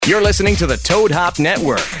You're listening to the Toad Hop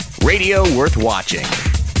Network, radio worth watching.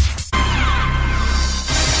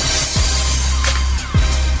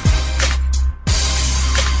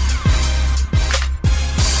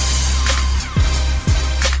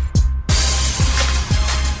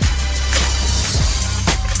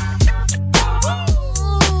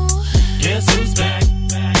 Guess who's back?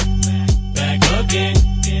 Back again.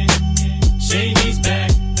 Shady's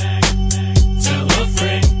back. Tell a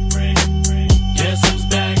friend. Guess who's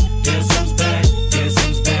back? Guess who's back? Guess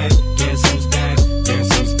who's back? Guess who's back? Guess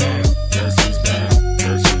who's back? Guess who's back?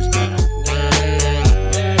 Guess who's back?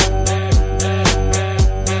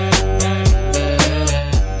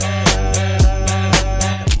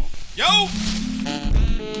 Yo!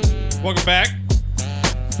 Welcome back.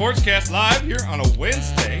 Sportscast live here on a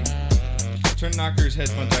Wednesday. Turn Knocker's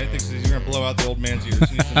headphones. I think he's going to blow out the old man's ears.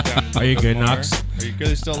 He needs them down Are you good, more. Knox? Are you good?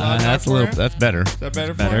 Is still loud? That's a little. That's better. Is that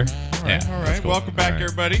better? Better. For you? All right. Yeah, All that's right. cool. Welcome back, All right.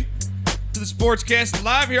 everybody, to the Sportscast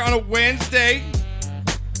live here on a Wednesday.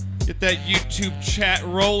 Get that YouTube chat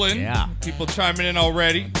rolling. Yeah. People chiming in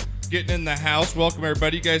already. Getting in the house. Welcome,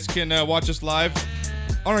 everybody. You guys can watch us live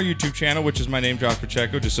on our YouTube channel, which is my name, Josh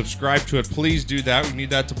Pacheco. Just subscribe to it. Please do that. We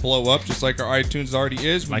need that to blow up, just like our iTunes already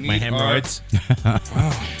is. We Like need my hemorrhoids.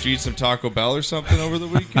 Did you eat some Taco Bell or something over the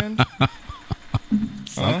weekend?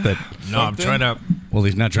 Something. No, I'm Something? trying to. Well,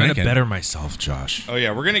 he's not Trying to drinking. better myself, Josh. Oh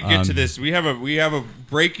yeah, we're gonna get to this. We have a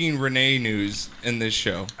breaking Renee news in this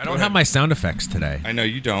show. I don't have my sound effects today. I know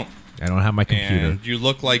you don't, I don't have my computer. and you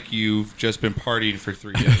look like you've just been partying for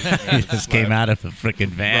 3 days. He just came out of a freaking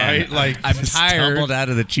van. Right? Like I'm Just tired. Stumbled out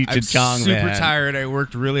of the Cheech I'm and Chong super van. tired. I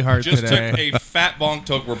worked really hard just today. took a fat bong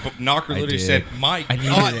toke where Knocker literally did. said, "My I needed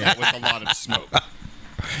God, it." that was a lot of smoke."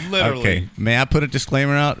 Literally. Okay, may I put a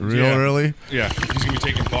disclaimer out real Yeah. early? Yeah. He's gonna be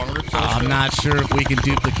taking bong rips. on the I'm show? not sure if we can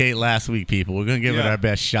duplicate last week, people. We're gonna give it Yeah. our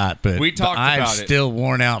best shot, but We talked I'm about it. still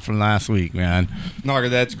worn out from last week, man. Knocker,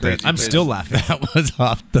 that's crazy. I'm still laughing. That was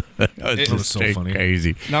off the. That was It just was so straight funny.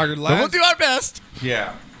 crazy. Knocker, But we'll do our best.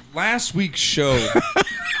 Yeah. Last week's show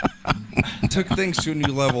took things to a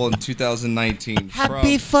new level in 2019.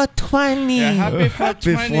 Happy 420. Yeah, happy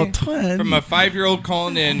 420. Happy 420. From a 5-year-old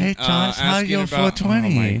calling in, Hey, Josh, how asking your about. 420?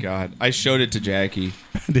 Oh my God! I showed it to Jackie.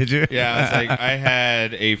 Did you? Yeah, I was like, I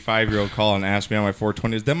had a 5-year-old call and ask me how my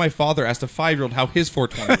 420 is. Then my father asked a 5-year-old how his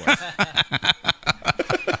 420 was.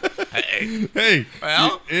 Hey,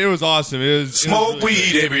 well, it was awesome. It was Smoke really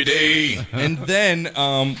weed every day. And then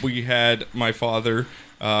we had my father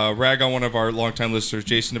rag on one of our longtime listeners,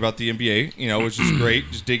 Jason, about the NBA, which is great.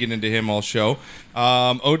 Just digging into him all show.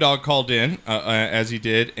 O-Dog called in, as he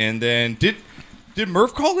did. And then did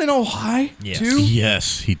Murph call in all high, Yes. too?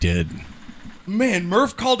 Yes, he did. Man,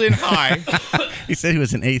 Murph called in high. He said he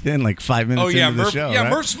was an eighth in, like 5 minutes Oh, yeah, into the Murph, show. yeah, right?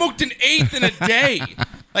 Murph smoked an eighth in a day.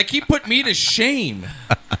 Like, he put me to shame.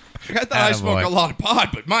 Like, I thought I smoked Attaboy. a lot of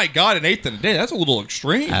pot, but my God, an eighth in a day, that's a little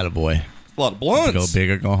extreme. Attaboy. A lot of blunts. Go big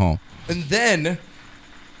or go home. And then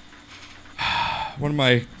one of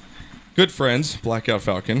my good friends, Blackout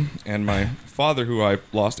Falcon, and my father, who I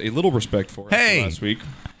lost a little respect for after Hey! last week,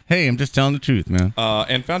 Hey, I'm just telling the truth, man.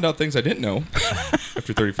 and found out things I didn't know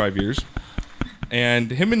after 35 years.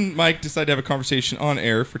 And him and Mike decided to have a conversation on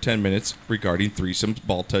air for 10 minutes regarding threesomes,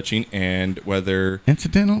 ball touching, and whether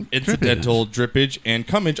Incidental drippage and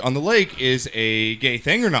cummage on the lake is a gay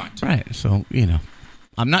thing or not. Right, so,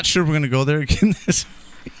 I'm not sure we're going to go there again this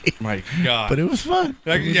week, My God. but it was fun. It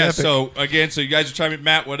was Yeah, epic. so you guys are chiming.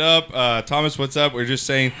 Matt, what up? Thomas, what's up? We're just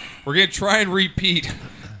saying we're going to try and repeat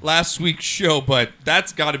last week's show, but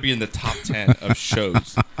that's got to be in the top 10 of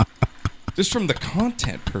shows. Just from the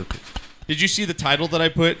content purpose. Did you see the title that I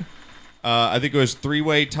put? I think it was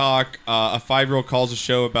Three-Way Talk. A 5-year-old calls a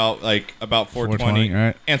show about 420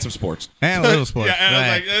 right. and some sports. And a little sports. Yeah, and I was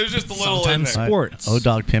right. like, it was just a little Sometimes in there. sports.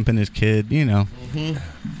 O-Dog pimping his kid,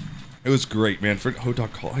 It was great, man. For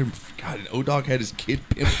O-Dog call him, God, and O-Dog had his kid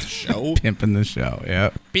pimp the show. pimping the show,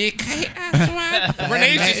 yeah.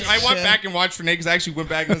 Renee's just, I went back and watched Renee because I actually went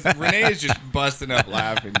back and listened. Renee is just busting up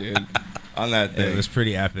laughing, dude, on that thing. It was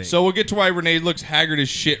pretty epic. So we'll get to why Renee looks haggard as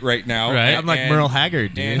shit right now. Right? I'm like Merle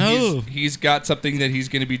Haggard, dude. And he's got something that he's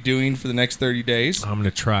going to be doing for the next 30 days. I'm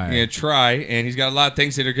gonna try. He's going to try, and he's got a lot of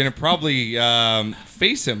things that are going to probably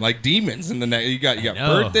face him like demons in the next. You got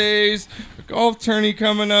know. birthdays, golf tourney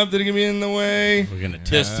coming up that are gonna be in the way. We're gonna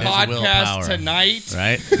This test his podcast willpower, tonight.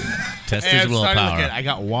 right? Test Hey, his I'm starting to look willpower. at- I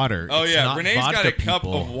got water. Oh, It's yeah, not Renee's got vodka, a cup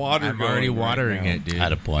people. of water I'm already going right watering now. it, dude.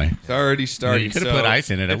 Attaboy. It's already started. You could have so put ice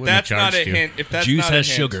in it. I if wouldn't have that's not a charged you. hint, if that's Juice not has a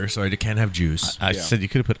hint, sugar, so I can't have juice. I Yeah. said you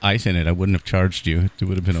could have put ice in it. I wouldn't have charged you. It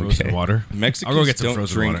would have been Frozen okay. water. Mexicans I'll go get some don't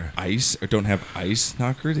frozen drink water. ice or don't have ice,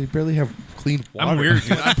 Knocker. They barely have clean water. I'm weird,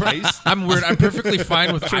 dude. ice. I'm weird. I'm perfectly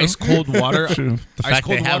fine with ice cold water. True. The Ice fact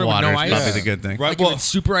they cold have water with water no is ice. probably Yeah. the good thing. Right. Like Well, if it's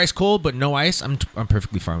super ice cold but no ice, I'm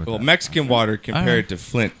perfectly fine with well, that. Mexican water compared right. to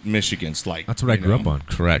Flint, Michigan's like. That's what I grew up on.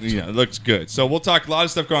 Correct. You know, it looks good. So we'll talk a lot of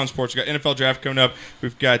stuff going on in sports. We've got NFL draft coming up.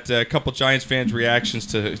 We've got a couple Giants fans' reactions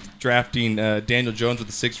to drafting Daniel Jones with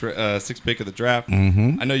the sixth pick of the draft.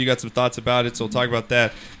 Mm-hmm. I know you got some thoughts about it, so we'll talk about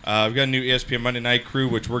that. We've got a new ESPN Monday Night Crew,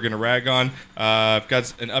 which we're going to rag on. I've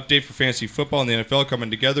got an update for fantasy football and the NFL coming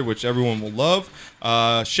together, which everyone will love.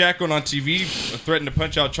 Shaq going on TV threatened to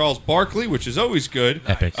punch out Charles Barkley, which is always good.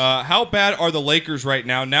 Epic. How bad are the Lakers right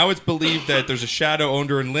now? Now it's believed that there's a shadow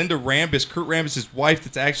owner, and Linda Rambis, Kurt Rambis' wife,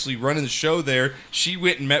 that's actually running the show there. She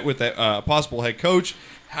went and met with a possible head coach.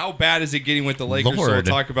 How bad is it getting with the Lakers? So we'll Lord.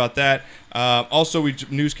 talk about that. Also,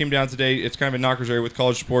 news came down today. It's kind of a Knockers area with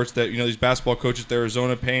college sports that these basketball coaches at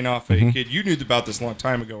Arizona paying off a kid. You knew about this a long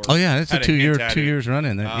time ago. or Oh yeah, it's a had 2 year hint at it. 2 years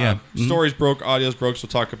running. Yeah. Mhm. Stories broke, audios broke, so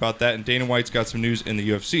we'll talk about that. And Dana White's got some news in the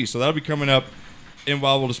UFC. So that'll be coming up in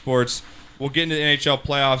Wild World of Sports. We'll get into the NHL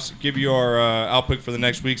playoffs, give you our output for the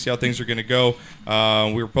next week, see how things are going to go.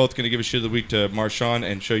 We were both going to give a shit of the week to Marshawn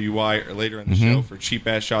and show you why later in the show for a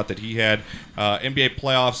cheap-ass shot that he had. NBA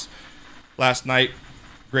playoffs last night.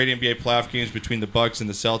 Great NBA playoff games between the Bucks and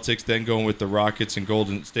the Celtics, then going with the Rockets and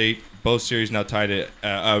Golden State. Both series now tied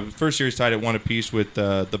at first series tied at 1 apiece with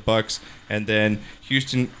the Bucks, and then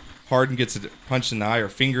Houston. Harden gets a punch in the eye or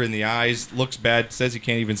finger in the eyes, looks bad, says he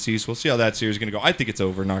can't even see. So we'll see how that series is going to go. I think it's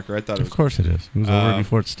over, Knocker. I thought it was. Of course it is. It was over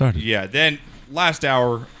before it started. Yeah. Then last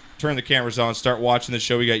hour, turn the cameras on, start watching the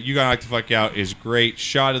show. We got You Gotta Knock the Fuck Out is great.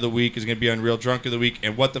 Shot of the week is going to be Unreal. Drunk of the week,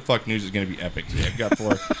 and What the Fuck News is going to be epic today. I've got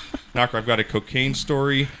for Knocker. I've got a cocaine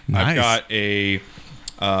story. Nice. I've got a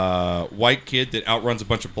white kid that outruns a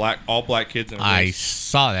bunch of all black kids in a I race.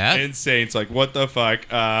 saw that. Insane. It's like, what the fuck?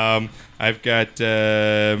 I've got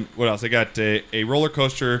what else? I got a roller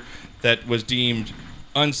coaster that was deemed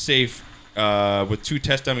unsafe with 2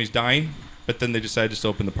 test dummies dying, but then they decided just to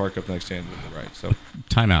open the park up next day and move the ride. So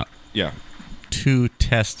Timeout. yeah, 2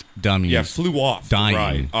 test dummies. yeah, flew off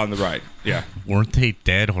dying. on the ride. Yeah, Weren't they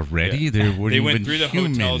dead already? yeah. They weren't They went even through the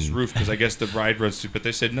human. hotel's roof because I guess the ride runs through. But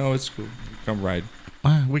they said no, it's cool. Come ride.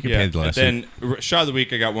 We can Yeah. pay the And lesson. then shot of the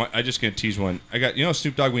week. I got one. I just gonna tease one. I got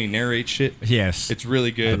Snoop Dogg when he narrates shit. Yes. It's really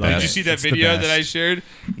good. love Did it. you see that It's the video best. that I shared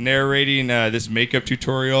narrating this makeup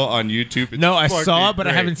tutorial on YouTube? It's No, I fucking saw it, but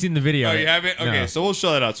I great. haven't seen the video. Oh, you haven't? Okay, No. so we'll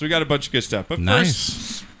show that out. So we got a bunch of good stuff. But Nice.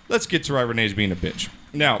 first, let's get to why Renee's being a bitch.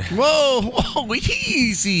 Now, Whoa,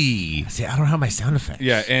 easy. See, I don't have my sound effects.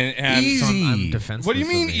 yeah, and Easy. So I'm defenseless what do you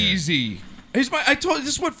mean over here. easy? I told you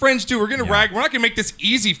this is what friends do. We're gonna Yeah. rag. We're not gonna make this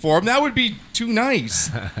easy for him. That would be too nice.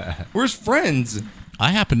 Where's friends?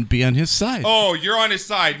 I happen to be on his side. Oh, you're on his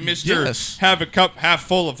side, Mister. Yes. Have a cup half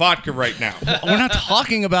full of vodka right now. We're not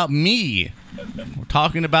talking about me. We're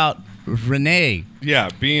talking about Renee. Yeah,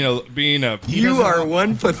 being a. You are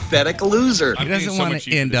one pathetic loser. I'm He doesn't being so want much to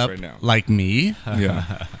use of end this up right now. like me. Yeah.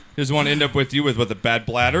 He doesn't want to end up with you with a bad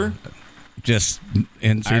bladder. Just I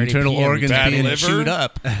already internal peed. organs Bad being liver? chewed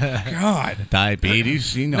up. God.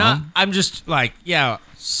 Diabetes, No, I'm just like,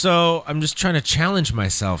 so I'm just trying to challenge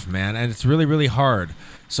myself, man, and it's really, really hard.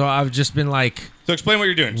 So I've just been like, So explain what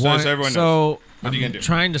you're doing, so everyone knows. so What are you I'm gonna do?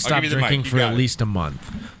 trying to I'll stop give you the mic. drinking You for got at it. least a month.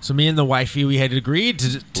 So me and the wifey, we had agreed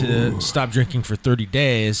to stop drinking for 30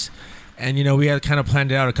 days, and we had kind of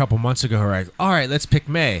planned it out a couple months ago. Right? All right, let's pick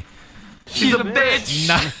May. She's a bitch.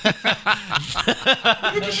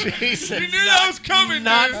 You knew that was coming,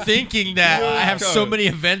 Not dude. thinking that I have so God. many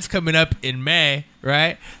events coming up in May,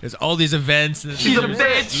 right? There's all these events, and She's a there's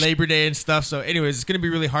bitch. Labor Day and stuff. So, anyways, it's gonna be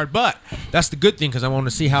really hard, but that's the good thing because I want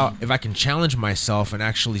to see if I can challenge myself and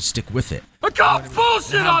actually stick with it. I call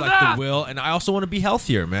bullshit And have on like that. the will, and I also want to be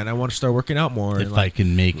healthier, man. I want to start working out more. If and, I like,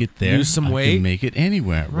 can make it there, lose some I weight. can make it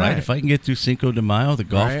anywhere, right? Right. If I can get through Cinco de Mayo, the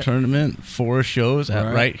golf Right. tournament, 4 shows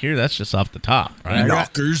Right. right here, that's just off the top, right?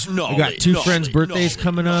 Knockers, I got 2 friends' birthdays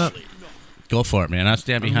coming up. Go for it, man. I'll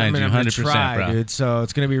stand behind you I'm gonna 100%, try, bro. dude. So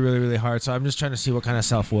it's gonna be really, really hard. So I'm just trying to see what kind of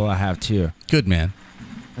self will I have too. Good, man.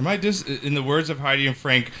 Am I just, in the words of Heidi and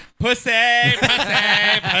Frank, pussy,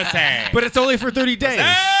 pussy, pussy. But it's only for 30 days.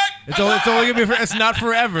 It's only gonna be. It's not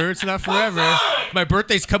forever. It's not forever. My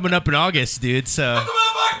birthday's coming up in August, dude. So.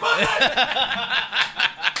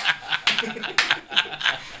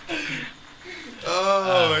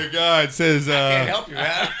 my God! It says. Can't help you,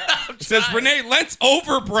 man. It says Renee, Lent's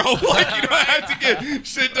over, bro. Like you don't have to get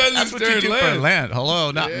shit done That's this what you during do for Lent. Lent.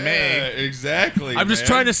 Hello, not Yeah, me. exactly. I'm just man.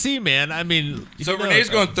 trying to see, man. I mean, So you know, Renee's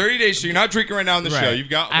going 30 days, so you're not drinking right now on the Right. show. You've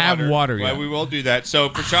got water. I have water, Well, yeah. we will do that. So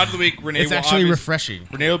for shot of the week, Renee It's will actually obvious- refreshing.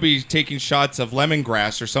 Renee will be taking shots of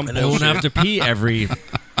lemongrass or some And I won't bullshit. have to pee every.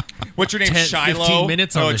 What's your name? 10, Shiloh. 15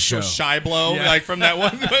 minutes on oh, the it's show. Shiblo, Yeah. like from that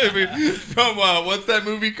one movie. From what's that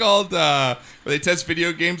movie called? Where they test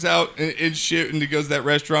video games out and shit, and he goes to that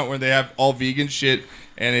restaurant where they have all vegan shit,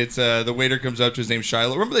 and it's the waiter comes up to his name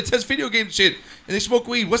Shiloh. Remember they test video game shit and they smoke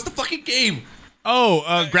weed. What's the fucking game?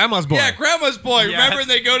 Oh, Grandma's Boy. Yeah, Grandma's Boy. Yeah. Remember, and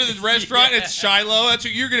they go to this restaurant. Yeah. It's Shiloh. That's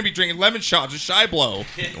what you're going to be drinking. Lemon shots of Shiblo.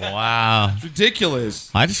 Wow. It's ridiculous.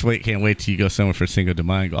 I just can't wait till you go somewhere for Cinco de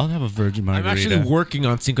Mayo and go, I'll have a virgin I'm margarita. actually working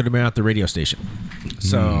on Cinco de Mayo at the radio station.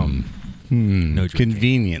 So, no drinking.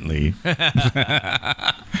 Conveniently.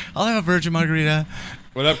 I'll have a virgin margarita.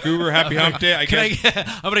 What up, Goober? Happy hump day. I Can guess.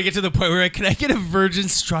 I'm going to get to the point where can I get a virgin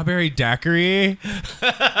strawberry daiquiri?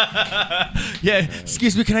 Yeah,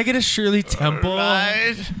 excuse me, can I get a Shirley Temple?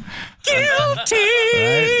 Right? Guilty!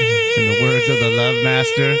 Right? In the words of the Love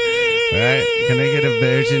Master. Right? Can I get a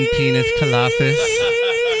virgin penis colossus?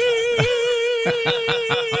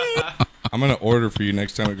 I'm going to order for you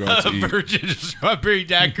next time we go out to A eat. virgin strawberry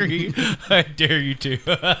daiquiri. I dare you to.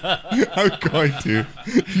 I'm going to.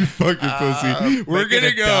 You fucking pussy. We're make it going to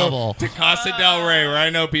a go double. to Casa del Rey, where I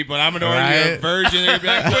know people, and I'm going to order you a Right. virgin. They're going to be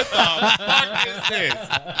like, what the fuck is this?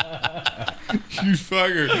 You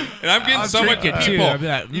fucker. And I'm getting I'll so much drink it, too. people. I'll be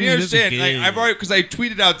like, You this is understand? Like, good. I've already, because I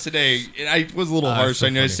tweeted out today, and I was a little Oh, harsh. that's so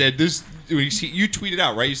I know I funny. said, this. You tweeted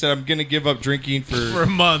out, right? You said, I'm going to give up drinking For a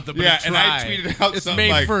month. I'm gonna Yeah, and I try. tweeted out it's something May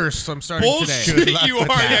like, 1st, so I'm starting bullshit today. you are.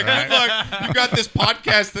 Yeah, good luck. You got this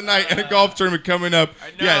podcast tonight and a golf tournament coming up.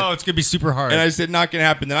 No, Yeah. it's going to be super hard. And I said, not gonna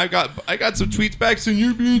happen. Then I got some tweets back saying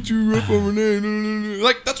you're being too rough on Renee.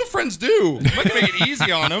 Like that's what friends do. I'm not gonna make it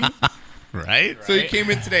easy on them. Right? So he came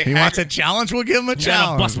in today. He wants a challenge, we'll give him a Gotta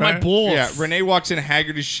challenge. bust my right? balls. Yeah, Renee walks in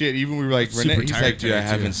haggard as shit. Even we were like, Super Renee. He's tired like, dude, I today,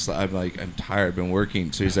 haven't. too. I'm like, I'm tired. I've been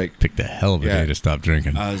working. So he's like, Picked a hell of a Yeah. day to stop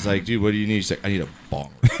drinking. I was like, dude, what do you need? He's like, I need a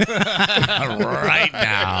bong. right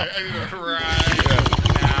now. So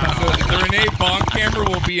the Renee bong camera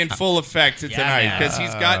will be in full effect tonight because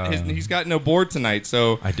he's got no board tonight.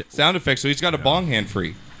 So I d- sound effects. So he's got a bong hand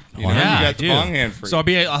free. You know, Wow. you I got the do. bong hand free. So I'll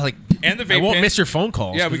be like, and the I vape won't pen. miss your phone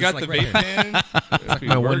calls. Yeah, we 'cause got it's the like vape pen.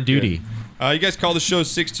 my one duty. You guys call the show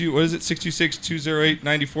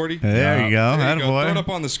 626-208-9040. There you go. There you go. Throw it Attaboy. up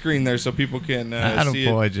on the screen there so people can see it.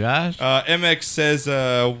 Attaboy, Josh. MX says,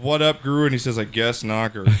 what up, Guru? And he says, I guess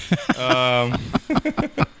knocker.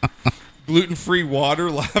 Gluten-free water,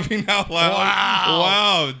 laughing out loud.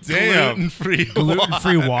 Wow, damn. Gluten-free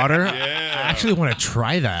Gluten-free water. Yeah. I actually want to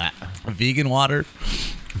try that. vegan water.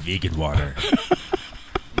 Vegan water.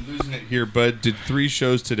 I'm losing it here, bud. Did 3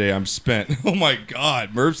 shows today. I'm spent. Oh, my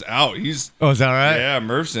God. Murph's out. He's... Oh, is that right? Yeah,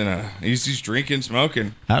 Murph's he's drinking,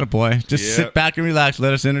 smoking. Attaboy. Just Yeah. sit back and relax.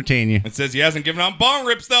 Let us entertain you. It says he hasn't given out bong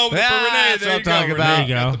rips, though, for Yeah, Renee. that's There what you I'm go. talking Renee about. There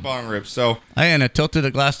you got go. the bong rips. So, And I tilted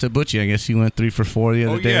a glass to Butchie. I guess he went 3 for 4 the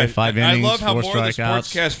other day. 5 I innings, love how 4 more of the strikeouts.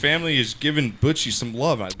 Sportscast family is giving Butchie some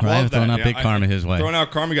love. I love Right, that. throwing out Yeah, big karma his way. Throwing out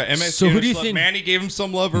karma. We got MS. So who do you love. think- Manny gave him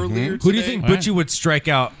some love earlier. Who do you today. think Right. Butchie would strike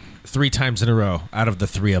out 3 times in a row out of the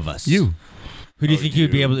 3 of us? You. Who do you think he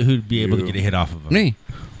would be you. able to, who'd be able to You. get a hit off of him? Me.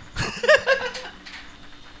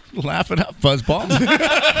 Laugh it up, fuzzball.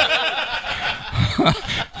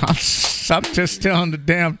 I'm just telling the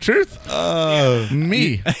damn truth.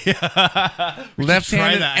 Me.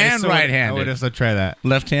 Left-handed and I would right-handed. also try that.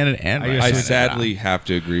 Left-handed and I right-handed. I Switch- sadly have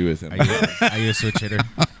to agree with him. Are you a switch hitter?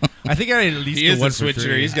 I think I at least He go is a 1 for switcher.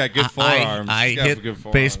 3. He's got good forearms. I He's got hit good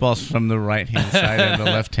forearms. baseballs from the right-hand side and the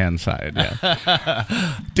left-hand side.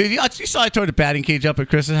 Yeah. Dude, you saw I tore the batting cage up at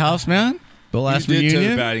Chris's house, man? The last You did tear the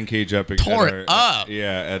reunion? batting cage up. Tore at it up.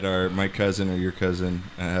 Yeah, at my cousin or your cousin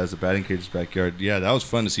has a batting cage in his backyard. Yeah, that was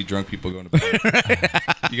fun to see drunk people going to bed.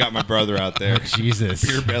 You got my brother out there, Jesus.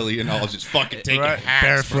 beer belly and all, just fucking taking Right.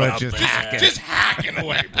 hacks, bro. Barefoot, just hacking. Just hacking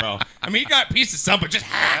away, bro. I mean, he got a piece of something, just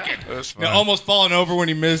hacking. You know, almost falling over when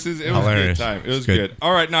he misses. It was Hilarious. a good time. It was It's good. good.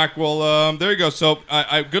 All right, Knock. Well, there you go. So,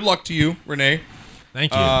 good luck to you, Renee.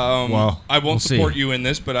 Thank you. Well, I won't we'll support see. you in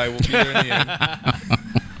this, but I will be there in the end.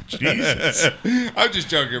 Jesus. I'm just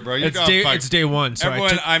joking, bro. You It's got day, fucked. it's day 1. So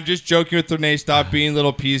Everyone, I'm just joking with Renee. Stop being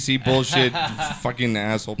little PC bullshit, fucking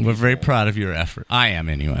asshole. We're very proud of your effort. I am,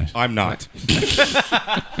 anyway. I'm not.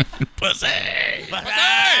 Pussy! Hey!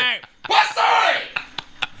 That's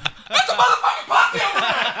a motherfucking pussy over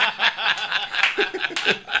there!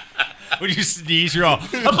 When you sneeze, you're all.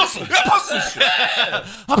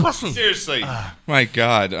 Seriously. My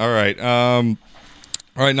God. All right.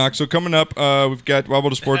 All right, Knox. So coming up, we've got Wild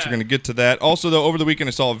World of Sports. We're going to get to that. Also, though, over the weekend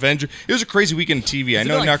I saw Avenger. It was a crazy weekend in TV. I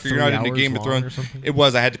know, like Knocker, you're not 3 into hours Game of long or Thrones. something? It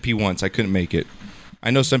was. I had to pee once. I couldn't make it.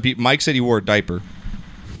 I know some people. Mike said he wore a diaper.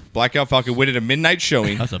 Blackout Falcon went at a midnight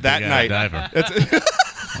showing That's a that big night. diaper.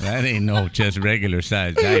 That's That ain't no just regular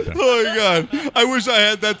size diaper. Oh my God! I wish I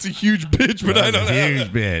had. That's a huge bitch, but I That's don't a have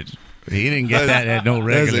huge that. bitch. He didn't get that at no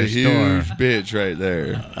regular That's a store. huge bitch right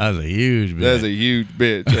there. That was a huge bitch. That's a huge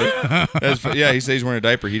bitch. Yeah, he says he's wearing a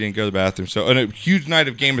diaper. He didn't go to the bathroom. So, and a huge night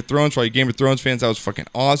of Game of Thrones for all you Game of Thrones fans. That was fucking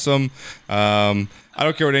awesome. I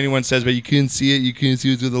don't care what anyone says, but you couldn't see it. You couldn't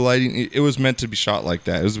see it through the lighting. It was meant to be shot like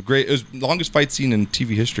that. It was great. It was the longest fight scene in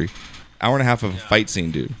TV history. Hour and a half of a fight scene,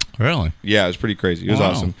 dude. Really? Yeah, it was pretty crazy. It was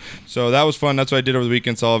Wow. awesome. So that was fun. That's what I did over the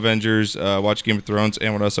weekend. Saw Avengers, watched Game of Thrones,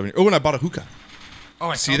 and what else? Oh, and I bought a hookah. Oh,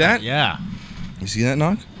 I See that? Yeah. You see that,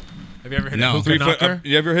 Knock? Have you ever hit No. a hookah 3 foot. knocker?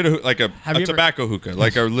 You ever hit a Have you ever- tobacco hookah,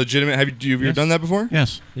 like a legitimate? Have you ever Yes. done that before?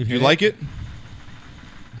 Yes. You've You hit like it?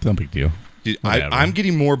 No big deal. Dude, Whatever. I'm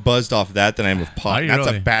getting more buzzed off that than I am with pot. Are you That's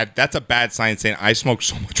really? That's a bad sign saying I smoke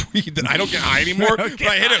so much weed that I don't get high anymore. But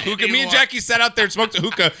I hit a hookah. Me and Jackie sat out there and smoked a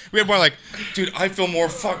hookah. We had more like, dude, I feel more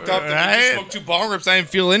fucked up than I just Right? smoked 2 bong rips. I didn't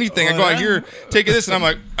feel anything. I go out here, taking this, and I'm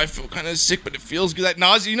like, I feel kind of sick, but it feels good. That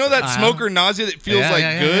nausea, you know that smoker nausea that feels Yeah, like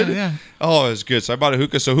yeah, good? yeah. Oh, it's good. So I bought a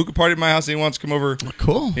hookah. So hookah party at my house. Anyone wants to come over?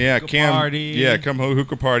 Cool. Yeah, Hookah Cam. party. Yeah, come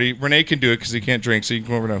hookah party. Renee can do it because he can't drink, so you can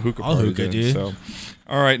come over to a hookah I'll party. hookah, then. dude. So,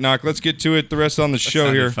 all right, Knock. Let's get to it. The rest on the show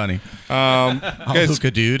Sounded here. funny. Guys,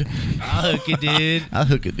 Hookah dude. I'll hookah, dude. I'll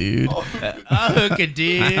hookah dude. I'll hookah,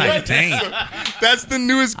 dude. Dang. that's the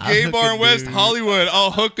newest gay I'll bar hook in a West dude. Hollywood.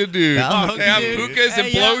 I'll hook a dude. I'll hook They a have dude. hookahs and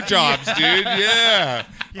Hey, yeah, blowjobs, dude. Yeah.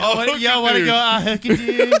 Y'all want to go? I'll hookah,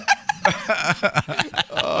 dude.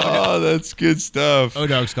 Oh, that's good stuff. Oh,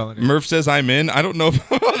 dog's calling it. Murph says I'm in. I don't know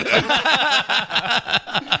about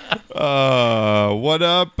that. What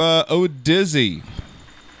up, Oh Dizzy?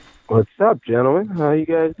 What's up, gentlemen? How you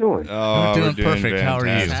guys doing? Oh, We're doing perfect. How are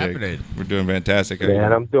you? fantastic. We're doing fantastic.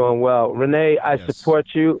 Man, I'm doing well. Renee, I support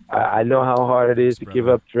you. I know how hard it is to give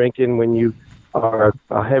up drinking when you are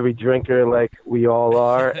a heavy drinker like we all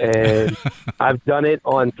are, and I've done it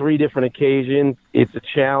on 3 different occasions. It's a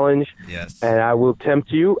challenge, Yes. and I will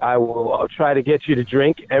tempt you. I will try to get you to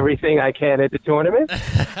drink everything I can at the tournament,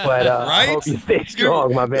 but I Right? hope you stay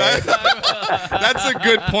strong, my man. That's a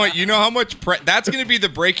good point. You know how much that's going to be the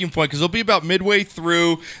breaking point because it'll be about midway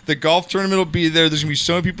through. The golf tournament will be there. There's going to be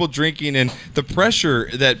so many people drinking, and the pressure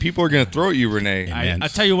that people are going to throw at you, Renee. Immense. I'll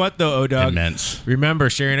tell you what, though, O-Dog. Immense. Remember,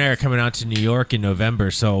 Sherry and I are coming out to New York in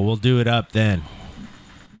November, so we'll do it up then.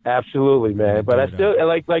 Absolutely, man. But I still,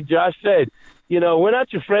 like Josh said, you know, we're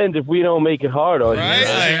not your friends if we don't make it hard on Right? you.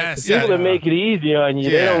 Yes. The people that make it easy on you,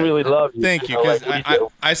 they Yeah. don't really love you. Thank you, know, because like we do.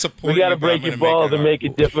 I support We got to you, but I'm break your gonna balls and hard. make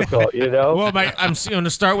it difficult, you know? Well, I'm going to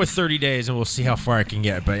start with 30 days, and we'll see how far I can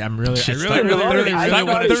get. But I'm really, I really, start really, with really, 30. really I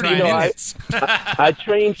want to started, try you know, minutes. I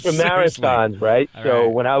trained for Seriously. marathons, right? So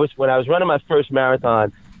right. when I was running my first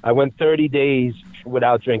marathon, I went 30 days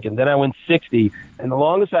without drinking. Then I went 60, and the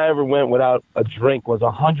longest I ever went without a drink was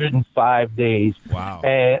 105 days. Wow.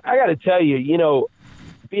 And I got to tell you, you know,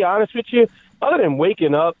 to be honest with you, other than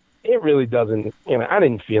waking up, it really doesn't. You know, I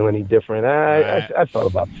didn't feel any different. I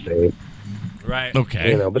felt about the same. Right.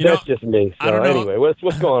 Okay. You know, but You that's know, just me. I So don't know. anyway,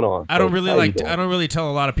 what's going on? I don't folks? really How you like. doing? I don't really tell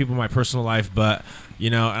a lot of people my personal life, but you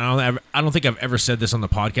know, I don't think I've ever said this on the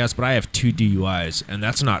podcast, but I have 2 DUIs, and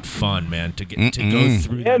that's not fun, man. To go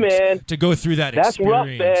through. Yeah, man. To go through that That's rough,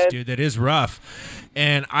 experience, man. dude. That is rough,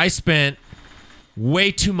 and I spent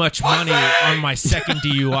way too much money on my second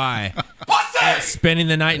DUI. Spending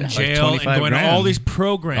the night in jail and 25 going to grand. all these Oh,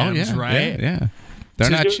 programs, yeah. right? Yeah. They're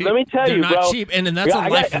not Dude, cheap. let me tell They're you, not bro. cheap, and then that's Yeah, a I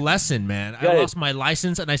life got- lesson, man. Yeah. I lost my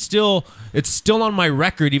license, and it's still on my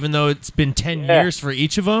record, even though it's been 10 Yeah. years for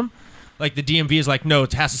each of them. Like the DMV is like, no,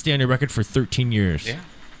 it has to stay on your record for 13 years. Yeah.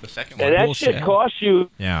 The second And that bullshit. shit costs you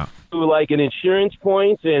Yeah. like an insurance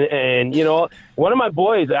points and you know, one of my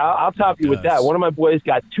boys, I'll top you with that. One of my boys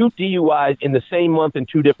got 2 DUIs in the same month in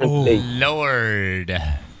 2 different Oh. states. Lord.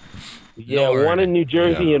 Yeah, Lord. one in New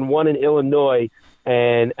Jersey and one in Illinois.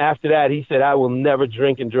 And after that, he said, I will never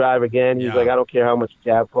drink and drive again. He's Yeah. like, I don't care how much a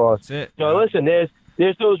cab costs. That's it. So listen, there's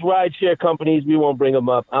those rideshare companies. We won't bring them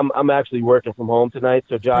up. I'm actually working from home tonight.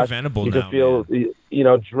 So Josh, preventable you now, can feel, you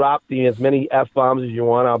know, drop as many F-bombs as you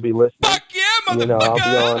want. I'll be listening. Fuck yeah, You know, I'll be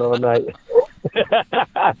motherfucker! on all night.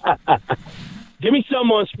 Give me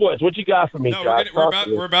some on sports. What you got for me, No, Josh?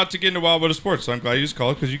 we're about to get into Wild World of Sports, so I'm glad you just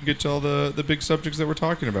called because you can get to all the big subjects that we're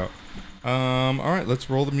talking about. All right, let's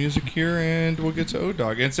roll the music here, and we'll get to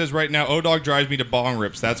O-Dog. And it says right now, O-Dog drives me to bong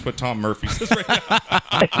rips. That's what Tom Murphy says right now.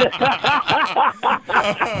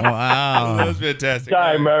 Wow. That was fantastic. Sorry,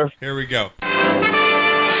 All right, Murph. Here we go.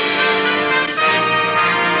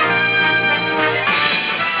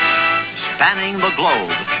 Spanning the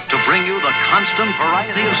globe to bring you the constant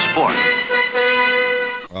variety of sport.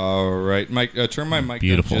 All right, Mike, turn my mic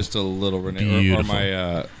Beautiful. down just a little, Renee. Or Beautiful.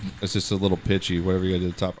 my, it's just a little pitchy, whatever you got to do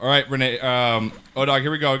at the top. All right, Renee, O-Dog,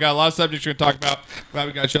 here we go. We got a lot of subjects we're going to talk about. Glad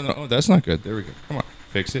we got you on the... Oh, that's not good. There we go. Come on.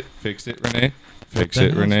 Fix it, Renee. Fix the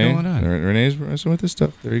it, hell's Renee. going on? Renee's messing with this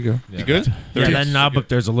stuff. There you go. You good? Yeah, that knob up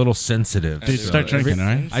there's a little sensitive. Dude, start drinking, all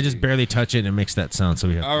right? I just barely touch it and it makes that sound, so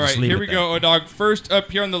we have All to just right, leave here it we there. go, O-Dog. First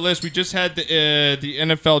up here on the list, we just had the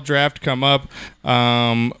NFL draft come up.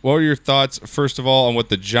 What were your thoughts, first of all, on what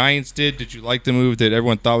the Giants did? Did you like the move that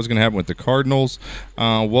everyone thought was going to happen with the Cardinals?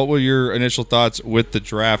 What were your initial thoughts with the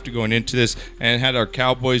draft going into this? And how did our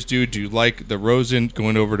Cowboys do? Do you like the Rosen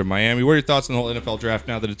going over to Miami? What are your thoughts on the whole NFL draft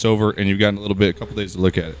now that it's over and you've gotten a couple days to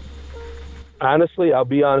look at it? Honestly, I'll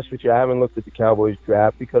be honest with you. I haven't looked at the Cowboys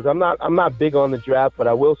draft because I'm not big on the draft. But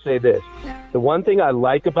I will say this: the one thing I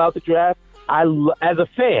like about the draft, as a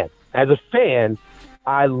fan,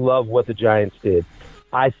 I love what the Giants did.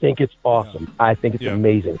 I think it's awesome. I think it's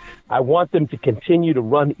amazing. I want them to continue to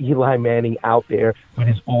run Eli Manning out there with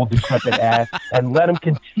his old decrepit ass and let him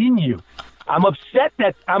continue. I'm upset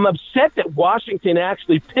that Washington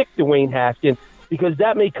actually picked Dwayne Haskins because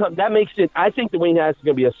that makes it. I think Dwayne Haskins is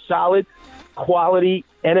going to be a solid, quality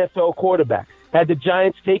NFL quarterback. Had the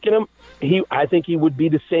Giants taken him, I think he would be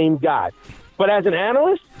the same guy. But as an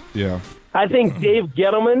analyst, I think Dave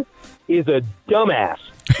Gettleman is a dumbass.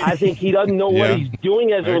 I think he doesn't know what he's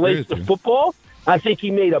doing as it relates to football. I think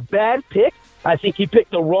he made a bad pick. I think he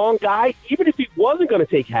picked the wrong guy. Even if he wasn't going to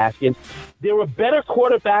take Haskins, there were better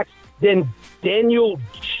quarterbacks than Daniel,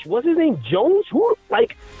 what's his name, Jones?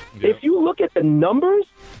 If you look at the numbers,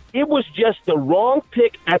 it was just the wrong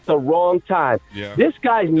pick at the wrong time. Yeah. This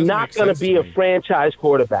guy's not going to be a franchise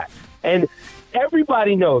quarterback. And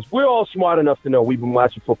everybody knows, we're all smart enough to know, we've been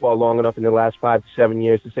watching football long enough in the last 5 to 7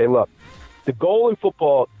 years to say, look, the goal in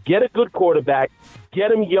football, get a good quarterback,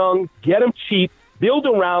 get him young, get him cheap, build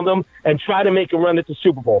around him, and try to make a run at the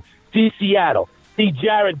Super Bowl. See Seattle, see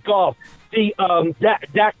Jared Goff, see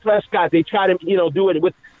Dak Prescott. They try to do it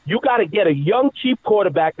with. You got to get a young, cheap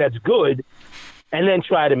quarterback that's good, and then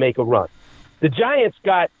try to make a run. The Giants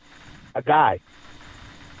got a guy.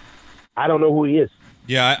 I don't know who he is.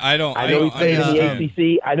 Yeah, I don't. I know he played in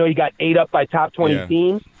the ACC. I know he got ate up by top 20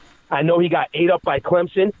 teams. I know he got ate up by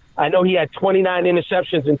Clemson. I know he had 29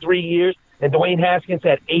 interceptions in 3 years, and Dwayne Haskins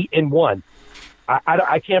had 8 and 1.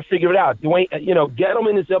 I can't figure it out. Dwayne,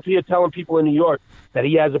 Gettleman is up here telling people in New York that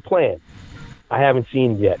he has a plan. I haven't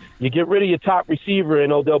seen it yet. You get rid of your top receiver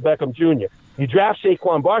in Odell Beckham Jr. You draft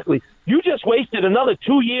Saquon Barkley. You just wasted another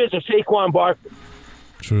 2 years of Saquon Barkley.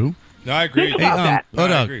 True. No, I agree. Think about that. No, I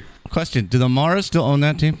Hold agree. Question: do the Maras still own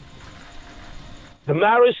that team? The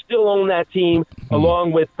Maras still own that team,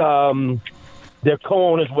 along with their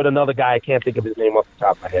co-owners with another guy. I can't think of his name off the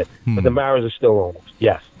top of my head. But the Maras are still owners.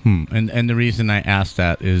 Yes. And the reason I asked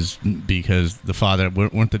that is because the father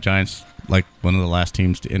weren't the Giants like one of the last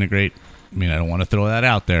teams to integrate. I mean, I don't want to throw that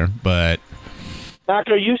out there, but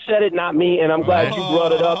Doctor, you said it, not me, and I'm glad you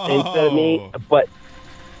brought it up instead of me. But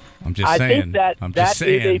I'm just I saying. think that I'm that just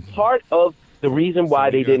is saying. a part of the reason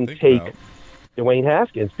why they didn't take Dwayne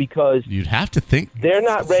Haskins, because You'd have to think they're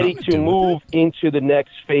not ready something to do with move into the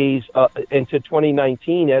next phase, into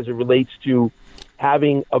 2019, as it relates to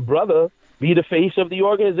having a brother be the face of the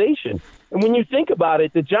organization. And when you think about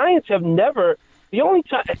it, the Giants have never. The only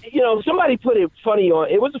time, somebody put it funny on.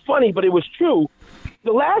 It was funny, but it was true.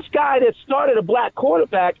 The last guy that started a black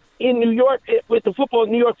quarterback in New York with the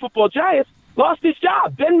New York Football Giants lost his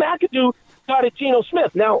job. Ben McAdoo started Geno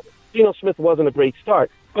Smith. Now, Geno Smith wasn't a great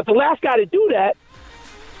start, but the last guy to do that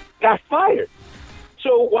got fired.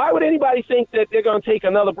 So why would anybody think that they're going to take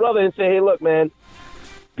another brother and say, hey, look, man,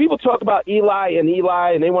 people talk about Eli, and they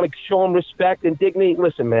want to show him respect and dignity.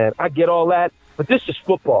 Listen, man, I get all that, but this is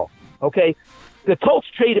football, okay? The Colts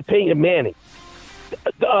traded Peyton Manning.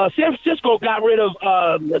 San Francisco got rid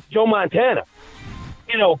of Joe Montana.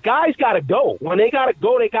 Guys got to go. When they got to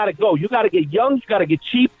go, they got to go. You got to get young, you got to get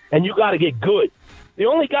cheap, and you got to get good. The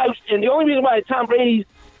only reason why Tom Brady's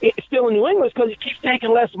still in New England is because he keeps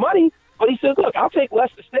taking less money. But he says, look, I'll take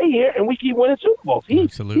less to stay here, and we keep winning Super Bowls.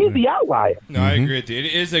 He's the outlier. No, I agree with you. It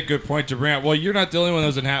is a good point to bring up. Well, you're not the only one that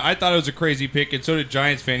doesn't have. I thought it was a crazy pick, and so did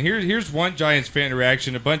Giants fan. Here's one Giants fan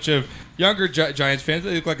reaction. A bunch of younger Giants fans.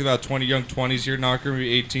 They look like about 20, young 20s here, knocker,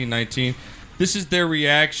 maybe 18, 19. This is their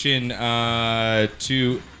reaction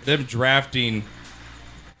to them drafting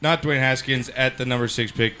not Dwayne Haskins at the number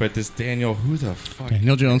 6 pick, but this Daniel. Who the fuck?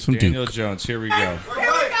 Daniel Jones from Daniel Duke. Jones. Here we go. Here we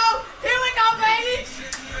go! Here we go, baby!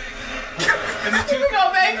 Here we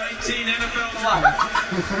go, baby! 19 NFL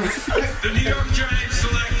draft. The New York Giants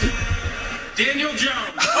select Daniel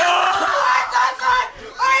Jones. Oh my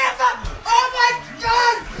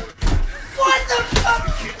God! What the fuck?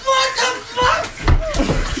 What the fuck?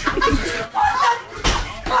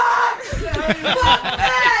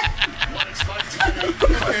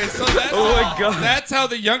 Okay, so that's how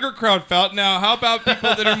the younger crowd felt. Now, how about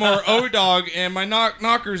people that are more O-Dog and my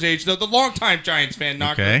Knocker's age, the longtime Giants fan,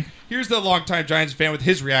 Knocker. Okay. Here's the longtime Giants fan with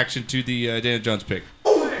his reaction to the Daniel Jones pick.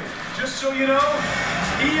 Just so you know,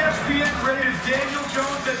 ESPN rated Daniel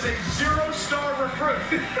Jones as a 0-star recruit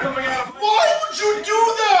coming out of... Why would you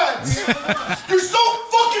do that? You're so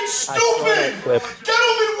fucking stupid!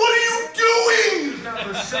 Gentlemen, what are you doing?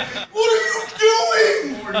 What are you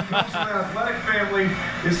doing? He comes from an athletic family.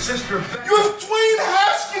 His sister... You have Dwayne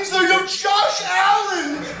Haskins there. You have Josh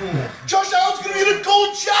Allen. Josh Allen's gonna be in a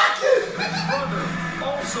gold jacket. His brother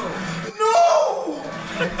also... No!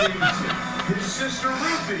 His sister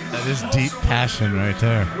Ruthie. That is deep passion right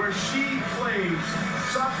there. Where she plays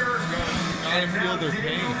soccer. I feel their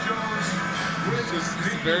pain. He's a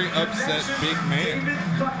very upset big man. David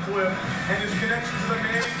Cutcliffe and his connection to the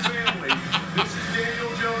Manning family. This is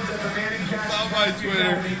Daniel Jones at the Manning Cast. On my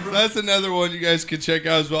Twitter. That's another one you guys can check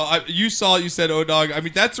out as well. You saw it. You said O-Dog. I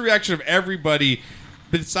mean, that's the reaction of everybody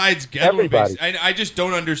besides Gettleman. Everybody. I just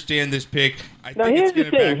don't understand this pick. Now, here's the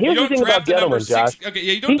thing. Here's the thing about Gettleman, Josh. Okay,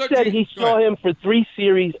 yeah, He said he saw him for 3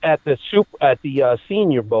 series at the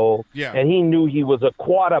Senior Bowl, Yeah. and he knew he was a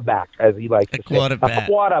quarterback, as he likes to say. quarterback. A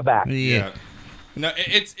quarterback. Yeah. No,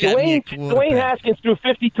 it's Dwayne Haskins threw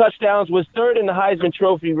 50 touchdowns, was third in the Heisman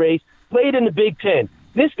Trophy race, played in the Big Ten.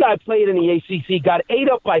 This guy played in the ACC, got ate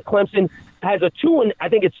up by Clemson, has a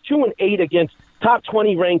 2-8 against top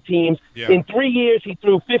 20 ranked teams. Yeah. In 3 years, he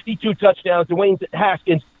threw 52 touchdowns. Dwayne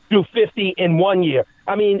Haskins threw 50 in 1 year.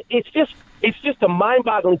 I mean, it's just a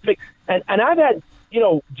mind-boggling pick. And I've had,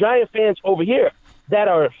 Giant fans over here that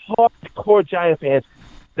are hardcore Giant fans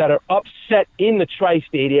that are upset in the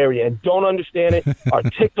tri-state area and don't understand it, are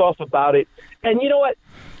ticked off about it. And you know what?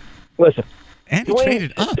 Listen, And he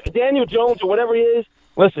traded up. Daniel Jones or whatever he is,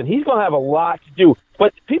 listen, he's going to have a lot to do.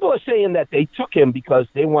 But people are saying that they took him because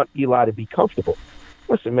they want Eli to be comfortable.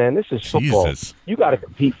 Listen, man, this is football. Jesus. You got to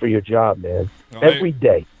compete for your job, man, No, every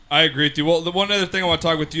day. I agree with you. Well, the one other thing I want to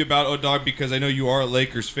talk with you about, O-Dog, because I know you are a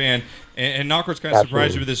Lakers fan, and Knocker's kind of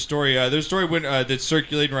surprised you with this story. There's a story that's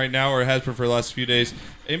circulating right now, or has been for the last few days.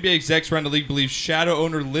 NBA execs around the league believe shadow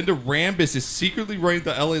owner Linda Rambis is secretly running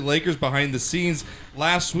the LA Lakers behind the scenes.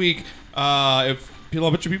 Last week, a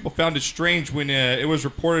bunch of people found it strange when it was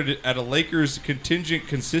reported at a Lakers contingent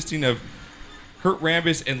consisting of Kurt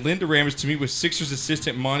Rambis and Linda Rambis to meet with Sixers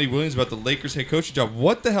assistant Monty Williams about the Lakers head coaching job.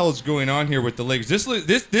 What the hell is going on here with the Lakers?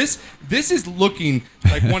 This is looking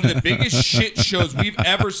like one of the biggest shit shows we've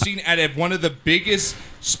ever seen out of one of the biggest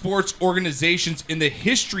sports organizations in the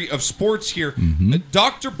history of sports here.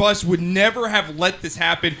 Dr. Buss would never have let this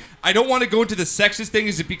happen. I don't want to go into the sexist thing.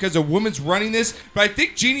 Is it because a woman's running this? But I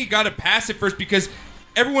think Jeannie got to pass it first because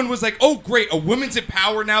everyone was like, oh, great, a woman's in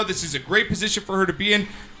power now. This is a great position for her to be in.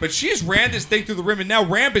 But she has ran this thing through the rim. And now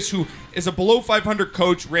Rambis, who is a below 500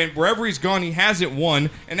 coach, ran wherever he's gone, he hasn't won.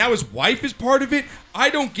 And now his wife is part of it. I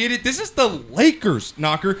don't get it. This is the Lakers,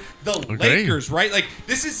 Knocker. The Lakers, right? Like,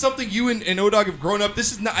 this is something you and O-Dog have grown up.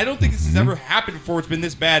 This is not. I don't think this has ever happened before. It's been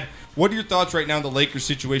this bad. What are your thoughts right now on the Lakers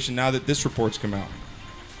situation now that this report's come out?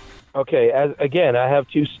 Okay, again, I have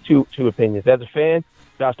two opinions. As a fan,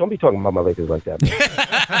 Josh, don't be talking about my Lakers like that, man.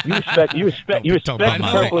 you respect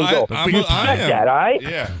Purple and Gold. I Respect that, all right?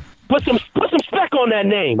 Yeah. Put some spec on that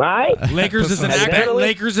name, all right? Lakers is an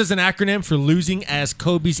acronym for losing as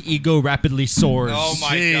Kobe's ego rapidly soars. Oh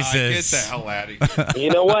my God! Get the hell out of here.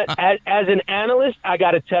 You know what? As an analyst, I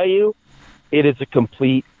got to tell you, it is a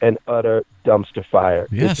complete and utter dumpster fire.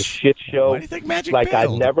 Yes. It's a shit show Why do you think Magic like I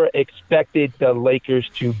bailed? never expected the Lakers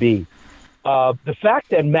to be. The fact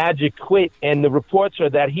that Magic quit, and the reports are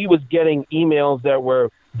that he was getting emails that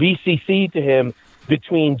were BCC'd to him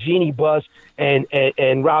between Jeannie Buss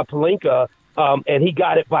and Rob Pelinka, and he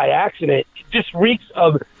got it by accident, just reeks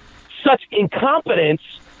of such incompetence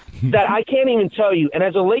that I can't even tell you. And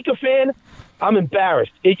as a Laker fan, I'm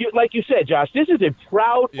embarrassed. Like you said, Josh, this is a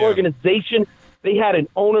proud organization. They had an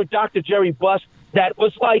owner, Dr. Jerry Buss, that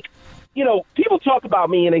was like, people talk about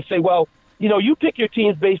me and they say, well, you pick your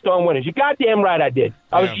teams based on winners. You're goddamn right I did.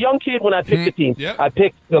 I was a young kid when I picked the teams. Yep. I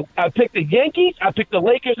picked the Yankees, I picked the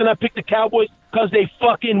Lakers, and I picked the Cowboys because they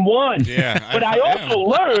fucking won. Yeah, but I also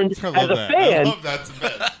learned as a fan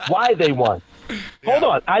why they won. Hold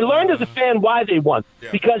on. I learned as a fan why they won.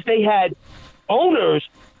 Because they had owners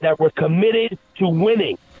that were committed to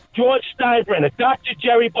winning. George Steinbrenner, Dr.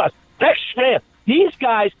 Jerry Buss, Rex Schramm. These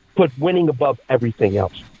guys put winning above everything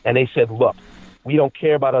else. And they said, look, we don't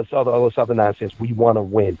care about all this other nonsense. We want to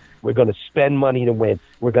win. We're going to spend money to win.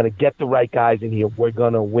 We're going to get the right guys in here. We're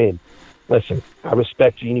going to win. Listen, I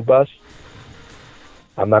respect Jeannie Buss.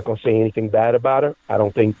 I'm not going to say anything bad about her. I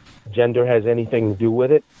don't think gender has anything to do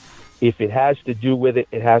with it. If it has to do with it,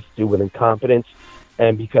 it has to do with incompetence.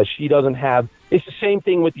 And because she doesn't have – it's the same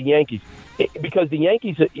thing with the Yankees. Because the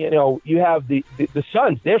Yankees, you have the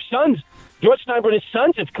sons. Their sons – George Steinbrenner's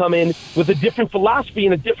sons have come in with a different philosophy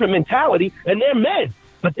and a different mentality, and they're men.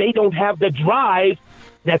 But they don't have the drive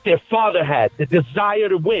that their father had, the desire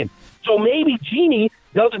to win. So maybe Jeannie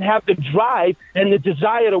doesn't have the drive and the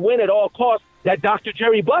desire to win at all costs that Dr.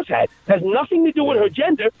 Jerry Buss had. It has nothing to do with her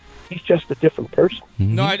gender. He's just a different person.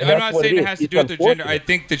 No, I'm not saying it has to do with her gender. I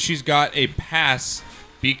think that she's got a pass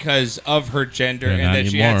because of her gender, and that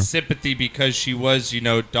she had sympathy because she was,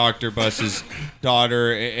 Dr. Buss's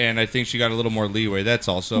daughter, and I think she got a little more leeway. That's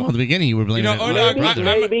all. So, at the beginning, you were blaming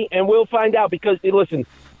maybe, and we'll find out because, listen,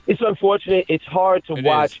 it's unfortunate. It's hard to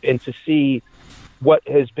watch and to see what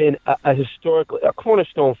has been a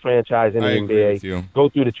cornerstone franchise in the NBA go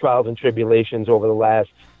through the trials and tribulations over the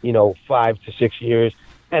last, 5 to 6 years.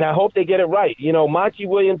 And I hope they get it right. Monty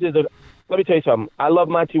Williams let me tell you something. I love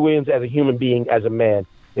Monty Williams as a human being, as a man.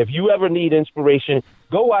 If you ever need inspiration,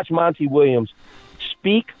 go watch Monty Williams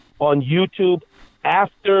speak on YouTube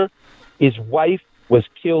after his wife was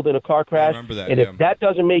killed in a car crash. If that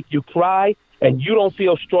doesn't make you cry and you don't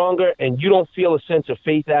feel stronger and you don't feel a sense of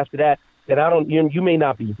faith after that, then you may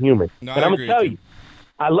not be human. No, and I'm going to tell you,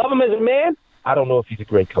 I love him as a man. I don't know if he's a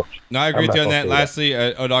great coach. No, I agree with you on that. Lastly,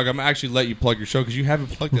 O'Dog, I'm actually let you plug your show because you haven't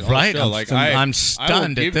plugged it all right. show. I'm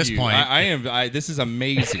stunned at this point. I am. This is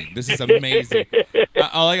amazing. This is amazing.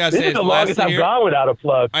 All I gotta say is the longest I've gone without a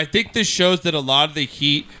plug. I think this shows that a lot of the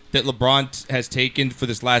heat that LeBron has taken for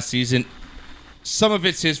this last season, some of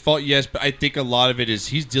it's his fault, yes, but I think a lot of it is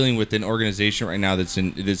he's dealing with an organization right now that's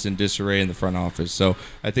in disarray in the front office. So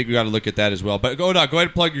I think we got to look at that as well. But O'Dog, go ahead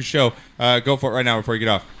and plug your show. Go for it right now before you get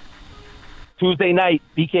off. Tuesday night,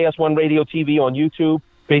 BKS1 Radio TV on YouTube,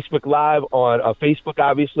 Facebook Live on Facebook,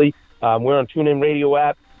 obviously. We're on TuneIn Radio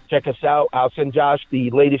app. Check us out. I'll send Josh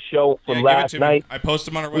the latest show from last night. I post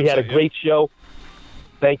them on our website. We had a great show.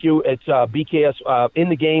 Thank you. It's BKS in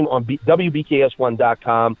the game on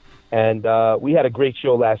WBKS1.com. And we had a great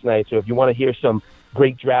show last night. So if you want to hear some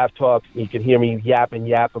great draft talk, you can hear me yap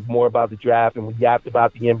more about the draft, and we yapped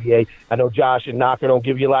about the NBA. I know Josh and Knocker don't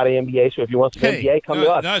give you a lot of NBA, so if you want some NBA, come to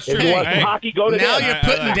us. No, it's if true. you want some hockey, go to now them.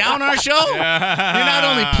 you're putting down our show? You're not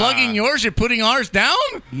only plugging yours, you're putting ours down?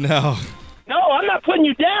 No. No, I'm not putting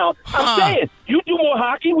you down. I'm saying you do more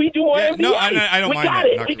hockey, we do more NBA. No, I don't we mind got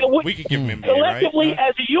that. it. We can give him NBA, collectively, right?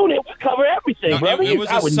 as a unit, we cover everything, brother. It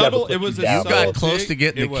was a subtle. It was a You subtle. got close to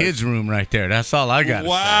getting the kids' room right there. That's all I got.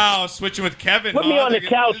 Wow, switching with Kevin. Put me on the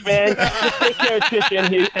couch, man. Just take care of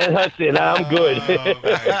Tricia and Hudson. I'm good. Oh,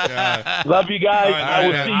 my God. Love you guys. Right, I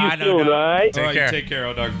will see you soon, all right? Take care,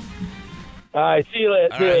 O'Dog. All right, see you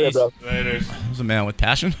later. See you later, bro. Later. That was a man with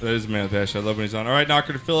passion. That is a man with passion. I love when he's on. All right,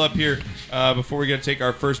 Knocker, to fill up here before we got to take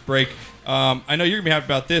our first break. I know you're going to be happy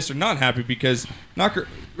about this or not happy because, Knocker,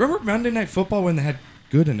 remember Monday Night Football when they had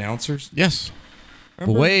good announcers? Yes.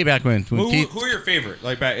 Remember? Way back when. Who are your favorite?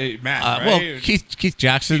 Like Matt, right? Well, Keith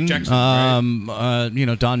Jackson, right?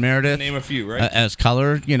 Don Meredith. Name a few, right? As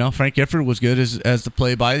color, Frank Gifford was good as the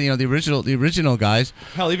play-by. The original guys.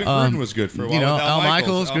 Hell, even Gruden was good for a while. Al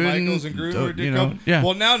Michaels, Michaels and Gruden did come. Yeah.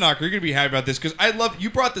 Well, now, Knocker, you're gonna be happy about this because you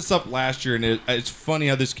brought this up last year, and it's funny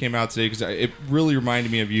how this came out today because it really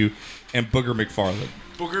reminded me of you and Booger McFarland.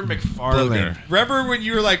 Booger McFarland. Remember when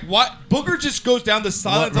you were like, what? Booger just goes down the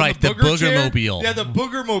silence on the Booger Boogermobile. Yeah, the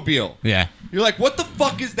Boogermobile. Yeah. You're like, what the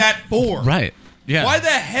fuck is that for? Right. Yeah. Why the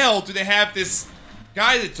hell do they have this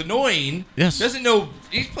guy that's annoying? Yes. Doesn't know.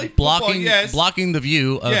 He's played football, yes. Blocking the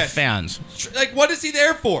view of fans. Like, what is he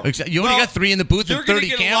there for? You only got 3 in the booth and 30 cameras.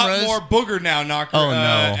 You're going to get a lot more Booger now, Knocker. Oh,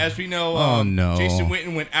 no. As we know, no. Jason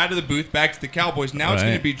Witten went out of the booth back to the Cowboys. Now it's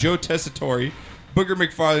going to be Joe Tessitore. Booger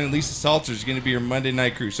McFarlane and Lisa Salters is going to be your Monday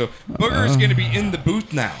night crew. So Booger is going to be in the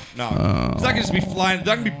booth now. No, it's not going to just be flying. It's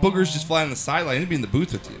not going to be Boogers just flying on the sideline. He'll be in the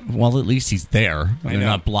booth with you. Well, at least he's there. They're know.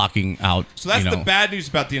 not blocking out. So that's the bad news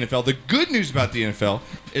about the NFL. The good news about the NFL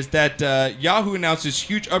is that Yahoo announced this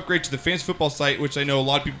huge upgrade to the fantasy football site, which I know a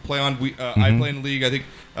lot of people play on. I play in the league. I think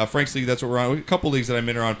Frank's league, that's what we're on. A couple leagues that I'm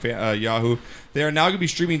in are on Yahoo. They are now going to be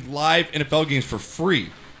streaming live NFL games for free.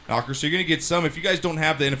 Knocker. So you're going to get some. If you guys don't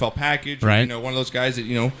have the NFL package, or, right. One of those guys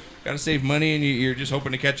that, got to save money and you're just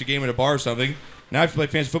hoping to catch a game at a bar or something. Now if you play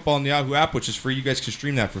fantasy football on the Yahoo app, which is free, you guys can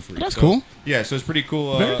stream that for free. That's cool. Yeah, so it's pretty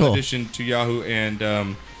cool, Very cool addition to Yahoo and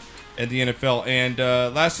the NFL. And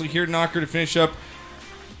lastly here, Knocker, to finish up.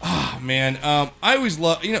 Oh, man. I always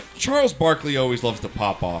love, Charles Barkley always loves to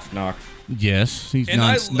pop off, Knock. Yes, he's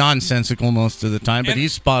nonsensical most of the time, but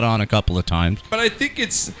he's spot on a couple of times. But I think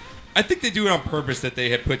they do it on purpose that they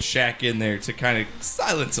had put Shaq in there to kind of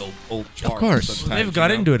silence old Charles. Of course. They've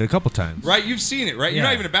got into it a couple times. Right? You've seen it, right? Yeah. You're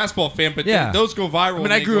not even a basketball fan, but Yeah. those go viral. I mean,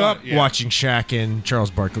 when I they grew go up out. Yeah. watching Shaq and Charles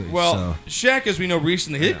Barkley. Well, so. Shaq, as we know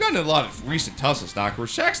recently, they've gotten a lot of recent tussles, Doc, where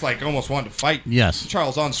Shaq's like almost wanted to fight Yes.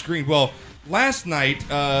 Charles on screen. Well, last night,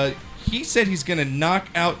 he said he's going to knock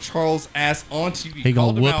out Charles' ass on TV. He gonna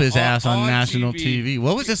Called him whip out his ass on national TV. TV.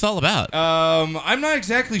 What was this all about? I'm not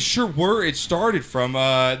exactly sure where it started from.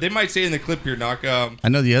 They might say in the clip here, Knock. I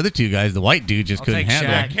know the other two guys. The white dude just couldn't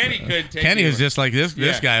handle Yeah, it. Kenny couldn't take it. Kenny was just like this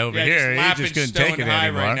guy over here. He just couldn't take it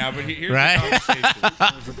anymore. Right now, but here's right? the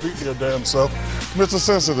conversation. Repeat your damn self. Mr.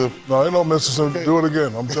 Sensitive. No, ain't no Mr. Sensitive. Do it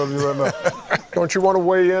again. I'm telling you right now. Don't you want to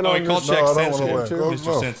weigh in Oh, on he called this? Shaq No, I don't want to sensitive. weigh.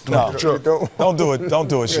 Mr. Sensitive. No, Chuck. Don't do it. Don't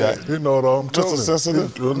do it, Shaq. You know it all. I'm telling you.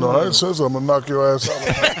 Sensitive? No, I ain't sensitive. I'm going to knock your ass out.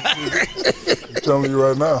 I'm telling you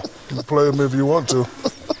right now. You can play him if you want to.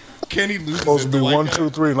 Kenny loses. Supposed to be like 1, that. 2,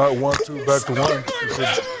 3, not 1, 2, back to 1.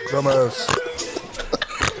 Dumbass.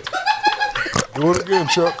 Do it again,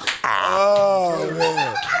 Chuck. Oh,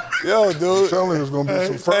 man. Yo, dude. I'm telling you, it's going to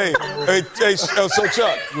be some fun. So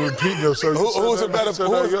Chuck, You're repeating yourself. who was a better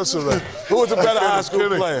yesterday? who was a better high school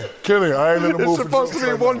player? Kenny, I ain't in the mood It's for supposed to be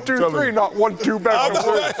jokes 1, 2, right now. 3, not 1, 2 back to 1.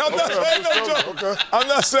 I'm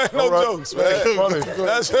not saying no jokes, man. It's funny.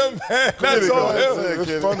 That's him, man. That's on him.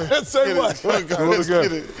 It's funny. Let's say what? Do it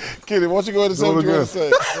again. Kitty, why don't you go ahead and say Do what it you want to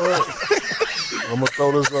again. say? I'm going to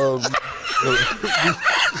throw this,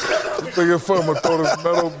 think it's fun. I'm going to throw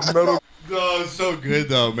this metal. Oh, it's so good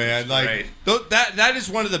though, man. Like that is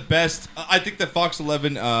one of the best. I think the Fox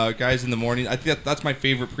 11 guys in the morning. I think that's my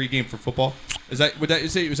favorite pregame for football. Is that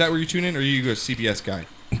where you tune in, or are you a CBS guy?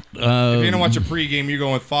 If you're gonna watch a pregame, you're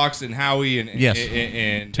going with Fox and Howie and Yes.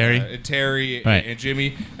 and Terry. and Terry Right. and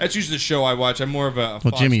Jimmy. That's usually the show I watch. I'm more of a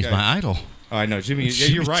Fox Jimmy's guy. my idol. Oh, I know Jimmy. Yeah,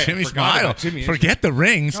 you're right. I Jimmy's forgot my idol. about Jimmy. Forget the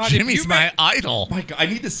rings. God, if Jimmy's you my met- idol. My God, I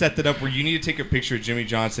need to set that up where you need to take a picture of Jimmy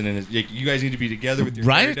Johnson and you guys need to be together with your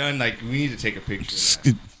hair Right? done. Like we need to take a picture. Of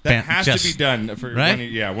that. That has to be done for right?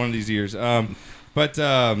 one of these years. Yeah,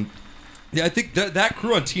 I think that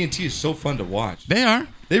crew on TNT is so fun to watch. They are.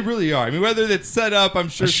 They really are. I mean, whether it's set up, I'm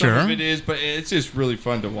sure some Sure. of it is, but it's just really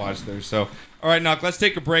fun to watch there. So, all right, Knock, let's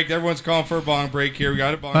take a break. Everyone's calling for a bong break here. We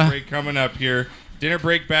got a bong break coming up here. Dinner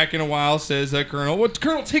break back in a while, says Colonel. Well,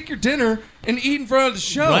 Colonel, take your dinner and eat in front of the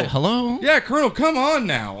show. Right, hello? Yeah, Colonel, come on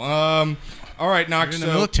now. All right, Knock. You're in the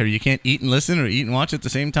military. You can't eat and listen or eat and watch at the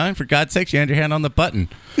same time. For God's sakes, you had your hand on the button.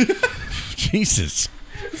 Jesus.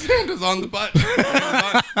 His hand is on the button.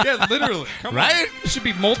 Yeah, literally. Come Right? on. It should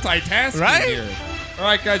be multitasking Right? here. All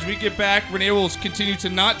right, guys, we get back. Renee will continue to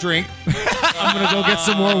not drink. I'm going to go get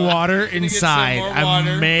some more water Gonna get some inside. more I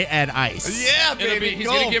water. may add ice. Yeah, He's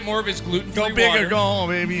going to get more of his gluten-free Go big water. or go home,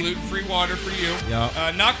 baby. Gluten-free water for you.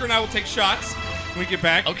 Yeah. Knocker and I will take shots when we get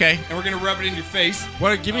back. Okay. And we're going to rub it in your face.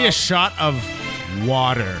 What? Give me a shot of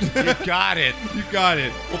water. You got it. You got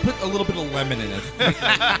it. We'll put a little bit of lemon in it.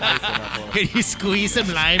 Can you squeeze some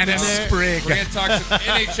lime And in a there? sprig. We're going to talk some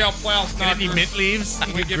NHL playoffs. Got any Knocker. mint leaves?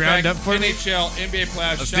 When we get ground back, up for me? NHL, NBA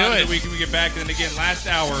playoffs, Let's shot do of it. the week when we get back. And then again, last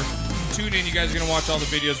hour, tune in. You guys are going to watch all the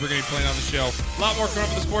videos we're going to be playing on the show. A lot more coming up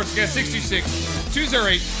for the sports. Again,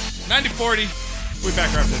 626-208-9040. We'll be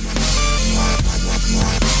back right after this.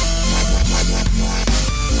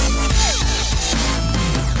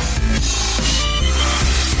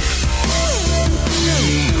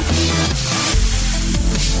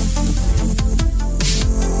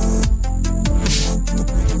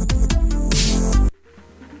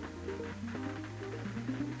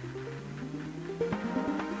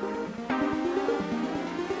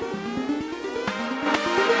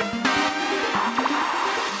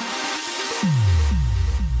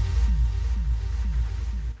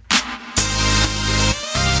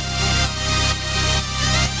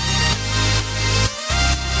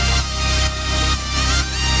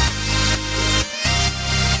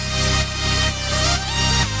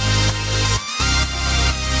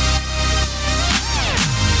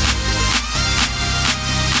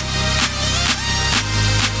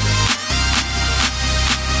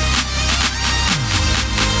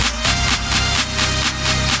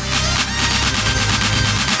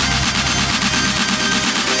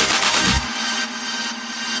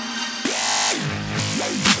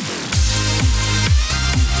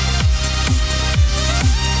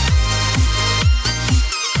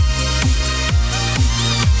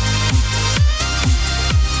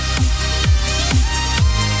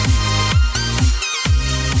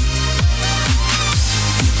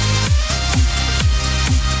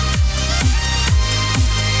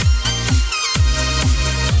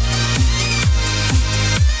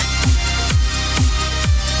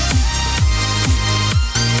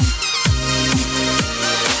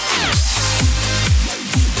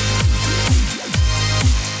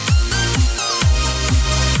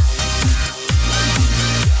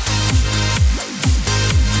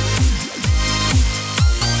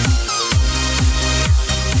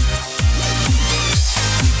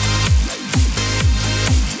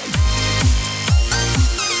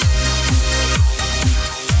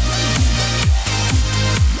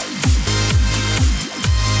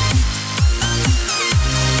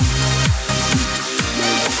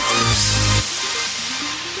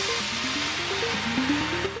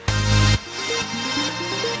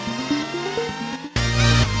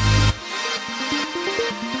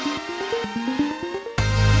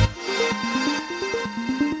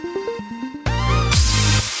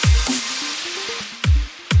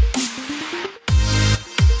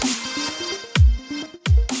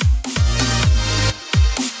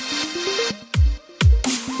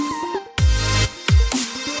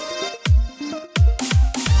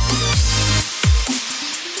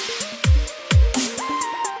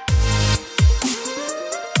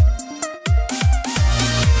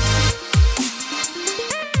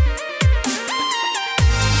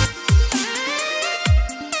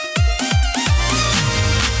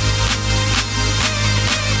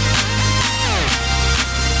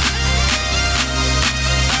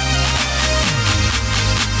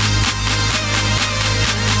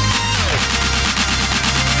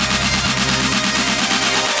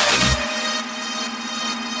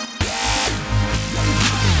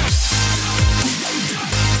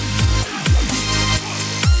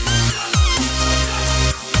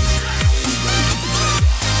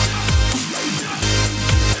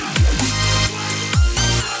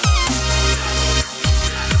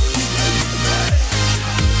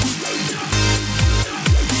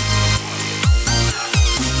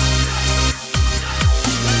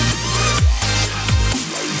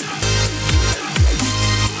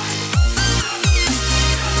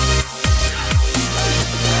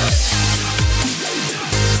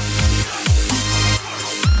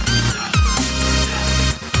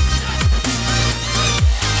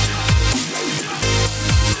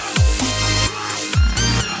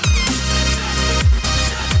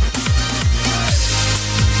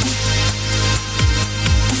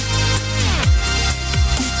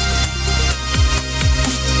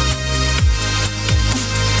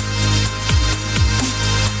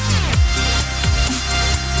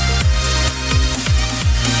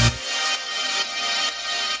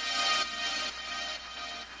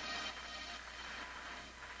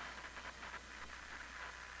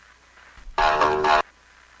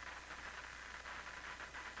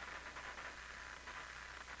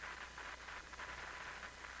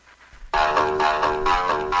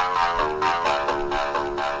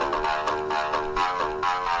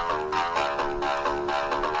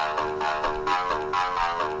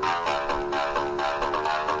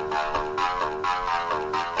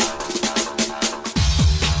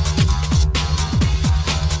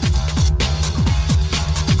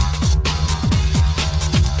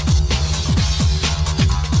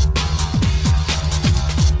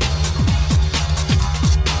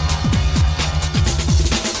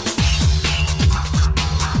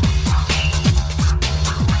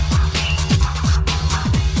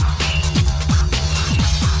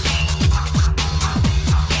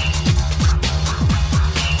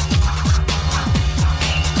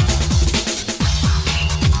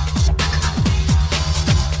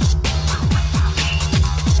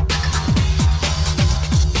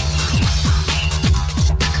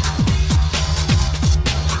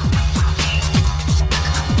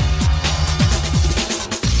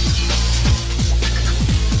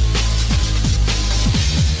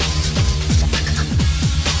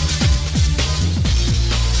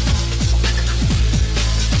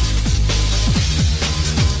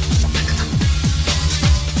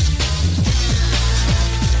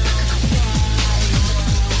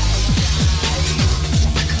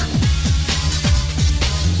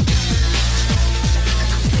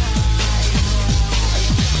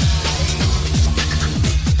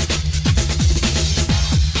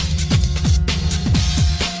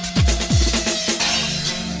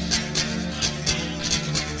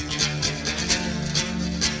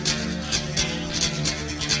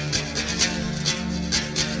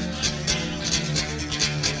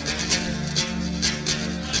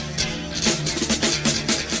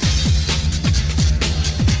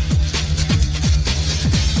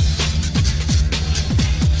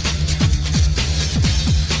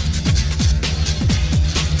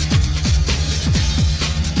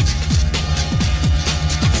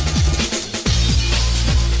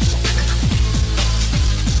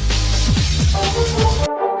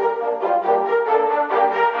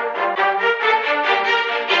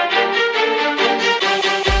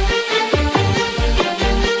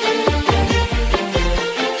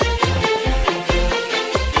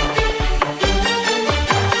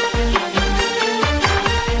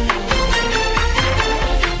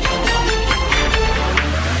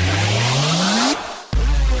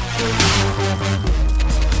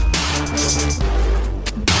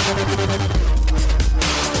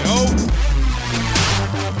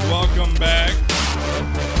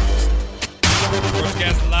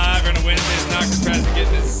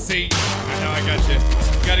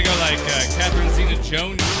 gotta go like Catherine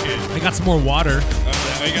Zeta-Jones shit. I got some more water.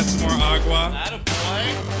 Oh, you got some more agua?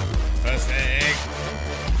 Pussy.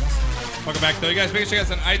 Welcome back, though. You guys, make sure you check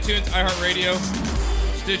us on iTunes, iHeartRadio,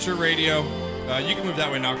 Stitcher Radio. You can move that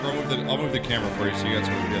way, Knocker. I'll move the camera for you so you guys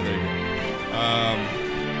can move. Yeah, there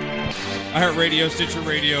you go. iHeartRadio, Stitcher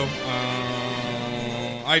Radio,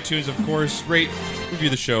 iTunes, of course. Rate, review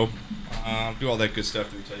the show. Do all that good stuff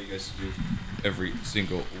that we tell you guys to do every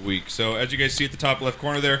single week. So as you guys see at the top left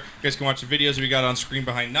corner there, you guys can watch the videos we got on screen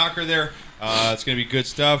behind Knocker there. It's going to be good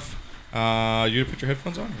stuff. You going to put your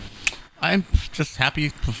headphones on? I'm just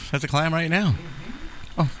happy as a clam right now.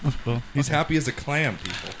 Oh, well. He's happy as a clam,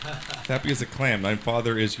 people. He's happy as a clam. My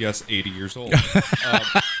father is, yes, 80 years old.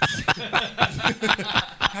 Happy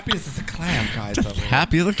as a clam, guys. Just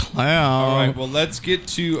happy as a clam. All right, well, let's get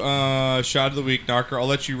to Shot of the Week. Knocker, I'll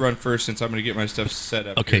let you run first since I'm going to get my stuff set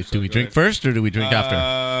up. Okay, here, so do we drink first or do we drink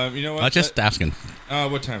after? You know what? I'm just asking.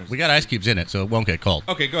 What time is it? We got ice cubes in it, so it won't get cold.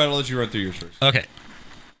 Okay, go ahead. I'll let you run through yours first. Okay.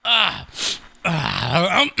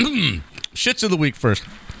 Shits of the week first.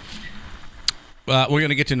 We're going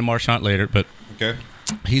to get into Marchant later, but okay,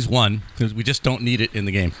 he's one because we just don't need it in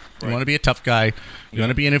the game. Right. You want to be a tough guy. You want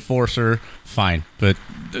to be an enforcer. Fine. But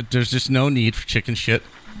there's just no need for chicken shit.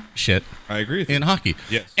 I agree with in you. hockey.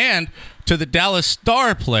 Yes. And to the Dallas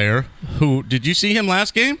Star player who, did you see him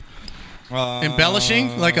last game?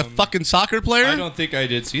 Embellishing like a fucking soccer player? I don't think I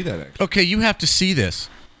did see that, actually. Okay, you have to see this.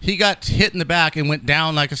 He got hit in the back and went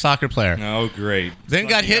down like a soccer player. Oh, great. Then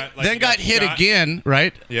got hit. Then got hit shot again,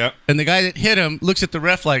 right? Yep. And the guy that hit him looks at the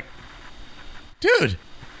ref like, dude,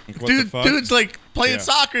 What the fuck? dude's like playing Yeah.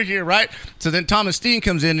 soccer here, right? So then Thomas Steen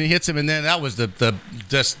comes in and hits him, and then that was the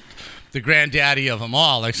granddaddy of them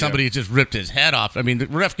all. Like somebody just ripped his head off. I mean, the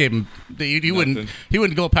ref gave him. He wouldn't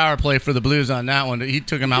go power play for the Blues on that one. He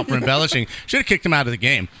took him out for embellishing. Should have kicked him out of the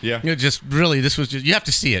game. Yeah. You know, just really, this was just. You have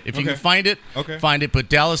to see it if you Okay. can find it. Okay. Find it. But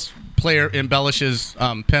Dallas player embellishes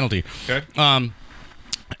penalty. Okay.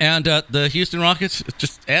 And the Houston Rockets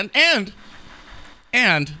just and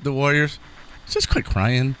the Warriors just quit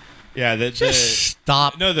crying. Yeah, Just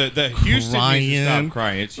stop. No, the Houston needs to stop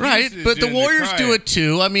crying. It's Right, Houston but the doing Warriors crying. do it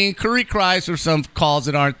too. I mean, Curry cries for some calls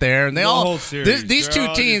that aren't there, and they The all whole series. these They're two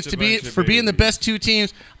all teams just a to be bunch of for being the best two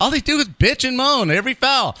teams. All they do is bitch and moan every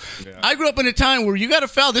foul. Yeah. I grew up in a time where you got a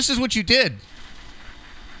foul. This is what you did.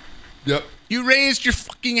 Yep. You raised your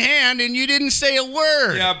fucking hand and you didn't say a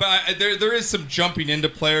word. Yeah, but there is some jumping into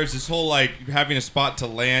players. This whole like having a spot to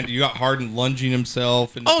land. You got Harden lunging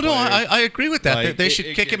himself. Into Oh no, players. I agree with that. Like, they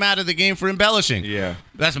should kick him out of the game for embellishing. Yeah,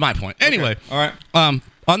 that's my point. Anyway, all right.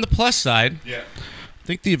 On the plus side, Yeah. I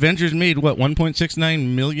think the Avengers made what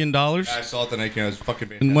 $1.69 million I saw it the night. It was fucking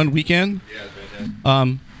fantastic. in one weekend. Yeah, it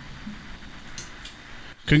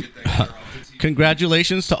was fantastic.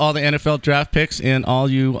 Congratulations to all the NFL draft picks and all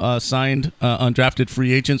you signed undrafted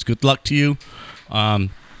free agents. Good luck to you.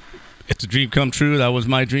 It's a dream come true. That was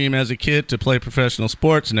my dream as a kid to play professional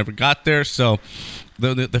sports. Never got there. So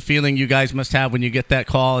the feeling you guys must have when you get that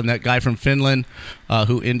call and that guy from Finland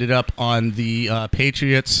who ended up on the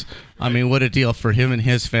Patriots. I mean, what a deal for him and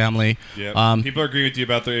his family. Yeah. People agree with you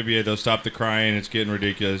about the NBA. They'll stop the crying. It's getting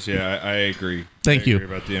ridiculous. Yeah, I agree. Thank you. I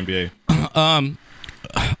agree about the NBA.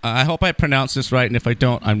 I hope I pronounce this right, and if I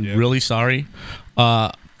don't, I'm really sorry.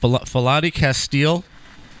 Faladi Castile,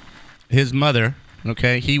 his mother,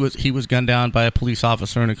 okay, he was gunned down by a police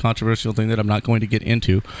officer in a controversial thing that I'm not going to get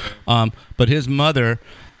into. But his mother,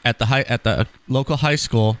 at the local high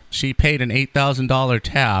school, she paid an $8,000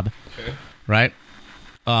 tab, right?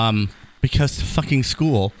 Because the fucking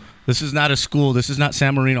school. This is not a school. This is not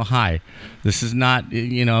San Marino High. This is not,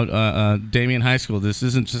 Damien High School. This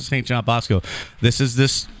isn't just St. John Bosco. This is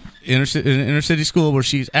this inner city school where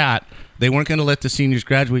she's at. They weren't going to let the seniors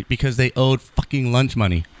graduate because they owed fucking lunch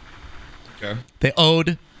money. Okay. They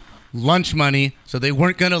owed lunch money, so they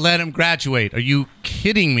weren't going to let them graduate. Are you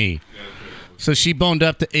kidding me? So she boned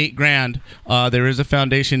up to $8,000. There is a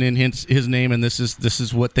foundation in his name, and this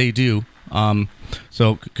is what they do.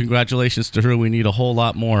 So congratulations to her. We need a whole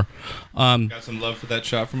lot more. Got some love for that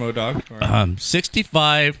shot from O-Dog.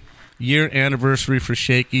 65-year anniversary for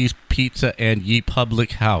Shakey's Pizza and Ye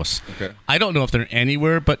Public House. Okay. I don't know if they're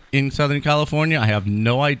anywhere but in Southern California. I have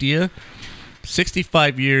no idea.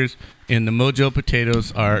 65 years and the Mojo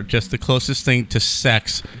potatoes are just the closest thing to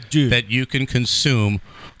sex that you can consume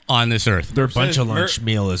on this earth. Their bunch of lunch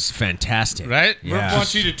meal is fantastic. Right? Murph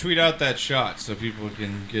wants you to tweet out that shot so people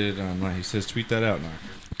can get it online. He says tweet that out, Knocker.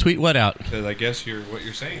 Tweet what out? Because I guess what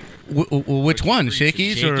you're saying. Which one?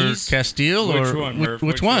 Shakey's or Castile? Which or one?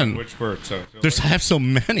 Which one? Which word? So I have so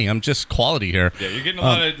many. I'm just quality here. Yeah, you're getting a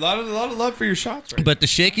lot of love for your shots right But the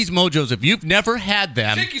Shakey's Mojos, if you've never had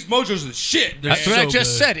them, Shakey's Mojos are the shit. That's what I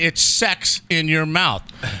just said. It's sex in your mouth.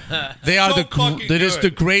 They are that is the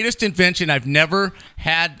greatest invention. I've never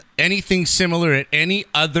had anything similar at any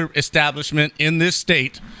other establishment in this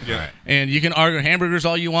state. Yeah. And you can argue hamburgers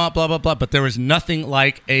all you want, blah, blah, blah, but there is nothing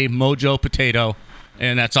like a Mojo potato,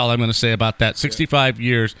 and that's all I'm going to say about that. 65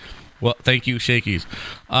 years. Well, thank you, Shakey's.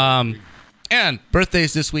 And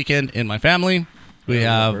birthdays this weekend in my family. We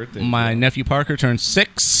have my nephew Parker turned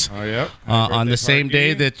 6. Oh, yeah. On the same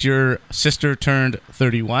day that your sister turned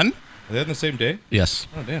 31. Are they on the same day? Yes.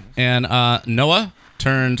 Oh, damn. And Noah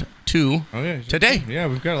turned 2 today. Yeah,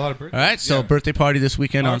 we've got a lot of birthdays. All right, so birthday party this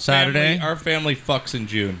weekend on Saturday. Our family fucks in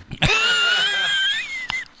June.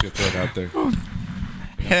 Get that out there.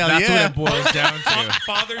 Hell That's yeah. what it boils down to.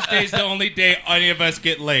 Father's Day is the only day any of us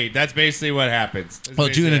get laid. That's basically what happens. That's Well,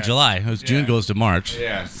 basically June and that. July. Because June goes to March.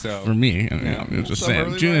 Yeah, so. For me, I'm just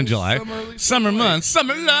saying. June and July. Summer months.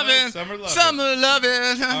 Summer loving. Summer loving. Summer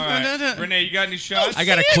loving. All right. Renee, you got any shots? I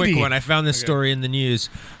got a quick one. I found this story in the news.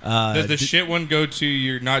 Does the shit one go to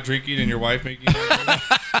you're not drinking and your wife making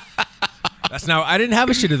That's now. I didn't have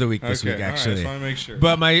a shit of the week this week, actually. I just want to make sure.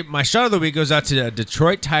 But my shot of the week goes out to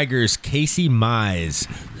Detroit Tigers' Casey Mize.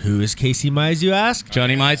 Who is Casey Mize, you ask?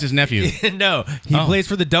 Johnny Mize's nephew. No, he plays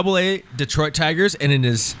for the Double-A Detroit Tigers, and in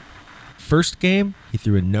his first game, he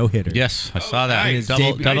threw a no-hitter. Yes, I saw that. Nice.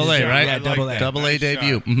 Double A, right? Yeah, Double-A. Double-A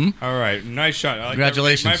debut. Shot. Mm-hmm. All right, nice shot. I like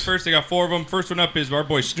Congratulations. My first, I got 4 of them. First one up is our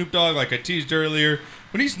boy Snoop Dogg, like I teased earlier.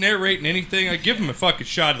 When he's narrating anything, I give him a fucking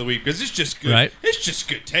shot of the week because it's just good. Right. It's just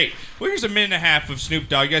good tape. Well, here's a minute and a half of Snoop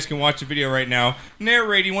Dogg. You guys can watch the video right now.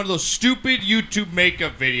 Narrating one of those stupid YouTube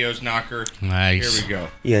makeup videos, Knocker. Nice. Here we go.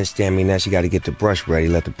 You understand me? Now she got to get the brush ready.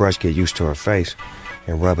 Let the brush get used to her face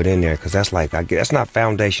and rub it in there because that's like, that's not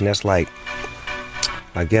foundation. That's like,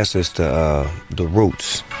 I guess it's the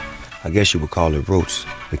roots. I guess you would call it roots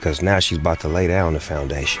because now she's about to lay down the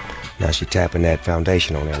foundation. Now she's tapping that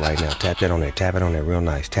foundation on there right now. Tap that on there. Tap it on there real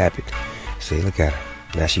nice. Tap it. See, look at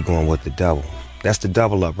her. Now she going with the double. That's the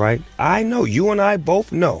double up, right? I know. You and I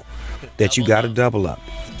both know that you got to double up.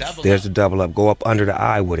 There's the double up. Go up under the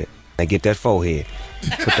eye with it. And get that forehead.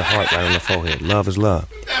 Put the heart right on the forehead. Love is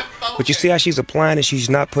love. But you see how she's applying it? She's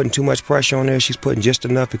not putting too much pressure on there. She's putting just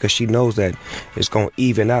enough because she knows that it's going to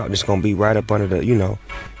even out and it's going to be right up under the,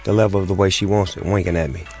 the level of the way she wants it. Winking at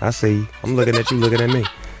me. I see you. I'm looking at you, looking at me.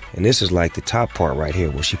 And this is like the top part right here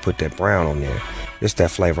where she put that brown on there. This that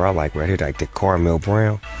flavor I like right here, like the caramel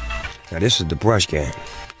brown. Now this is the brush game.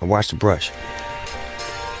 Now watch the brush.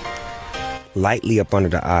 Lightly up under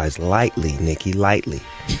the eyes. Lightly, Nikki, lightly.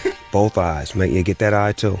 Both eyes. Make you get that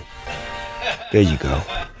eye too. There you go.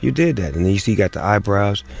 You did that. And then you see you got the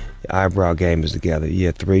eyebrows. The eyebrow game is together.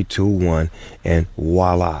 Yeah, 3, 2, 1, and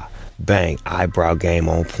voila. Bang. Eyebrow game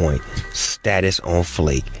on point. Status on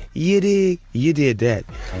fleek. You dig? You did that.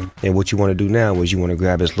 And what you want to do now is you want to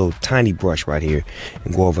grab this little tiny brush right here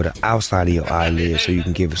and go over the outside of your eyelid so you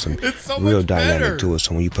can give it some real dynamic to it.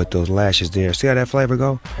 So when you put those lashes there, see how that flavor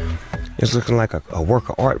go? It's looking like a work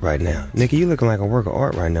of art right now. Nikki, you looking like a work of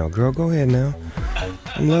art right now. Girl, go ahead now.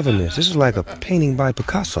 I'm loving this. This is like a painting by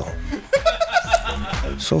Picasso.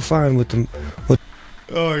 So fine with the...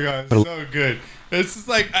 Oh my God, it's so good. It's just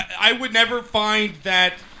like, I would never find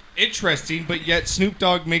that interesting, but yet Snoop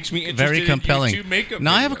Dogg makes me interested. Very compelling. In YouTube makeup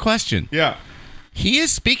Now I videos. have a question. Yeah. He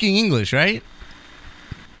is speaking English, right?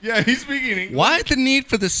 Yeah, he's speaking English. Why the need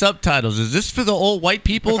for the subtitles? Is this for the old white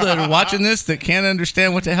people that are watching this that can't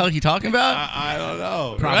understand what the hell he's talking about? I don't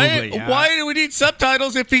know. Right? yeah. Why do we need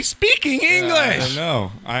subtitles if he's speaking English? I don't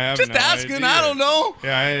know. I have Just no asking. idea. I don't know.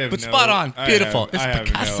 Yeah, I have But no, spot on. I Beautiful. have- It's I have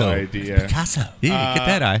Picasso. no idea. Picasso. Yeah, get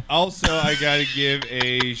that eye. Also, I got to give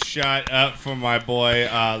a shot up for my boy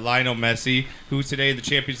Lionel Messi, who today the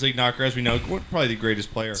Champions League knocker, as we know, probably the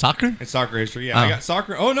greatest player Soccer? in soccer history. Yeah, Oh. I got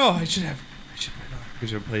soccer. Oh no, I should have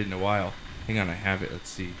because I haven't played in a while. Hang on, I have it. Let's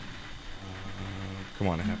see. Come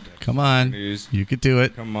on, I have to. Come on. News. You could do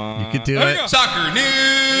it. Come on. You could do There we it. go. Soccer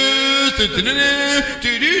news.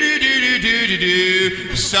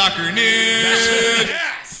 Soccer news.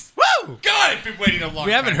 Yes. Woo! God, I've been waiting a long time.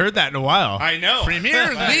 We haven't heard that in a while. I know. Premier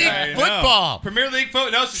League I know. football. Premier League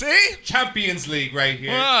football. No, See? Champions League right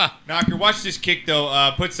here. Ah. Knocker, watch this kick,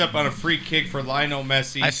 though. Puts up on a free kick for Lionel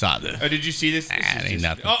Messi. I saw this. Did you see this? This is ain't just-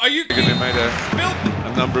 nothing. Oh, are you They made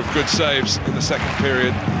a number of good saves in the second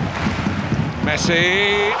period.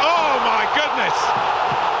 Messi. Oh my goodness!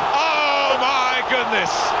 Oh my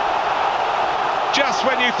goodness! just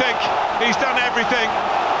when you think he's done everything,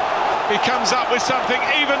 he comes up with something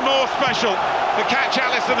even more special to catch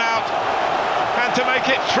Alisson out and to make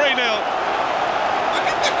it 3-0. Look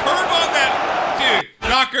at the curve on that. Dude,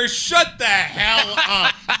 Knocker, shut the hell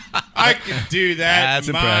up. I can do that. That's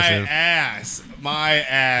impressive. My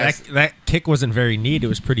ass. That kick wasn't very neat. It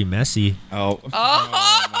was pretty messy. Oh.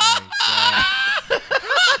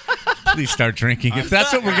 Please start drinking. If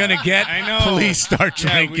that's what we're going to get, I know. please start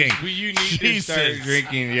drinking. You need to start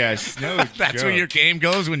drinking, yes. No That's joke. where your game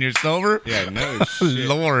goes when you're sober? Yeah, no shit.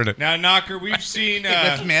 Lord. Now, Knocker, we've seen...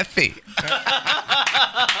 It's methy.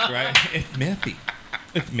 Right? It's methy.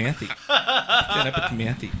 It's methy. Get up, it's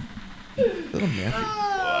methy. Little methy.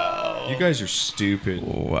 Wow. You guys are stupid.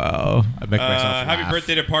 Wow. I make myself Happy laugh.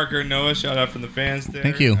 birthday to Parker and Noah. Shout out from the fans there.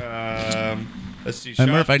 Thank you. Let's see. Hey,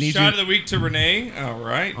 Murph, I need shot you- of the week to Renee. All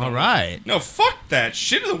right. All right. No, fuck that.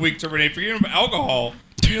 Shit of the week to Renee. Forget about alcohol.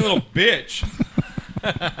 You little bitch.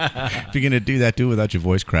 If you're going to do that, do it without your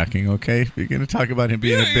voice cracking, okay? If you're going to talk about him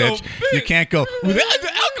being a bitch, you can't go, without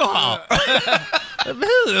the alcohol.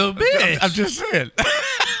 Little bitch. I'm just saying.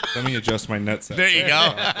 Let me adjust my nutsack. There you go.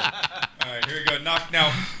 All right, here we go.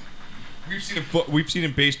 Now, we've seen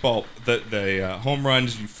in baseball the home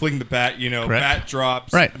runs. You fling the bat, Correct. bat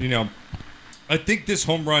drops. Right. I think this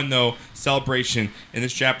home run though celebration in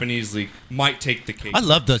this Japanese league might take the cake. I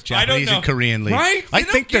love those I don't Japanese know. and Korean leagues. Right? I They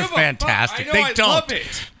think don't they're give a fuck. fantastic. I know, They I don't. love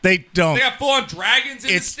it. They don't. They got full-on dragons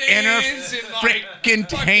in It's the stands and like freaking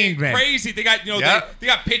entertainment. crazy. They got Yep. they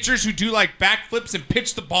got pitchers who do like backflips and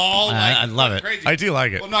pitch the ball. Like, I love it. Crazy. I do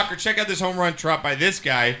like it. Well, Knocker, check out this home run drop by this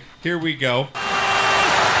guy. Here we go.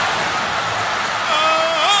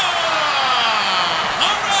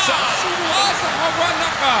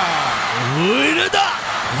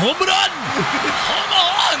 Home run! Home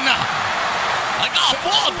run! I got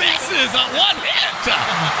 4 bases on 1 hit!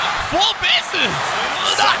 4 bases!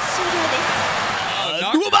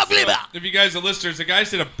 If you guys are listeners, the guy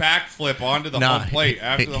did a backflip onto the home plate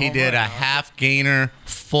after the he home did run. a half gainer,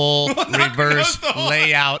 full reverse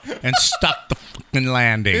layout, and stuck the fucking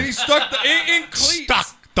landing. And he stuck the in cleats. Stuck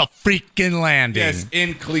the freaking landing. Yes,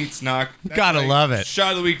 in cleats, Knock. That's Gotta like love it.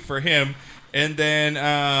 Shot of the week for him. And then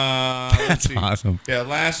let's That's see. awesome. Yeah,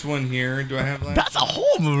 last one here. Do I have last? That's a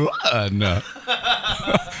home run. A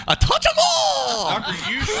touchable. Knocker,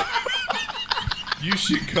 you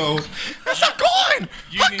should go. It's a coin.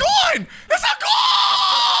 It's a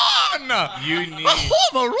coin. You need a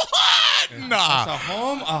home run. It's a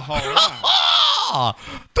home run.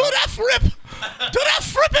 Do that flip. Do that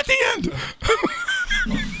flip at the end.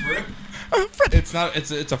 Frip? It's not.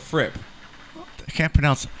 It's a frip. I can't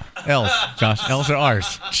pronounce L's, Josh. L's are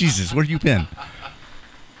R's. Jesus, where you been?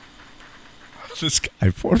 This guy,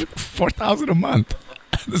 4,000 a month.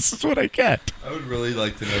 This is what I get. I would really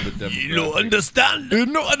like to know the demographic. You don't understand. You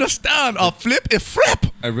don't understand. A flip is flip.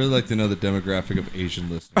 I'd really like to know the demographic of Asian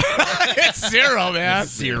listeners. It's 0, man.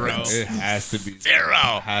 Zero. It has to be 0.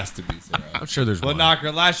 It has to be 0. I'm sure there's Well, one.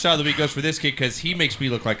 Knocker, last shot of the week goes for this kid because he makes me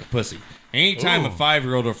look like a pussy. Anytime a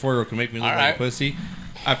 5-year-old or 4-year-old can make me look like a pussy,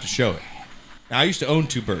 I have to show it. Now, I used to own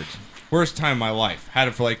 2 birds. Worst time of my life. Had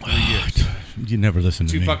it for like 3 years. You never listen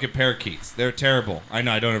to 2 me. fucking parakeets. They're terrible. I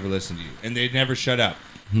know, I don't ever listen to you. And they never shut up.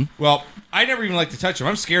 Hmm? Well, I never even like to touch them.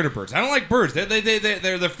 I'm scared of birds. I don't like birds.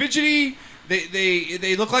 They're fidgety.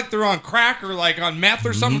 They look like they're on crack or like on meth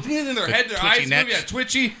or something. In their head, their twitchy eyes move. necks. Yeah,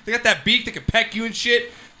 twitchy. They got that beak that can peck you and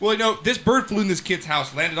shit. Well, this bird flew in this kid's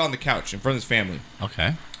house, landed on the couch in front of his family.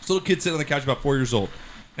 Okay. This little kid sitting on the couch about 4 years old.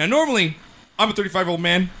 Now, normally, I'm a 35-year-old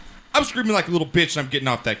man. I'm screaming like a little bitch and I'm getting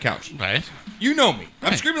off that couch. Right. You know me.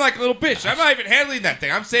 I'm screaming like a little bitch. I'm not even handling that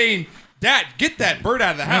thing. I'm saying, Dad, get that bird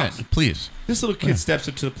out of the house. Right, please. This little kid steps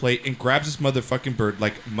up to the plate and grabs this motherfucking bird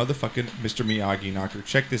like motherfucking Mr. Miyagi Knocker.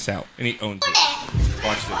 Check this out. And he owns it.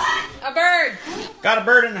 Watch this. A bird. Got a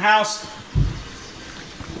bird in the house.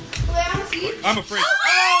 I'm afraid.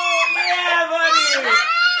 Oh, man, buddy.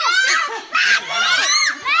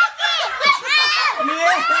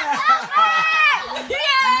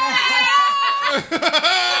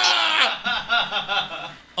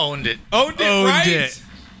 Owned it. Owned it, Owned right? it.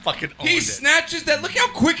 Fucking owned He it. snatches that. Look how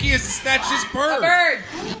quick he is to snatch this bird. A bird.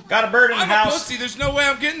 Got a bird in the I'm a house. pussy. There's no way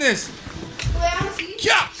I'm getting this.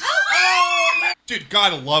 Yeah. Oh, Dude,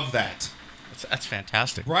 gotta love that. That's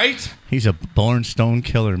fantastic. Right? He's a born stone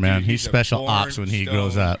killer, man. Dude, he's a special born ops when he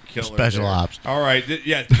grows stone up. killer Special there. ops. All right.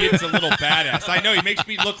 Yeah, kid's a little badass. I know. He makes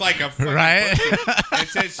me look like a fucking Right? pussy. And it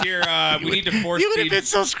says here, we need to force You would have feed. been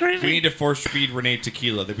so screaming. We need to force feed Renee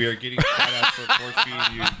tequila. That we are getting shout outs for force feeding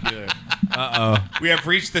you. We have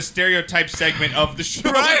reached the stereotype segment of the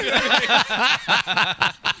show. We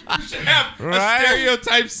should have a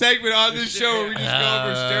stereotype segment on this show where we just go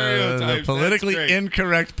over stereotypes. The politically That's great.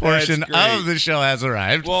 incorrect portion That's great. of the show has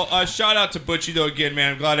arrived. Well, shout out to Butchie, though, again,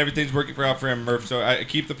 man. I'm glad everything's working out for him, Murph. So I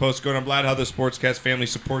keep the post going. I'm glad how the Sportscast family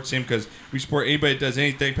supports him because we support anybody that does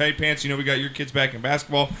anything. Patty Pants, we got your kids back in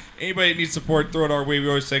basketball. Anybody that needs support, throw it our way. We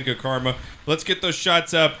always send good karma. Let's get those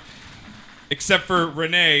shots up, except for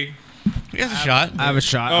Renee. He has a shot. I have a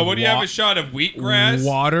shot. Oh, what do you have? A shot of wheatgrass?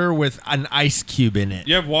 Water with an ice cube in it.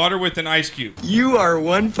 You have water with an ice cube. You are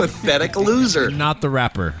one pathetic loser. Not the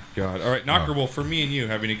rapper. God. All right, Knocker. Well, for me and you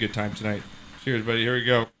having a good time tonight. Cheers, buddy. Here we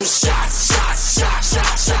go.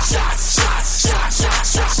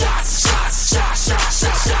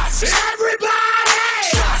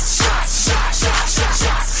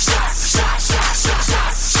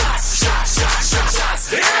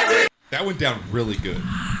 That went down really good.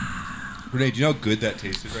 Renee, do you know how good that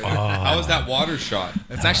tasted right now? How was that water shot?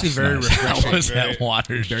 It's actually very refreshing. How was that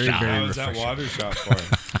water shot? How was that water shot for?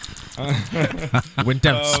 Went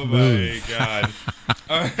down smooth. Oh, my God.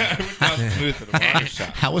 Went down smooth for the water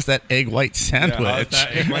shot. How was that egg white sandwich? Yeah, how was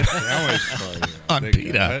that egg white sandwich for you? On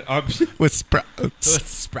pita. With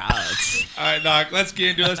sprouts. All right, Doc, let's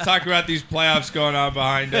get into it. Let's talk about these playoffs going on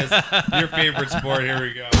behind us. Your favorite sport. Here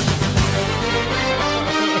we go.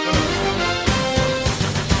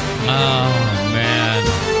 Oh, man.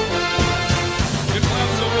 Good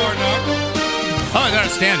playoffs so far, Doc. Oh, they're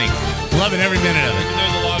outstanding. Loving every minute of it.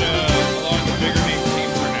 There's a lot of the bigger name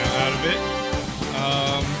teams are now out of it.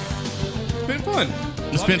 It's been fun.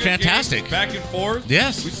 It's been fantastic. Back and forth.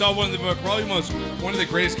 Yes. We saw one of the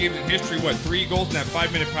greatest games in history. 3 goals in that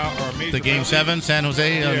 5-minute power or major. The Game 7, San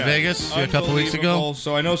Jose in Vegas a couple weeks ago. Unbelievable.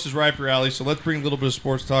 So I know this is right up your alley. So let's bring a little bit of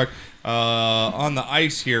sports talk on the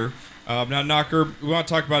ice here. Now, Knocker, we want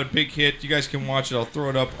to talk about a big hit. You guys can watch it. I'll throw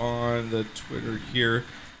it up on the Twitter here.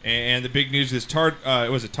 And the big news is Todd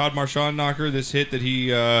Marchand, Knocker, this hit that he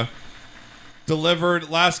delivered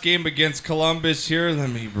last game against Columbus here. Let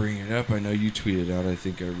me bring it up. I know you tweeted out. I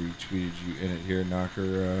think I retweeted you in it here,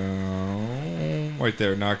 Knocker. Right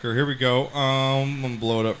there, Knocker. Here we go. I'm going to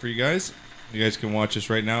blow it up for you guys. You guys can watch this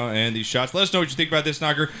right now and these shots. Let us know what you think about this,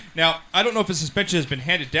 Knocker. Now, I don't know if a suspension has been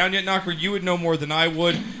handed down yet, Knocker. You would know more than I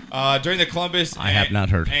would. During the Columbus have not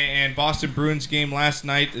heard. And Boston Bruins game last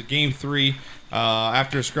night, Game 3,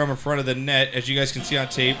 after a scrum in front of the net, as you guys can see on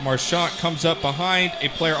tape, Marchand comes up behind a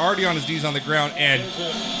player already on his knees on the ground and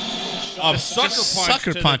a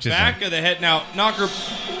sucker punch to the back of the head. Now, Knocker,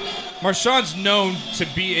 Marchand's known to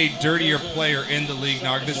be a dirtier player in the league,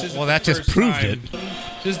 Knocker. That just proved it.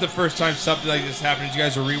 This is the first time something like this happened. You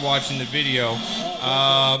guys are rewatching the video.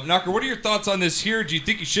 Knocker, what are your thoughts on this here? Do you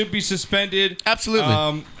think he should be suspended?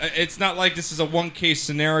 Absolutely. It's not like this is a one-case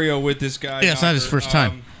scenario with this guy. Yeah, it's not his first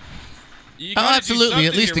time. Absolutely,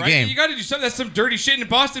 at least here, a game. You got to do something. That's some dirty shit. And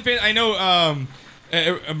Boston fans, I know,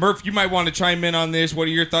 Murph, you might want to chime in on this. What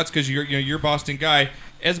are your thoughts? Because you're a Boston guy.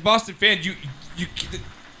 As a Boston fan, you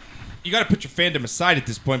got to put your fandom aside at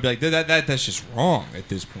this point. And be like, that's just wrong at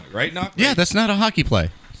this point, right? Yeah, that's not a hockey play.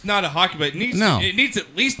 It's not a hockey play. It needs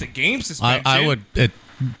at least a game suspension. I would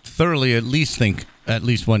thoroughly at least think at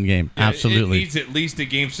least one game. Yeah, absolutely. It needs at least a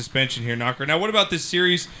game suspension here, Knocker. Now, what about this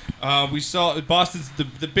series? We saw Boston's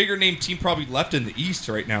the bigger name team probably left in the East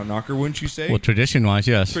right now, Knocker, wouldn't you say? Well, tradition-wise,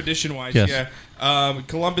 yes. Tradition-wise, yes. Yeah.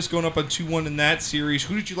 Columbus going up on 2-1 in that series.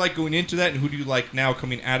 Who did you like going into that, and who do you like now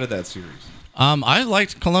coming out of that series? I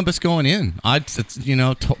liked Columbus going in.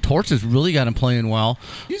 Torts has really got him playing well.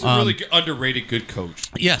 He's a really underrated good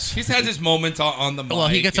coach. Yes. He's had his moments on the mic. Well,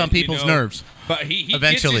 he gets on people's nerves. But he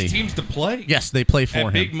eventually gets his teams to play. Yes, they play for him.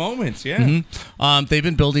 At big moments, yeah. Mm-hmm. They've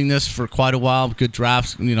been building this for quite a while. Good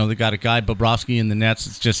drafts. They got a guy, Bobrovsky, in the nets.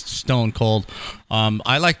 It's just stone cold.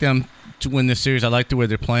 I like them to win this series. I like the way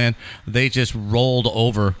they're playing. They just rolled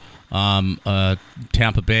over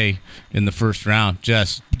Tampa Bay in the first round.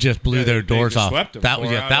 Just blew their doors off.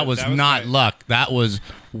 That was not luck. That was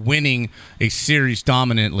winning a series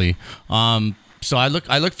dominantly. So I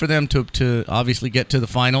look for them to obviously get to the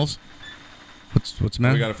finals. What's the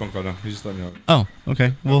matter? We got a phone call now. He's just letting me know. Oh,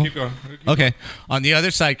 okay. Well, keep going. Okay. On the other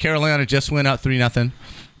side, Carolina just went out 3-0.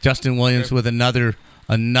 Justin Williams with another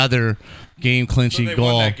game-clinching goal. They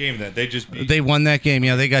won that game then. They just beat. They won that game.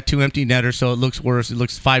 Yeah, they got 2 empty netters, so it looks worse. It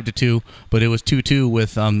looks 5-2, but it was 2-2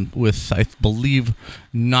 with I believe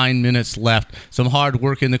 9 minutes left. Some hard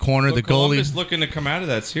work in the corner. So the goalie Columbus looking to come out of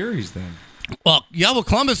that series then. Well,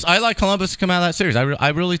 Columbus. I like Columbus to come out of that series. I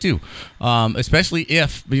really do, especially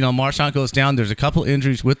if Marchand goes down. There's a couple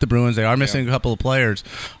injuries with the Bruins. They are missing a couple of players.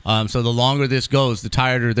 So the longer this goes, the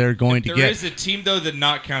tireder they're going to get. There is a team though that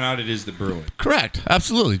not count out. It is the Bruins. Correct,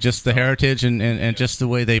 absolutely. Just the heritage and just the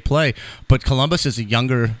way they play. But Columbus is a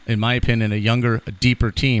younger, in my opinion, a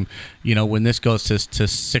deeper team. When this goes to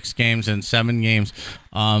 6 games and 7 games,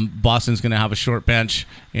 Boston's going to have a short bench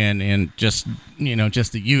and just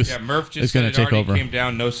the youth. Yeah, Murph is just going to take over. Came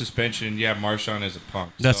down, no suspension. Yeah, Marchand is a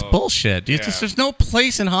punk. That's bullshit. There's no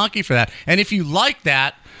place in hockey for that. And if you like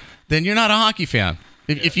that, then you're not a hockey fan.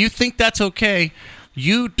 If you think that's okay,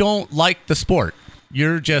 you don't like the sport.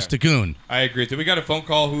 You're just a goon. I agree. Did we got a phone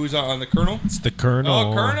call? Who's on the Colonel? It's the Colonel.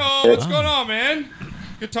 Oh, Colonel. What's going on, man?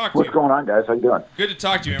 Good to talk to you. What's going on, guys? How you doing? Good to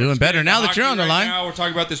talk to you. Doing better now that you're on the line. Now we're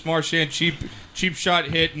talking about this Marchand cheap shot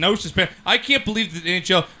hit, no suspension. I can't believe that the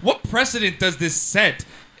NHL. What precedent does this set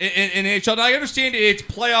in NHL? Now, I understand it's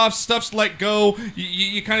playoffs, stuff's let go.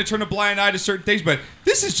 You kind of turn a blind eye to certain things, but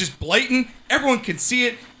this is just blatant. Everyone can see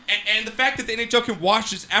it, and the fact that the NHL can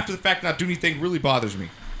watch this after the fact, not do anything, really bothers me.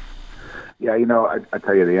 Yeah, I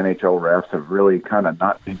tell you, the NHL refs have really kind of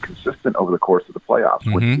not been consistent over the course of the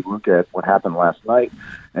playoffs. When you look at what happened last night,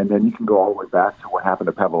 and then you can go all the way back to what happened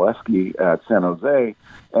to Pavelski at San Jose,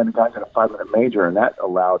 and the guys had a 5-minute major, and that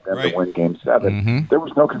allowed them to win Game 7. There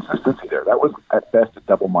was no consistency there. That was, at best, a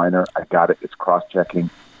double minor. I got it. It's cross-checking.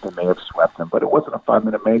 They may have swept them, but it wasn't a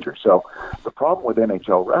 5-minute major. So the problem with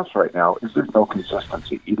NHL refs right now is there's no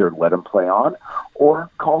consistency. Either let them play on or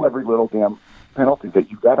call every little damn penalty that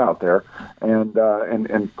you've got out there and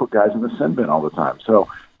put guys in the sin bin all the time. So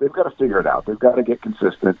they've got to figure it out. They've got to get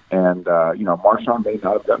consistent. And, Marchand may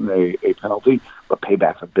not have gotten a penalty, but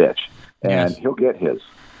payback's a bitch. And he'll get his.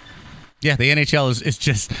 Yeah, the NHL is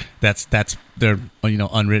just that's their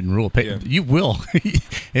unwritten rule. You will.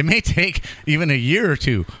 It may take even a year or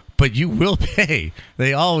two, but you will pay.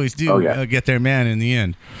 They always do get their man in the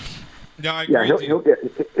end. No, I agree. He'll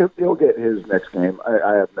get his next game.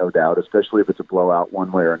 I have no doubt, especially if it's a blowout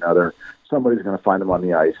one way or another. Somebody's going to find him on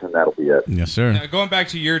the ice, and that'll be it. Yes, sir. Now, going back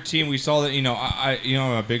to your team, we saw that I'm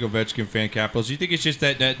a big Ovechkin fan. Capitals. Do you think it's just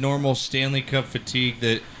that normal Stanley Cup fatigue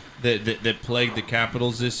that plagued the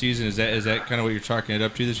Capitals this season? Is that kind of what you're chalking it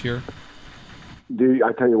up to this year? Dude,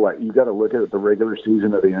 I tell you what, you got to look at the regular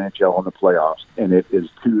season of the NHL and the playoffs, and it is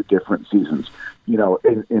 2 different seasons. In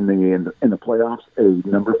the playoffs, a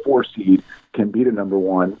number 4 seed can beat a number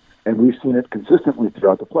 1, and we've seen it consistently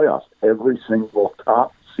throughout the playoffs. Every single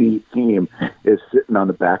top seed team is sitting on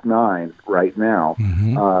the back 9 right now,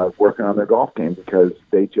 working on their golf game because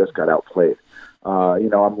they just got outplayed.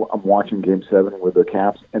 I'm watching Game 7 with the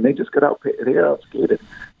Caps, and they just got outskated.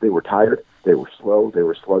 They were tired, they were slow, they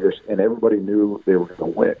were sluggish, and everybody knew they were going to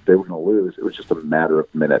win. They were going to lose. It was just a matter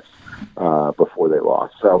of minutes before they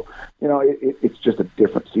lost. So, it's just a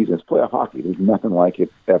different season. It's playoff hockey. There's nothing like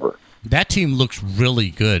it ever. That team looks really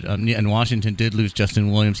good. And Washington did lose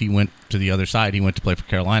Justin Williams. He went to the other side. He went to play for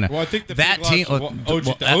Carolina. Well, I think the Oshie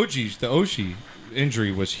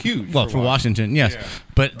injury was huge. Well, for Washington, yes. Yeah.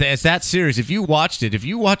 But as that series, if you watched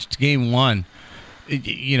Game 1,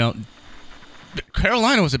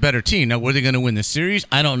 Carolina was a better team. Now, were they going to win the series?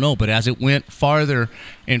 I don't know. But as it went farther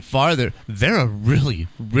and farther, they're a really,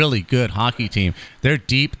 really good hockey team. They're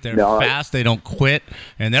deep. They're fast. They don't quit.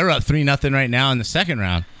 And they're up 3-0 right now in the second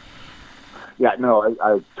round. Yeah, no,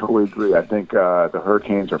 I totally agree. I think the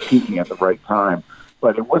Hurricanes are peaking at the right time.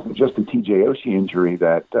 But it wasn't just the T.J. Oshie injury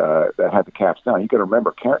that had the Caps down. You got to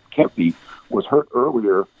remember, Kempy was hurt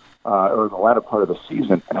earlier or in the latter part of the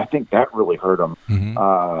season, and I think that really hurt him,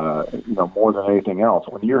 more than anything else.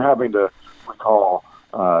 When you're having to recall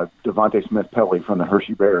Devontae Smith-Pelly from the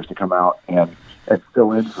Hershey Bears to come out and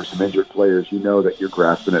fill in for some injured players, you know that you're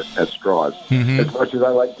grasping at straws. As much as I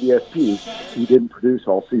like DSP, he didn't produce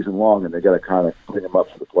all season long, and they got to kind of bring him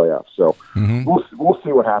up for the playoffs. So we'll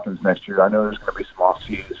see what happens next year. I know there's going to be some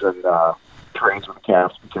off-season trades with the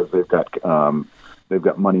Caps because they've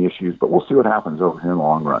got money issues, but we'll see what happens over here in the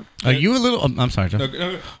long run. Are you a little? I'm sorry, John.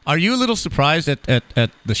 No. Are you a little surprised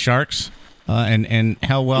at the Sharks and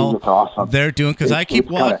how well they're doing? Because I keep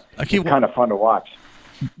watching. It's kind of fun to watch.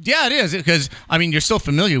 Yeah, it is, because you're so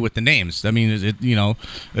familiar with the names.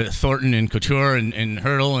 Thornton and Couture and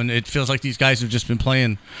Hurdle, and it feels like these guys have just been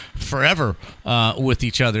playing forever with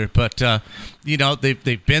each other. But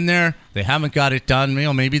they've been there. They haven't got it done.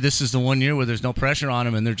 Maybe this is the one year where there's no pressure on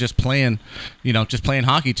them, and they're just playing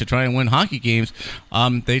hockey to try and win hockey games.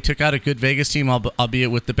 They took out a good Vegas team,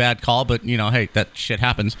 albeit with the bad call. But hey, that shit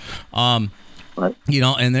happens. Right.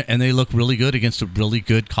 And they look really good against a really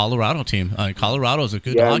good Colorado team. Colorado is a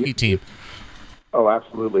good hockey team. Oh,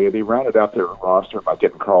 absolutely. They rounded out their roster by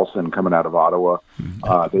getting Carlson coming out of Ottawa.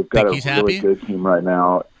 They've got a really good team right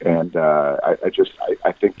now, and I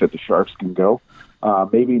think that the Sharks can go.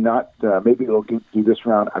 Maybe not. Maybe they'll do this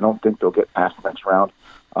round. I don't think they'll get past the next round.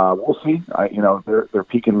 We'll see. They're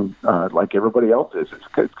peaking like everybody else is.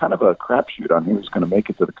 It's kind of a crapshoot on who's going to make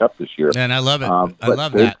it to the Cup this year. And I love it. I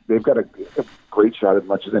love that. that. They've got a great shot as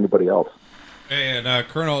much as anybody else. And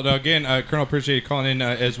Colonel, again, Colonel, appreciate you calling in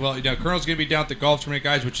as well. Colonel's going to be down at the Golf Tournament,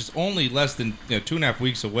 guys, which is only less than 2.5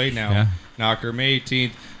 weeks away now. Yeah. Knocker, May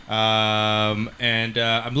 18th. And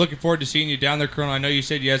I'm looking forward to seeing you down there, Colonel. I know you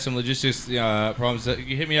said you had some logistics problems.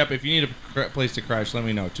 You hit me up. If you need a place to crash, let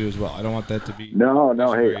me know, too, as well. I don't want that to be... No.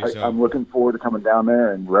 Hey, I'm looking forward to coming down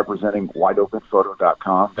there and representing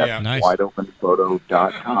wideopenphoto.com. That's nice.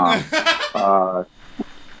 wideopenphoto.com.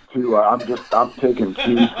 I'm taking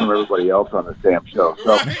cues from everybody else on this damn show.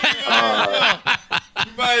 So, you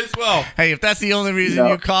might as well. Hey, if that's the only reason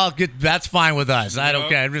you call, that's fine with us. I don't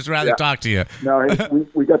care. I'd just rather talk to you. No, hey,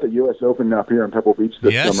 we got the U.S. Open up here in Pebble Beach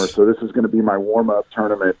this summer, so this is going to be my warm-up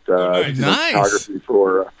tournament photography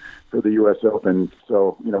for the U.S. Open.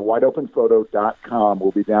 So, wideopenphoto.com.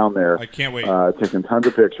 We'll be down there. I can't wait. Taking tons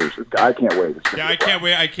of pictures. I can't wait. I can't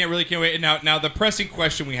wait. I can't wait. Now, the pressing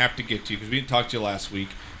question we have to get to, because we didn't talk to you last week,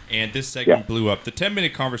 and this segment blew up. The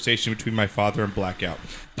 10-minute conversation between my father and Blackout.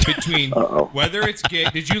 Between whether it's gay.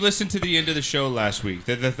 Did you listen to the end of the show last week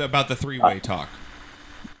about the three-way talk?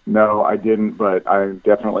 No, I didn't, but I'm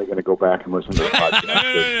definitely going to go back and listen to the podcast.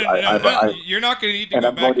 No. You're not going to need to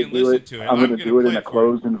go back and listen to it. I'm going to do it in a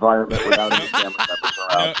closed environment without any family members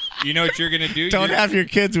around. You know what you're going to do? Don't have your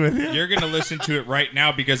kids with you. You're going to listen to it right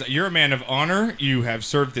now because you're a man of honor. You have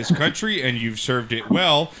served this country, and you've served it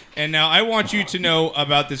well. And now I want you to know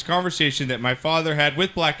about this conversation that my father had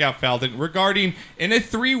with Blackout Falcon regarding in a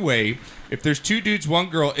three-way, if there's two dudes, one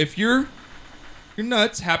girl, if your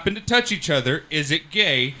nuts happen to touch each other, is it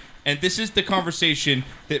gay? And this is the conversation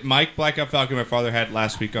that Mike Blackout Falcon, my father, had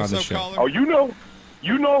last week on the show. Caller? Oh, you know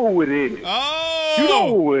who it is. Oh, you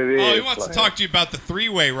know who it is. Oh, he wants to talk to you about the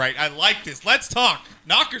three-way, right? I like this. Let's talk.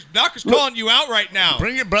 Knocker's calling you out right now.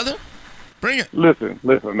 Bring it, brother. Bring it. Listen,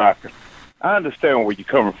 Knocker. I understand where you're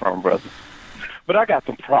coming from, brother, but I got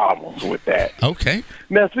some problems with that. Okay.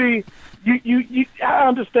 Now, see. You I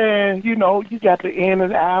understand, you got the in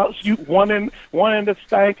and outs, one in the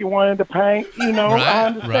stank and one in the paint, I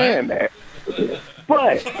understand that.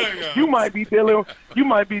 But you might be dealing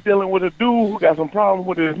with a dude who got some problems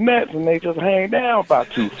with his nuts and they just hang down about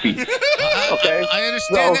 2 feet. Okay? I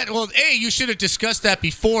understand that. Well, you should have discussed that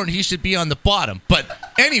before and he should be on the bottom. But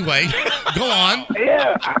anyway, go on.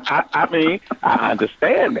 Yeah, I mean, I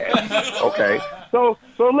understand that. Okay? So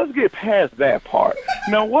let's get past that part.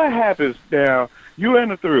 Now, what happens now? You're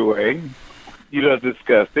in a three-way. You just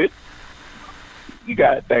discussed it. You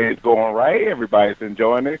got things going right. Everybody's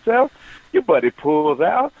enjoying themselves. Your buddy pulls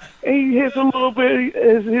out, and he hits a little bit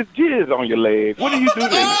of his jizz on your leg. What do you do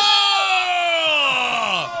then?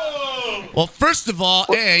 Well, first of all,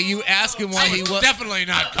 you ask him why he was definitely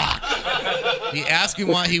not cocked. You ask him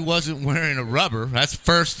why he wasn't wearing a rubber. That's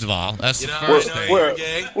first of all. That's the first thing.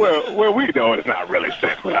 Well, we know it's not really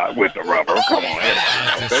sex with the rubber. Come on,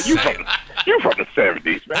 you from the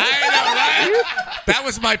 70s, man. I know, right? That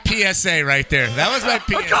was my PSA right there. That was my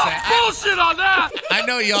PSA. Bullshit on that. I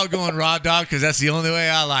know y'all going raw dog because that's the only way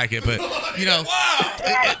I like it, but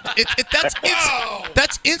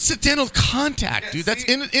that's incidental contact, dude. That's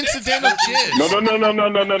incidental jizz. No,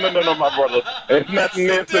 my brother. There's nothing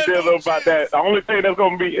incidental about that. The only thing that's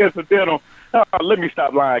going to be incidental, let me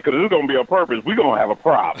stop lying because it's going to be on purpose. We're going to have a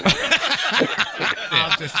problem.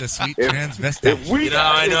 Just a sweet transvestite.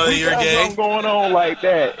 I know that you're gay. Something going on like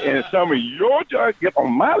that, and some of your junk get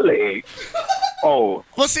on my leg. Oh.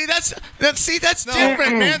 Well, see, that's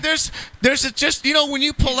different, man. There's just when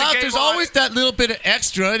you pull out, there's always that little bit of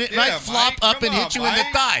extra, and it might flop up and hit you in the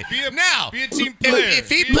thigh. Be a team player. If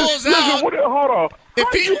he pulls out, hold on.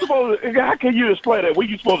 How can you explain that? Were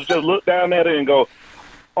you supposed to just look down at it and go,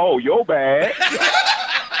 "Oh, you're bad"?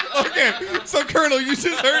 Okay, so Colonel, you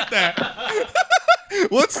just heard that.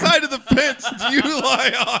 What side of the fence do you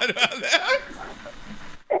lie on that?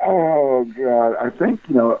 Oh God, I think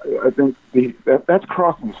that's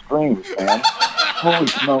crossing streams, man. Holy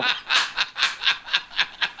smoke!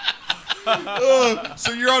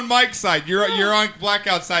 So you're on Mike's side. You're on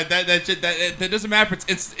Blackout's side. That doesn't matter if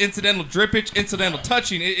it's incidental drippage, incidental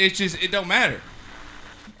touching. It don't matter.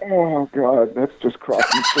 Oh God, that's just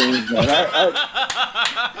crossing streams, man.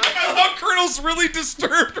 love how Colonel's really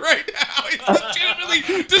disturbed right now. He's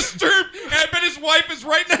legitimately disturbed. And I bet his wife is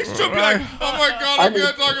right next to him. Like, oh my God, I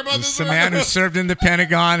can't talk about This this. is a man who served in the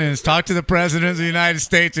Pentagon and has talked to the President of the United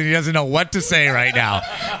States, and he doesn't know what to say right now.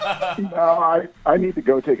 No, I need to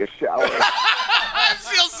go take a shower. I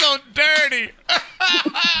feel so dirty.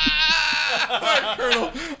 All right,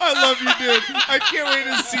 Colonel, I love you, dude. I can't wait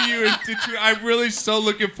to see you in Detroit. I'm really so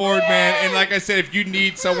looking forward, man. And like I said, if you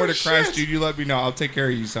need somewhere to crash, dude, you let me know. I'll take care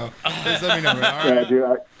of you. So just let me know, man. All right. Yeah,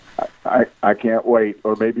 dude, I can't wait,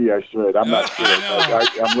 or maybe I should. I'm not sure.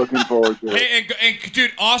 I'm looking forward to it. Hey, and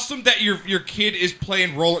dude, awesome that your kid is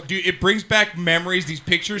playing roller. Dude, it brings back memories. These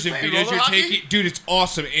pictures and Playing videos roller you're hockey? taking, dude. It's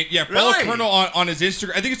awesome. And, yeah, follow Really? Colonel on his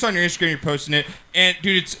Instagram. I think it's on your Instagram. You're posting it, and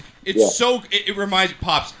dude, it's Yeah. so. It reminds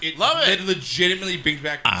Pops. Love it. It legitimately brings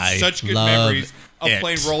back I such good love memories of it.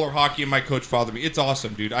 playing roller hockey. And my coach fathered me. It's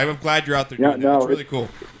awesome, dude. I'm glad you're out there Yeah, doing that. no, It's really cool.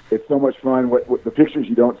 It's so much fun. What the pictures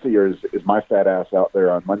you don't see is my fat ass out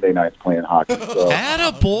there on Monday nights playing hockey. So,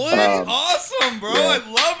 Attaboy. Awesome, bro. Yeah. I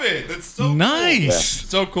love it. That's so Nice. cool.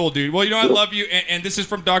 So cool, dude. Well, you know, I love you. And this is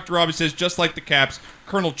from Dr. Rob. It says, just like the Caps,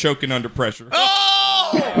 Colonel choking under pressure.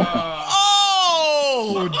 Oh!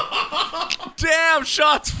 Damn,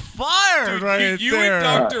 shots fired Dude, right you there.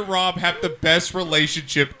 and Dr. Rob have the best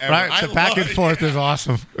relationship ever. Right, the I back love and it. forth is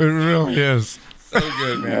awesome. It really is. So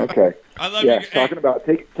good, man. okay. I love Yes, you. talking about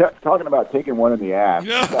taking one in the ass.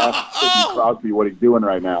 Yeah. That's Sidney Crosby, what he's doing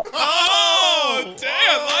right now. Oh, damn,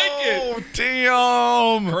 I like it.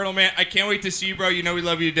 Damn. Colonel, man, I can't wait to see you, bro. You know we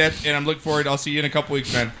love you to death, and I'm looking forward. I'll see you in a couple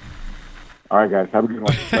weeks, man. All right, guys, have a good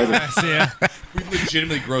one. Later. See ya. We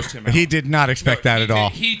legitimately grossed him out. He did not expect that at all.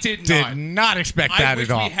 He did not. Did not expect I that wish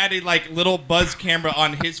at all. we had a little buzz camera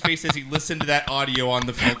on his face as he listened to that audio on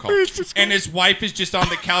the phone call. And his wife is just on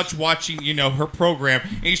the couch watching, her program,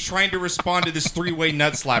 and he's trying to respond to this three-way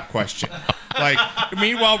nut slap question. Like,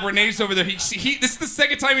 meanwhile, Renee's over there. This is the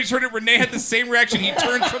second time he's heard it. Renee had the same reaction. He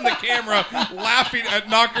turns from the camera, laughing at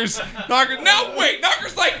Knocker's. Now wait.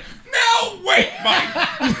 Knocker's like, now wait, Mike.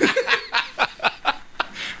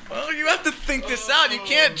 Well, you have to think this out. You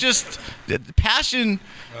can't just. Passion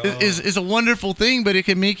is a wonderful thing, but it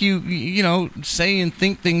can make you, say and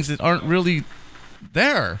think things that aren't really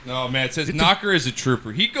there. No, man, it says Knocker is a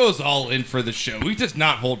trooper. He goes all in for the show. He does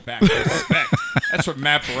not hold back. Respect. That's from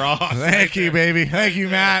Matt Barras. Thank you, baby. Thank you,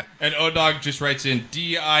 Matt. And O-Dog just writes in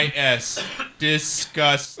D-I-S.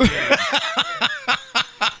 Disgusting.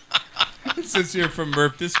 It says here from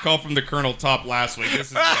Murph, this call from the Colonel top last week.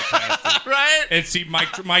 This is fantastic. Right? And see,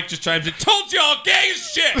 Mike just chimes in, told y'all gay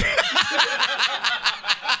as shit.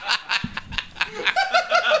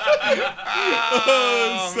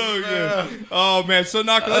 Oh, so good. Oh, man. So,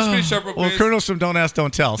 Knocker, let's finish up real quick. Well, Colonel's from Don't Ask,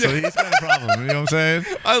 Don't Tell, so he's got a problem. You know what I'm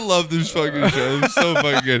saying? I love this fucking show. It's so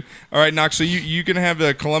fucking good. All right, Knox. So you gonna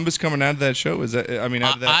have Columbus coming out of that show? Is that? I mean,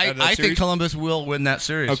 out of that. out of that I series? think Columbus will win that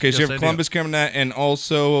series. Okay, so Yes, you I have do. Columbus coming out, and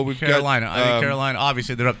also we've Carolina. got I think Carolina.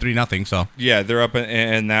 Obviously, they're up 3-0. So yeah, they're up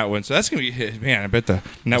in that one. So that's gonna be man. I bet the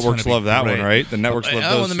networks gonna be love that great. one, right? The networks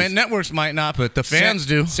love those. the networks might not, but the fans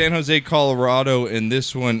do. San Jose, Colorado in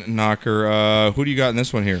this one, Knocker. Who do you got in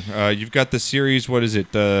this one here? You've got the series. What is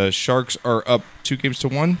it? The Sharks are up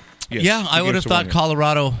 2-1. Yes, Yeah, I would have thought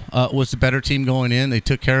Colorado was the better team going in. They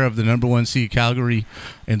took care of the number 1 seed Calgary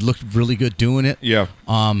and looked really good doing it. Yeah.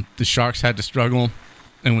 The Sharks had to struggle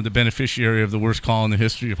and were the beneficiary of the worst call in the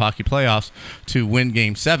history of hockey playoffs to win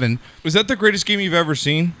Game 7. Was that the greatest game you've ever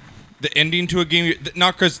seen? The ending to a game?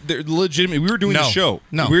 Not because they're legitimate. We were doing the show.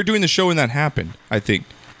 No. We were doing the show when that happened, I think.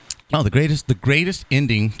 No, the greatest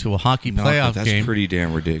ending to a hockey playoff that's game pretty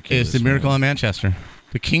damn ridiculous. is the Miracle in Manchester.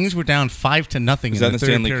 The Kings were down 5-0 in that the in the third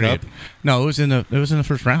Stanley period. Cup? No, it was in the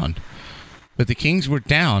first round. But the Kings were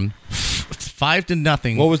down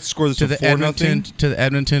 5-0. What was the score? To the 4-0? To the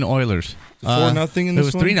Edmonton Oilers. 4-0 in this It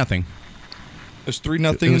was one? 3-0. It was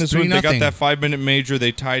 3-0 in this one. They got 3-0. that 5-minute major.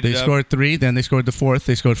 They tied They it up. scored 3, then they scored the fourth.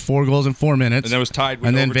 They scored 4 goals in 4 minutes. And that was tied with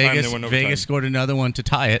And then overtime, Vegas, they went overtime. Vegas scored another one to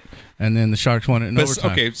tie it, and then the Sharks won it in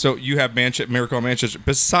overtime. Okay, so you have Miracle on Manchester.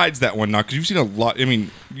 Besides that one, because you've seen a lot. I mean,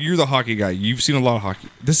 you're the hockey guy. You've seen a lot of hockey.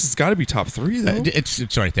 This has got to be top 3, though.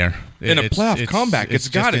 It's right there. In a playoff It's- comeback, it's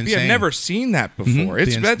got to just be. I've insane. never seen that before. Mhm.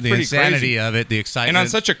 It's the, that's the pretty insanity crazy. of it, the excitement, And on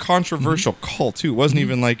such a controversial call too. It wasn't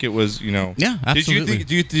even like it was, Yeah, absolutely.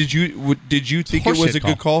 Did you think it was a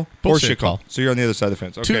good call? Bullshit call. So you're on the other side of the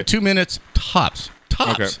fence. Okay. 2 minutes tops.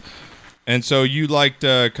 Okay. And so you liked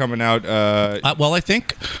coming out. Well, I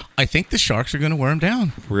think the Sharks are going to wear them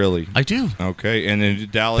down. Really? I do. Okay, and then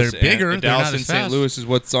Dallas. They're bigger. And They're Dallas not and as St. fast. Louis is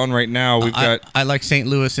what's on right now. We've got. I like St.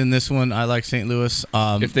 Louis in this one. I like St. Louis.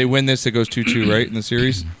 If they win this, it goes 2-2, right, in the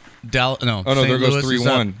series? No. Oh no, St. there goes Louis is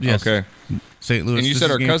up. 3-1. Yes. Okay. St. Louis. And you This said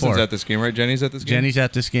is our game cousin's 4. at this game, right? Jenny's at this game? Jenny's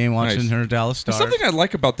at this game watching Nice. her Dallas Stars. There's something I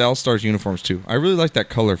like about Dallas Stars uniforms, too. I really like that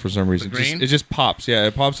color for some reason. green? It just pops. Yeah,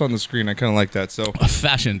 it pops on the screen. I kind of like that. So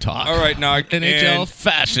Fashion talk. All right, now NHL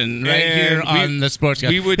fashion right here on the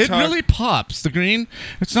Sportscast. It really pops. The green.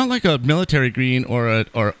 It's not like a military green or a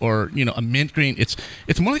mint green. It's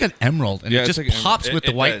more like an emerald, and Yeah, it it's just like an pops emerald. with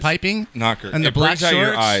the It white does. piping Knocker. and the It black brings out shorts.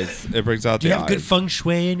 your eyes. It brings out Do the you have eyes. good feng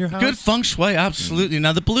shui in your house? Good feng shui, absolutely.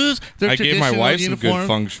 Now the Blues, they're I gave my traditional wife uniform. some good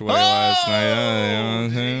feng shui last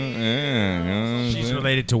night. She's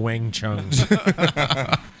related to Wang Chung.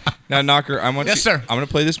 Now, Knocker, I'm going to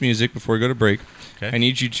play this music before we go to break. Okay. I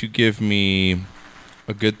need you to give me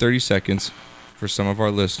a good 30 seconds for some of our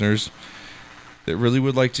listeners that really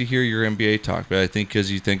would like to hear your NBA talk. But I think because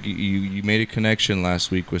you made a connection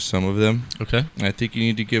last week with some of them. Okay. And I think you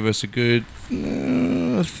need to give us a good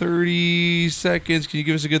 30 seconds. Can you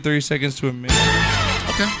give us a good 30 seconds to a minute?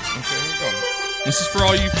 Okay. Okay, here we go. This is for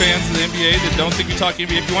all you fans of the NBA that don't think we talk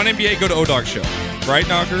NBA. If you want NBA, go to O-Dog Show. Right,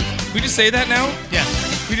 Knocker? Can we just say that now?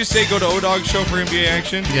 Yes. Can we just say go to O-Dog Show for NBA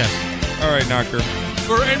action? Yes. All right, Knocker.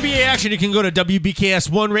 For NBA action, you can go to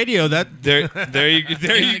WBKS1 Radio. There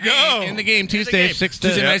you go. In the game Tuesday, 6 to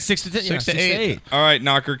Tuesday night, 6 to 10. 6 to 8. All right,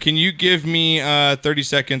 Knocker. Can you give me 30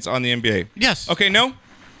 seconds on the NBA? Yes. Okay, no?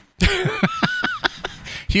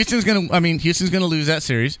 Houston's gonna lose that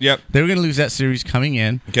series. Yep. They were gonna lose that series coming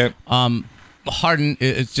in. Okay. Harden,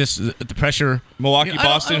 it's just the pressure. Milwaukee,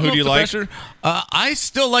 Boston, who do you like? I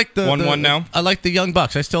still like the 1-1 now? I like the young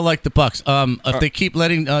Bucks. I still like the Bucks. If they keep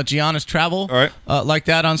letting Giannis travel like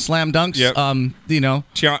that on slam dunks,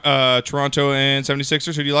 Toronto and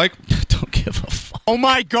 76ers, who do you like? Don't give a fuck. Oh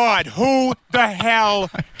my God! Who the hell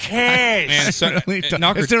cares? Man, Is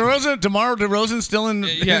DeMar DeRozan still in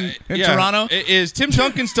Toronto? Is Tim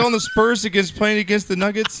Duncan still in the Spurs playing against the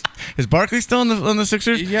Nuggets? Is Barkley still on the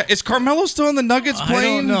Sixers? Yeah. Is Carmelo still in the Nuggets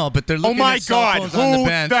playing? I don't know, but they're looking Oh my at cell God! phones on the Who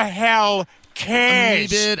bench. the hell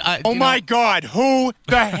cares? Oh my God! Who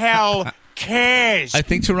the hell cares? I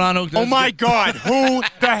think Toronto does Oh my God! Who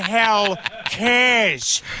the hell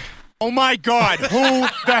cares? Oh my God! Who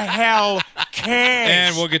the hell cares?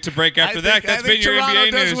 And we'll get to break after that. That's been your Toronto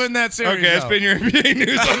NBA does news. win that series, Okay, that's though. been your NBA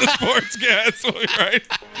news on the Sportscast. We'll be right.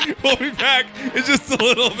 We'll be back in just a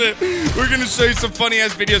little bit. We're gonna show you some funny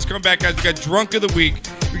ass videos. Come back, guys. We got Drunk of the Week.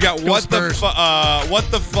 We got what the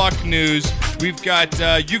fuck news. We've got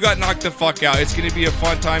you got knocked the fuck out. It's gonna be a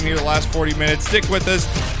fun time here the last 40 minutes. Stick with us.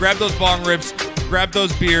 Grab those bong rips. Grab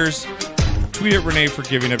those beers. Tweet at Renee for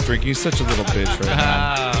giving up drinking. He's such a little bitch right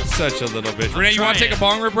now. Such a little bitch. Renee, you want to take a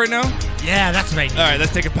bong rip right now? Yeah, that's what I need. All right,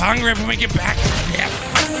 let's take a bong rip when we get back. Yeah.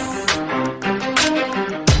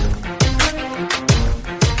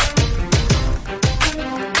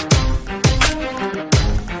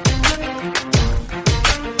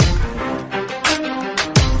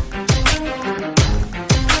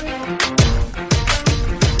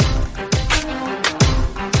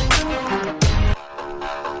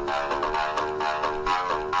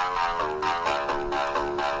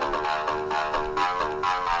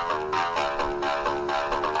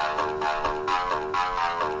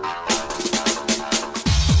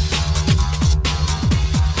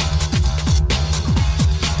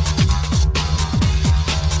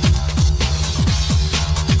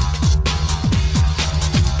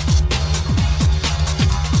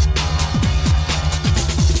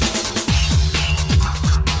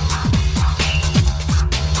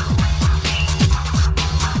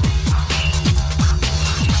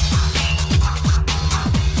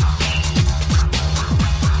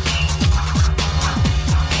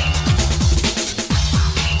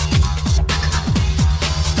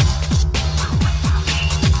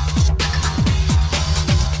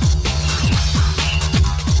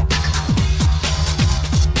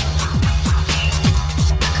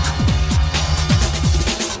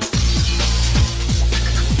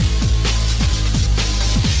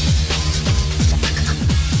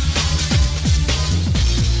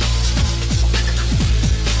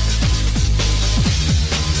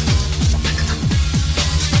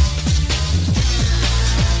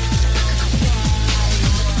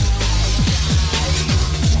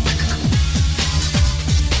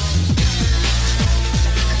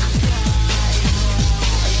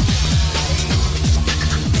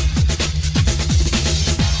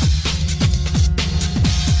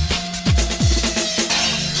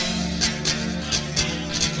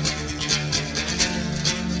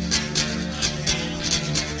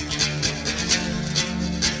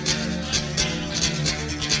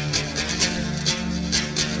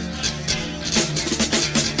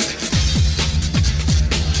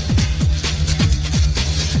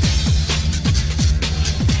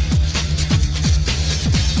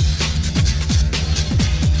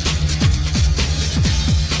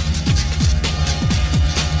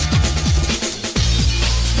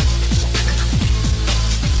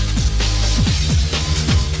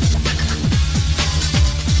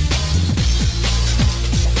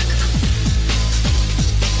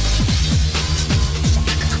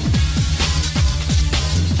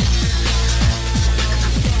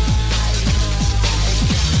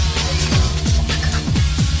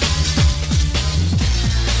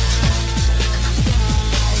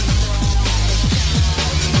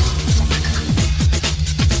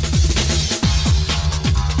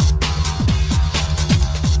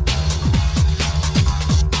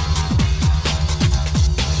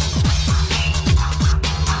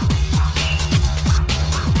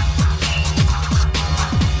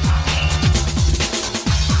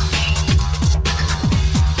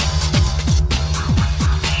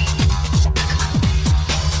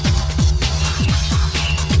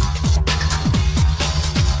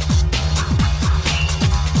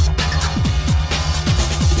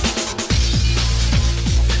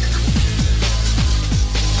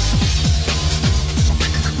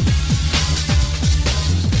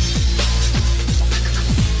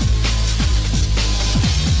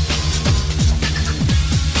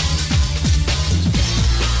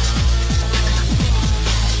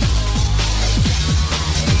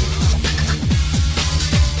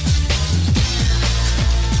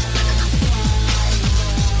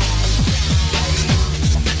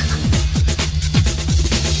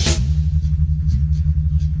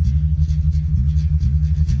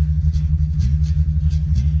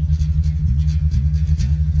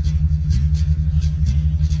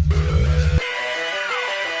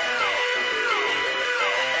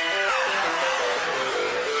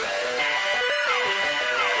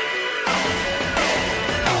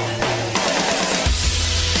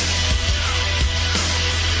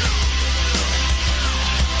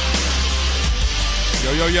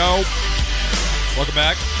 Yo. Welcome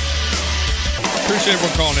back. Appreciate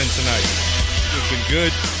everyone calling in tonight. It's been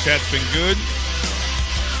good. Chat's been good.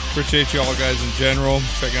 Appreciate you all guys in general.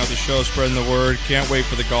 Checking out the show, spreading the word. Can't wait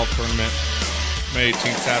for the golf tournament. May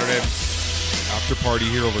 18th, Saturday. After party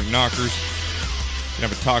here over at Knockers. Gonna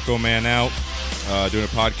have a taco man out. Doing a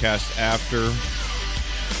podcast after.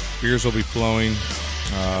 Beers will be flowing.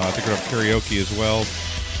 I think we're going to have karaoke as well.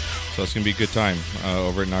 So it's going to be a good time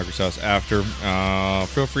over at Knockers House after.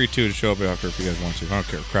 Feel free to show up after if you guys want to. I don't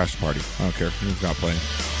care. Crash the party. I don't care. Who's not playing.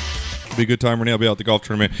 It'll be a good time. Renee will be out at the golf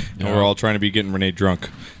tournament. And we're all trying to be getting Renee drunk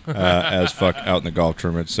as fuck out in the golf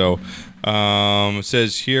tournament. So it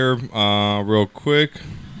says here real quick.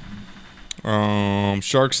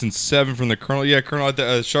 Sharks in 7 from the Colonel. Yeah, Colonel,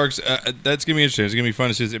 Sharks, that's going to be interesting. It's going to be fun.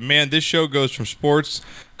 It says, man, this show goes from sports,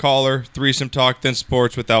 caller, threesome talk, then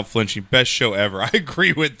sports without flinching. Best show ever. I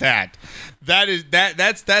agree with that.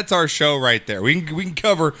 That's our show right there. We can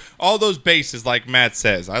cover all those bases like Matt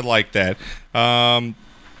says. I like that.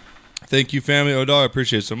 Thank you, family. Oh, dog, I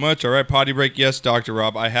appreciate it so much. All right, potty break. Yes, Dr.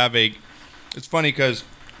 Rob. I have a... It's funny because...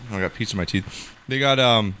 I got pizza in my teeth. They got...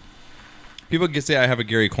 People can say I have a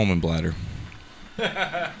Gary Coleman bladder.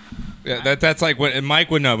 Yeah, that's like when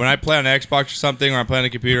Mike would know. When I play on Xbox or something, or I play on the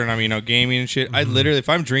computer and I'm gaming and shit, I literally, if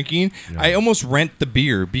I'm drinking, I almost rent the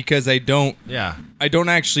beer because I don't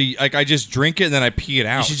actually I just drink it and then I pee it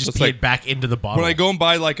out. You should just so pee it back into the bottle. When I go and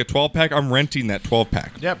buy like a 12-pack, I'm renting that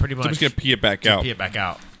 12-pack. Yeah, pretty much. So I'm just gonna pee it back out. Pee it back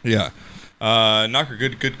out. Yeah. Knocker,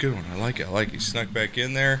 good one. I like it. He snuck back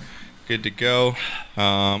in there. Good to go.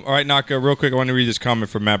 All right, Knocker, real quick, I want to read this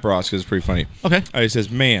comment from Matt Bross because it's pretty funny. Okay. He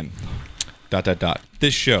says, man, ...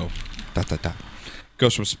 This show, ...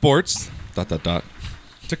 goes from sports, ... to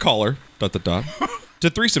caller, ... to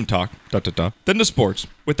threesome talk, ... then to sports,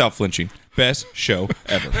 without flinching. Best show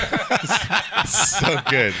ever. So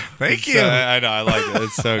good. Thank you. I know, I like it.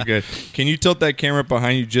 It's so good. Can you tilt that camera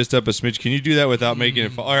behind you just up a smidge? Can you do that without making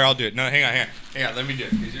it fall? All right, I'll do it. No, hang on. Let me do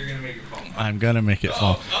it because you're going to make it fall. I'm going to make it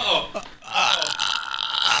fall. Uh-oh.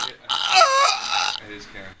 I hit his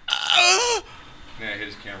camera. Yeah, I hit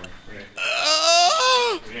his camera.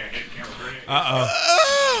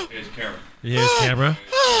 Uh-oh. Hit his camera. You hit his camera?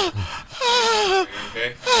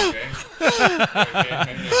 Okay.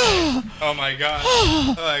 Oh, my God.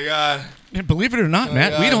 Oh, my God. And believe it or not,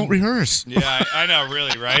 Matt, we don't rehearse. Yeah, I know,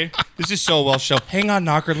 really, right? This is so well shown. Hang on,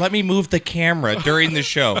 Knocker. Let me move the camera during the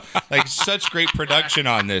show. Like, such great production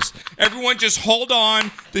on this. Everyone just hold on.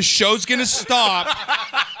 The show's going to stop,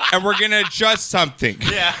 and we're going to adjust something.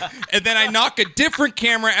 Yeah. And then I knock a different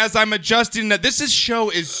camera as I'm adjusting that. This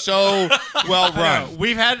show is so well run.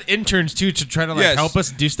 We've had interns, too, to try to help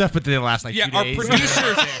us do stuff, but they last 2 days.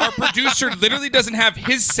 Our producer literally doesn't have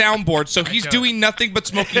his soundboard, so he's doing nothing but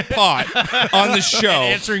smoking pot on the show.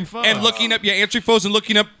 And answering phones. And looking up, answering phones and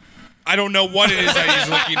looking up, I don't know what it is that he's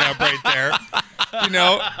looking up right there.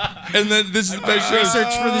 And then this is the best show.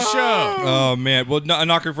 Research for the show. Oh, man. Well,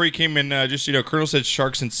 Knocker, before he came in, just Colonel said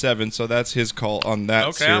Sharks in 7, so that's his call on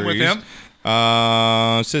that series. I'm with him.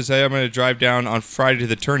 Says, hey, I'm going to drive down on Friday to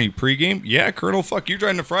the tourney pregame. Yeah, Colonel, fuck, you're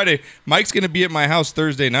driving to Friday. Mike's going to be at my house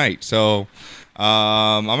Thursday night, so...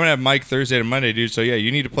 I'm going to have Mike Thursday to Monday, dude. So, yeah,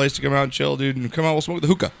 you need a place to come out and chill, dude. And come out, we'll smoke the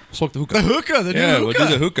hookah. The hookah, the new hookah. Yeah, we'll do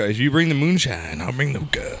the hookah. If you bring the moonshine, I'll bring the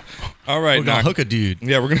hookah. All right, we're going to hookah dude.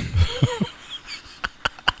 Yeah, we're going to...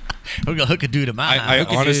 We're going to hookah dude to mine. I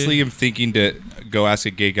honestly am thinking to go ask a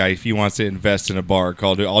gay guy if he wants to invest in a bar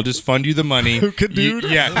called I'll just fund you the money. Hookah dude?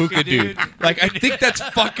 Hookah dude. Like, I think that's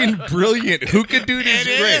fucking brilliant. Hookah dude is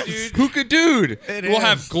great. Hookah dude. We'll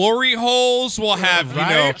have glory holes. We'll have,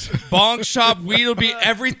 bong shop. Weed'll be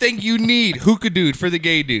everything you need. Hookah dude for the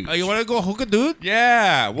gay dude. Oh, you want to go hookah dude?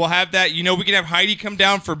 Yeah. We'll have that. We can have Heidi come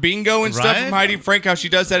down for bingo and stuff from Heidi Frank, how she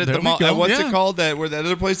does that at the mall. What's it called? Where that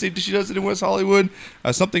other place she does it in West Hollywood?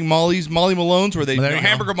 Something Molly Malone's where they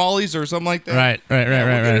hamburger Molly's or something like that. Right. We'll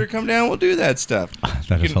get her to come down. We'll do that stuff.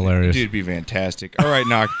 That is hilarious. Dude, it'd be fantastic. All right,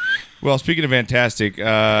 Knock. Well, speaking of fantastic,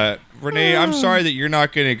 Renee, I'm sorry that you're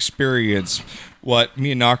not going to experience what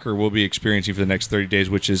me and Knocker will be experiencing for the next 30 days,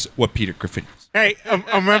 which is what Peter Griffin is. Hey,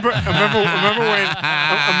 remember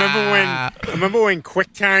when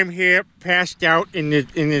QuickTime here passed out in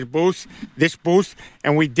the booth, this booth,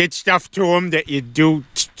 and we did stuff to him that you do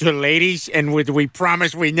to ladies, and we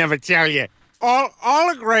promised we'd never tell you. All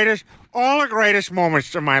the greatest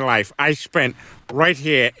moments of my life I spent right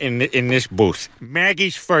here in this booth.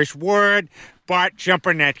 Maggie's first word, Bart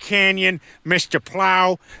jumping that canyon, Mr.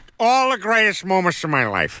 Plow, all the greatest moments of my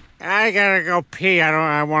life. I gotta go pee. I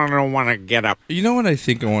don't want to get up. You know what I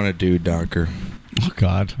think I want to do, Docker? Oh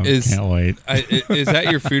God, I can't wait. Is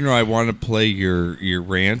at your funeral? I want to play your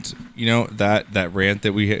rant. You know that rant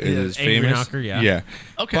that we is Angry famous. Knocker, yeah. Yeah.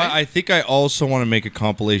 Okay. But I think I also want to make a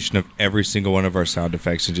compilation of every single one of our sound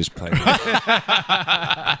effects and just play it.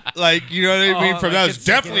 Like, you know what I mean? From that was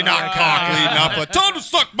definitely not cockly enough. But tell him to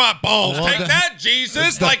suck my balls. Well, Take that,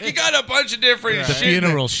 Jesus. Like, you got a bunch of different The shit.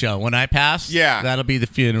 funeral show. When I pass, Yeah. that'll be the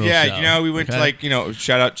funeral show. Yeah, you know, we went to, Okay? like, you know,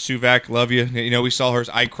 shout out Suvak, love you. You know, we saw hers.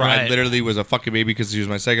 I cried, Right. literally was a fucking baby because she was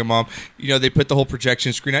my second mom. You know, they put the whole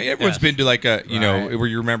projection screen out. Everyone's been to, like, a, you know, where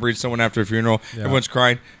you're remembering someone after a funeral. Yeah. Everyone's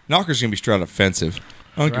crying. Knocker's going to be straight out offensive.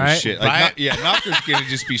 I don't give a Right. shit. Like, Right. Knocker's going to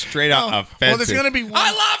just be straight out offensive. Well, there's going to be one.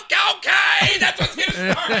 I love cocaine! That's what's going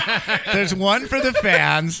to start. There's one for the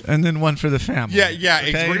fans and then one for the family. Yeah, yeah.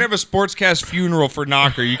 Okay? We're going to have a sportscast funeral for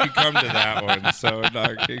Knocker. You can come to that one. So,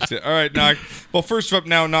 Knocker. All right, Knock. Well, first up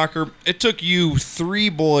now, Knocker, it took you 3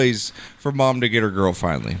 boys for mom to get her girl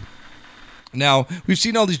finally. Now, we've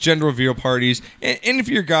seen all these gender reveal parties, and if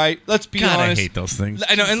you're a guy, let's be God, honest. I hate those things.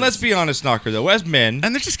 I know, and let's be honest, Knocker, though, as men,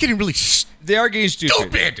 And they're just getting really they are getting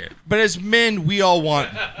stupid. But as men, we all want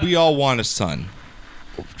a son.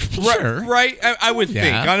 Sure. Right? I would think.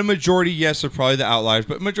 Yeah. On a majority, yes, they're probably the outliers,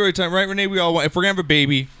 but majority of the time, right, Renee, we all want, if we're going to have a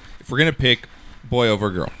baby, if we're going to pick boy over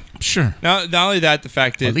girl. Sure. Now, not only that, the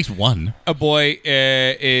fact that At least one. a boy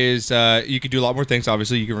is you can do a lot more things.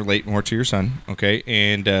 Obviously, you can relate more to your son. Okay,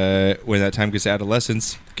 and when that time gets to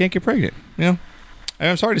adolescence, you can't get pregnant. You know, and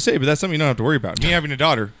I'm sorry to say, but that's something you don't have to worry about. Me having a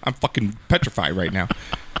daughter, I'm fucking petrified right now.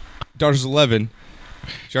 Daughter's 11.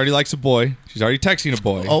 She already likes a boy. She's already texting a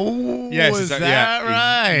boy. Oh, yes, is yeah, that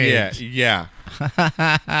right? Yeah.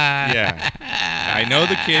 Yeah, I know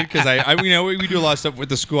the kid because I you know, we do a lot of stuff with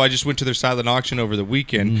the school. I just went to their silent auction over the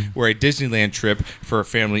weekend where a Disneyland trip for a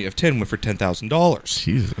family of 10 went for $10,000.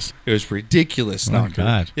 Jesus, it was ridiculous. Oh my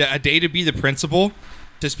God. Yeah, a day to be the principal,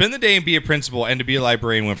 to spend the day and be a principal, and to be a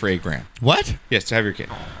librarian went for $8,000. What? Yes, to have your kid.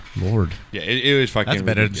 Lord. Yeah, it was fucking. That's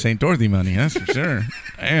better than St. Dorothy money, that's for sure.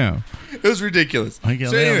 Damn. It was ridiculous. I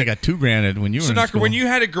So they anyway- only got $2,000 when you were So, in Knocker, school. when you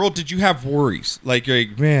had a girl, did you have worries? Like, you're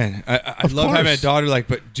like, man, I love having a course. daughter. Like,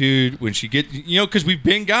 but dude, when she get, you know, because we've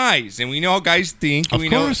been guys and we know how guys think. And Of we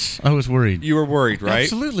course, I was worried. You were worried, right?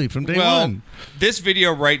 Absolutely, from day well, one. This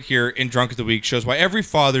video right here in Drunk of the Week shows why every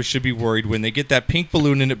father should be worried when they get that pink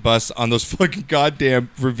balloon and it busts on those fucking goddamn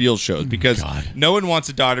reveal shows because no one wants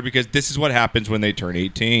a daughter because this is what happens when they turn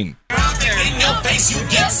 18. In your face, you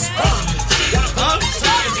get sprung.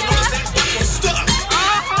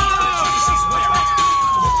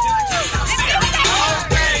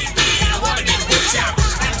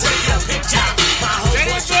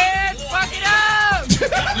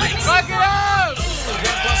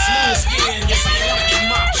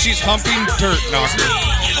 She's humping dirt, Knocker.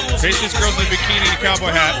 Basically, this girl's in a bikini and a cowboy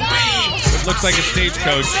hat. It looks like a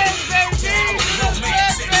stagecoach.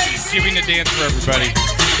 Giving a dance for everybody.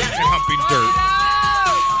 And humping dirt.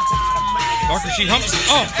 Knocker, she humps.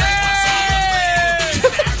 Oh.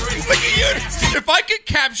 Look at you. If I could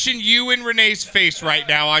caption you and Renee's face right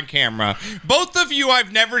now on camera, both of you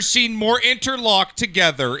I've never seen more interlocked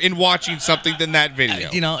together in watching something than that video.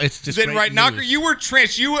 You know, it's just Then great right, news. Knocker, you were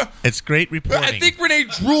trans. You. It's great reporting. I think Renee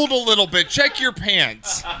drooled a little bit. Check your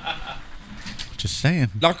pants. Just saying.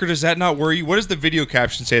 Knocker, does that not worry you? What does the video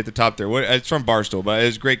caption say at the top there? It's from Barstool, but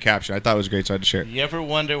it's a great caption. I thought it was great, so I had to share it. You ever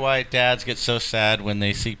wonder why dads get so sad when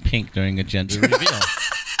they see pink during a gender reveal?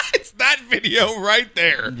 It's that video right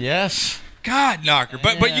there. Yes. God, Knocker.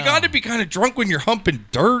 But you got to be kind of drunk when you're humping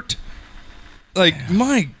dirt. Like,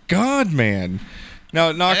 my God, man.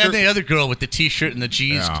 Now, Knocker. And the other girl with the T-shirt and the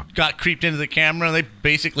jeans got creeped into the camera. And they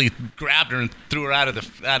basically grabbed her and threw her out of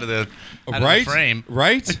the frame.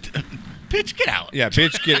 Right? Bitch, get out. Yeah,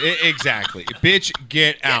 bitch, get exactly. Bitch,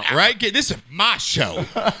 get out. Right? This is my show.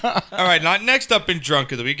 All right, now next up in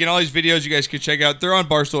Drunk of the Week, and all these videos you guys can check out. They're on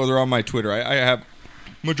Barstool or they're on my Twitter. I have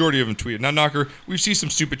majority of them tweeted. Now, Knocker, we see some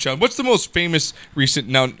stupid challenge. What's the most famous recent?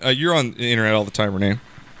 Now, you're on the internet all the time, Renee.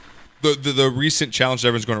 The recent challenge that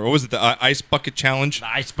everyone's going. What was it? The ice bucket challenge. The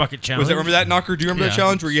ice bucket challenge. Was that, remember that, Knocker? Do you remember that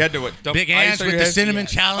challenge where you had to dump Big ice Ants on with your the head? cinnamon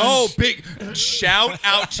challenge. Oh, big! Shout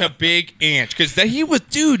out to Big Ant because he was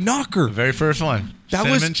Knocker. The very first one. That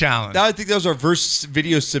Cinnamon challenge. I think that was our first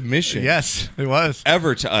video submission. Yes, it was.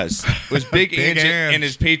 Ever to us was Big, Big Ant Ant. in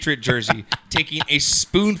his Patriot jersey taking a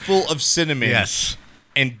spoonful of cinnamon. Yes.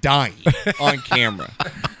 And dying on camera.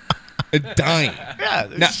 Dying. Yeah.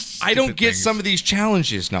 Now, I don't get some of these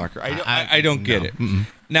challenges, Knocker. I don't get it. Mm-mm.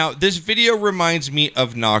 Now, this video reminds me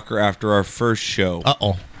of Knocker after our first show.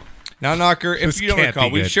 Uh-oh. Now, Knocker, if This you don't can't recall,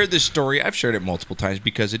 be we've good. shared this story. I've shared it multiple times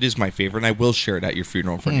because it is my favorite, and I will share it at your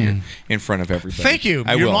funeral in front of everybody. Thank you.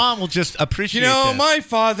 I Your will. mom will just appreciate You know, this. my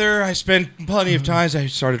father, I spent plenty of times. I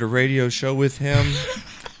started a radio show with him.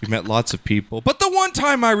 We met lots of people. But the one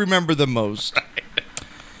time I remember the most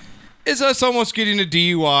is us almost getting a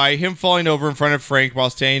DUI, him falling over in front of Frank while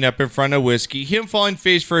standing up in front of Whiskey, him falling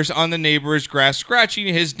face first on the neighbor's grass, scratching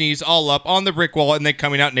his knees all up on the brick wall, and then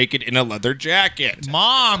coming out naked in a leather jacket.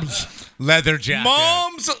 Mom's leather jacket.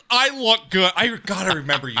 Mom's, I look good. I gotta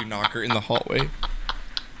remember you, Knocker, in the hallway.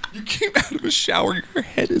 You came out of a shower, your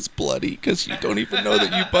head is bloody because you don't even know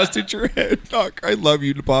that you busted your head. Knocker, I love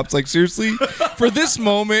you, Pops. Like, seriously, for this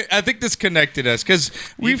moment, I think this connected us because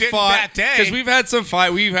we've fought, because we've had some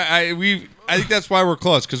fight. I think that's why we're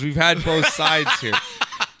close, because we've had both sides here.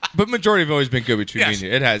 But majority have always been good between me and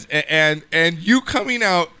you. It has. And you coming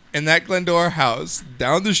out in that Glendora house,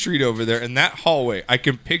 down the street over there, in that hallway, I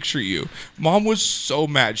can picture you. Mom was so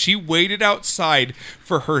mad. She waited outside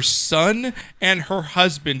for her son and her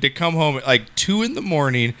husband to come home at like 2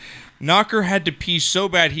 a.m. Knocker had to pee so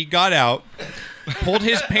bad he got out, pulled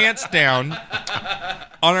his pants down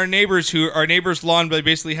on our neighbor's lawn. They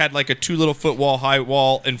basically had like a 2 little foot high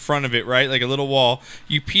wall in front of it, right? Like a little wall.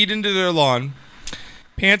 You peed into their lawn.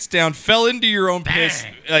 Pants down, fell into your own piss,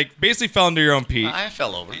 like basically fell into your own pee. I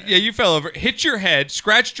fell over. Yeah, you fell over, hit your head,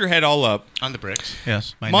 scratched your head all up. On the bricks.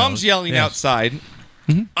 Yes. My Mom's nose. yelling Yes. outside.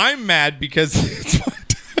 I'm mad because it's my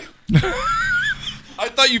dad. I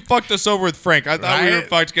thought you fucked us over with Frank. I thought we were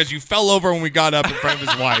fucked because you fell over when we got up in front of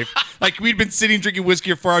his wife. Like we'd been sitting drinking whiskey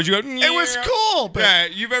for 4 hours. You go, It was cool, but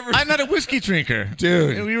I'm not a whiskey drinker.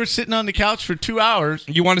 Dude. And we were sitting on the couch for 2 hours.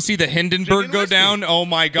 You want to see the Hindenburg go down? Oh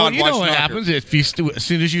my God! Well, you watch know what Knocker. happens if you as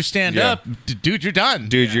soon as you stand up, dude, you're done.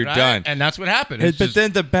 Dude, you're Right? done. And that's what happened. But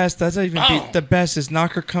then the best, that's not even the best is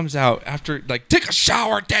Knocker comes out after like, take a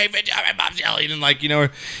shower, David. My mom's yelling, and like, you know,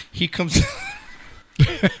 he comes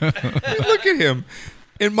look at him.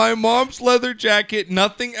 In my mom's leather jacket,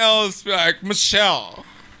 nothing else. Like, Michelle,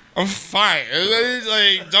 I'm fine. He's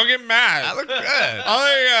like, don't get mad. I look good.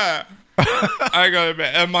 I go to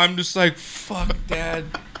bed. And I'm just like, fuck, Dad.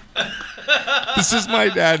 This is my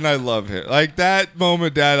dad, and I love him. Like that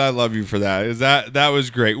moment, Dad, I love you for that. That was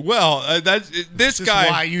great. Well, this guy.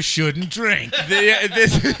 Is why you shouldn't drink.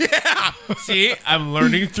 See, I'm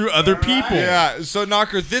learning through other people. Yeah. So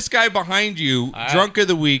Knocker, this guy behind you, drunk of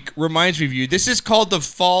the week, reminds me of you. This is called the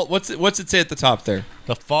fall. What's it say at the top there?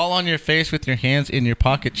 The fall on your face with your hands in your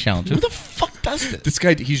pocket challenge. Who the fuck does this? This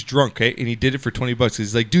guy, he's drunk, okay, and he did it for $20.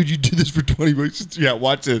 He's like, dude, you did this for $20. Yeah,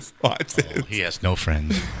 watch this. Watch this. He has no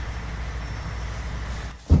friends.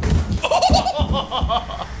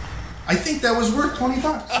 I think that was worth $20.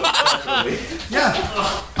 Yeah.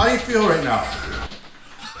 How do you feel right now?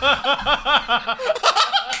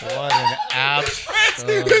 What an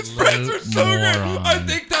absolute His friends are so good. moron. I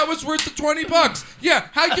think that was worth the $20. Yeah,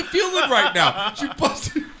 how you feeling right now? She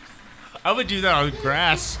busted. I would do that on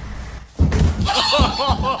grass.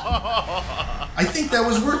 I think that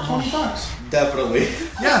was worth $20. Definitely.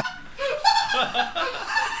 Yeah.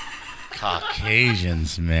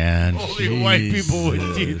 Caucasians, man. Only white people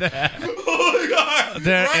would do that. Oh my God!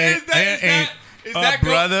 There Right, ain't is a that go-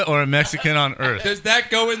 brother or a Mexican on earth. Does that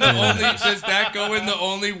go in the only? Does that go in the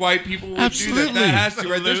only white people would do that? Absolutely. That has to,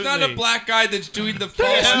 right? There's not a Absolutely. black guy that's doing the fall.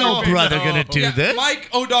 There's no brother gonna do Yeah, this. Mike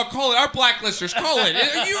O'Donnell, call it. Our blacklisters, call it.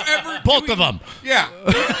 Are you ever? Both of them. Yeah.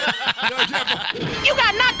 You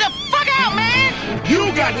got knocked the fuck out, man!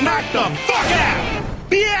 You got knocked the fuck out,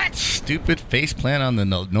 bitch! Stupid face plant on the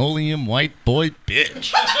linoleum white boy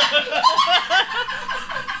bitch.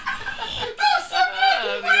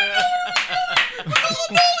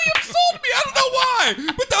 Linoleum sold me. I don't know why,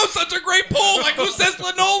 but that was such a great pull. Like, who says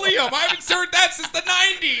linoleum? I haven't heard that since the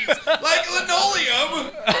 90s. Like,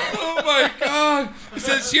 linoleum. Oh my God. It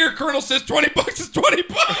says here, Colonel says $20 is $20.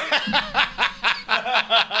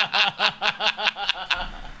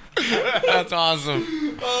 That's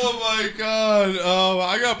awesome. Oh my God. Oh,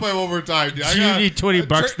 I gotta play one more time, dude. Do you need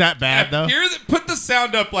 $20 that bad though? Put the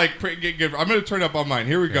sound up like good. I'm gonna turn it up on mine.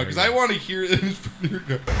 Here we go, because I want to hear it. Here we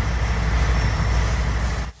go.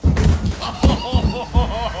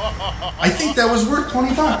 I think that was worth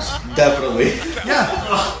 $20. Definitely. Yeah.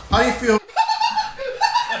 How do you feel?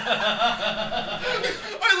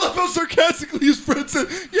 I love how sarcastically his friend said,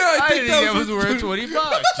 "Yeah, I think that was worth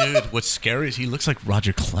 $20." Dude, what's scary is he looks like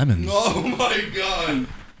Roger Clemens. Oh my God.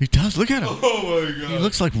 He does. Look at him. Oh my God. He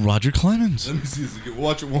looks like Roger Clemens. Let me see this again.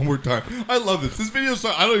 Watch it one more time. I love this. This video,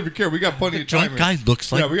 I don't even care. We got plenty of time. Drunk guy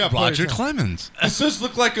looks like we got plenty Roger of time. Clemens. This does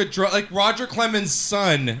look like like Roger Clemens'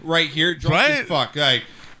 son right here. Drunk as Right? fuck. Like,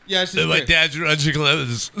 yeah, this is My great. dad's Roger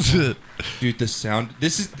Clemens. Dude, the sound.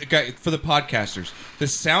 This is guy for the podcasters. The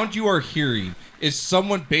sound you are hearing is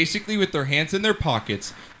someone basically with their hands in their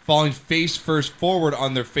pockets, falling face first forward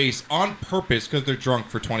on their face on purpose because they're drunk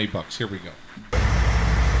for $20. Here we go.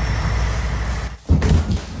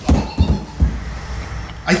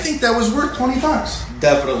 I think that was worth $20.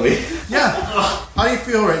 Definitely. Yeah. How do you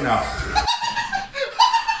feel right now?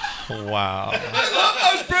 Wow. I love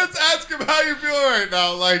how his friends ask him how you feel right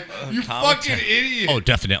now. Like, you fucking idiot. Oh,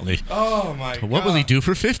 definitely. Oh, my God. What will he do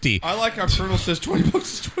for 50? I like how Colonel says $20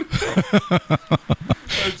 is $20.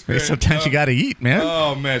 That's Hey, great. sometimes you got to eat, man.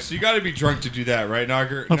 Oh, man. So you got to be drunk to do that, right,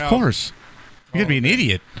 Knocker? Of course. You got to be an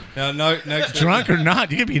idiot. Now, next Drunk or not,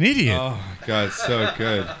 you got to be an idiot. Oh, my God. It's so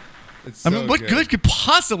good. It's I so mean, what good could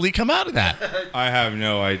possibly come out of that? I have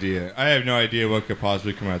no idea. I have no idea what could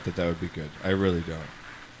possibly come out that would be good. I really don't.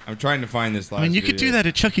 I'm trying to find this last I mean, you could do that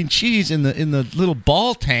at Chuck E. Cheese in the little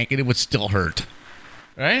ball tank, and it would still hurt,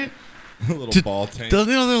 right? A little ball tank. The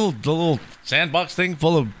little sandbox thing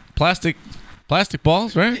full of plastic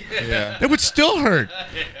balls, right? Yeah. It would still hurt.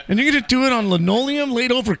 And you're gonna do it on linoleum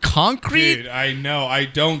laid over concrete? Dude, I know. I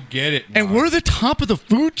don't get it. And we're the top of the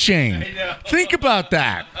food chain. I know. Think about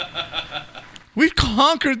that. We've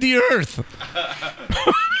conquered the earth.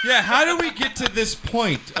 Yeah, how do we get to this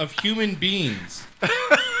point of human beings?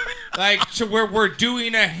 Like, to where we're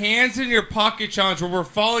doing a hands in your pocket challenge where we're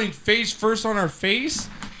falling face first on our face?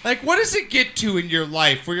 Like, what does it get to in your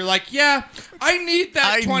life where you're like, yeah, I need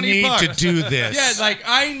that $20. I need to do this. Yeah, like,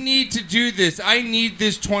 I need to do this. I need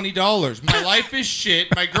this $20. My life is shit.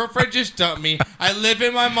 My girlfriend just dumped me. I live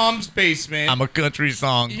in my mom's basement. I'm a country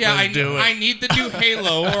song. Yeah, Let's do it. I need the new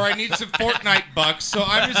Halo, or I need some Fortnite bucks. So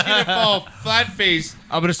I'm just gonna fall flat face.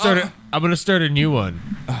 I'm gonna start a new one.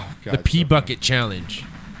 Oh, God, the pee bucket challenge.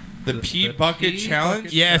 The pee bucket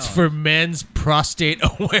challenge? Yeah, it's for men's prostate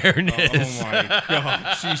awareness. Oh my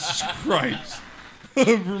God, Jesus Christ!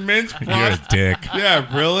 For men's You're a dick.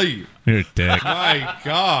 Yeah, really? You're a dick. My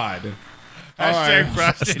God. Hashtag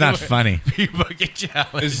prostate It's not funny. Pee bucket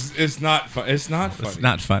challenge. It's not fun. It's not funny. It's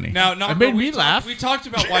not funny. Now, Knocker, It made we me laugh. We talked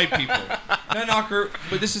about white people. Now, Knocker,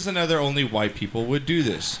 but this is another only white people would do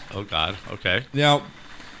this. Oh God. Okay. Now,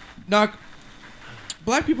 Knock,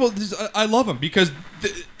 black people, I love them because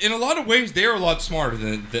in a lot of ways they're a lot smarter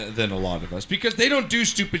than a lot of us because they don't do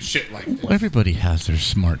stupid shit like this. Well, everybody has their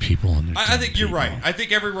smart people and their I think you're right. I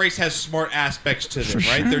think every race has smart aspects to them,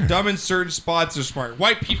 right? They're dumb in certain spots. They're smart.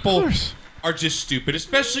 White people are just stupid,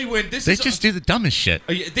 especially when this They is just do the dumbest shit.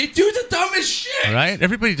 they do the dumbest shit. Right?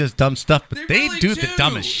 Everybody does dumb stuff, but they really do the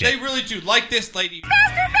dumbest shit. They really do. Like this lady.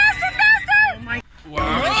 Oh my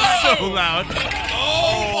Wow. So loud.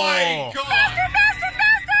 Oh my God.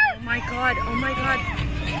 Oh my God. Oh my God.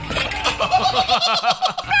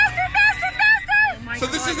 So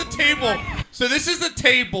this is a table. So this is a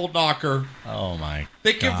table, Knocker. Oh my.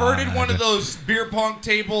 They converted one of those beer pong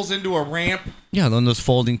tables into a ramp. Yeah, on those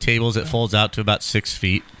folding tables, it folds out to about 6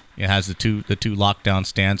 feet. It has the two lockdown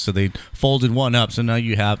stands, so they folded one up, so now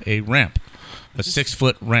you have a ramp, a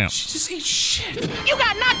 6-foot ramp. She just eats shit. You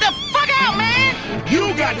got knocked the fuck out, man!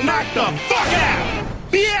 You got knocked the fuck out!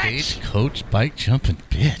 Bitch! Stagecoach bike jumping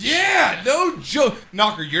bitch. Yeah, no joke.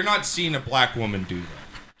 Knocker, you're not seeing a black woman do that.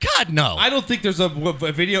 God, no. I don't think there's a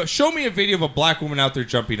video. Show me a video of a black woman out there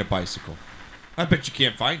jumping a bicycle. I bet you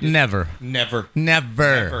can't find it. Never. Never.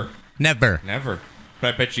 Never. Never. Never.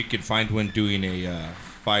 But I bet you can find one doing a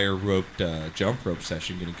fire-roped jump rope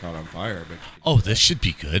session getting caught on fire. I bet you Oh, this should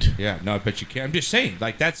be good. Yeah, no, I bet you can. I'm just saying,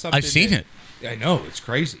 like, that's something. I've seen it. I know, it's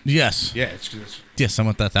crazy. Yes. Yeah, it's Yes,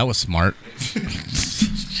 someone thought that was smart.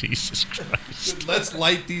 Jesus Christ. Let's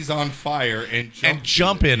light these on fire and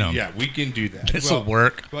jump in them. Yeah, we can do that. This'll Well,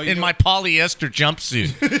 work. well, in my polyester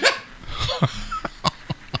jumpsuit.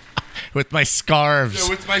 With my scarves. Yeah,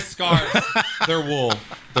 with my scarves. They're wool.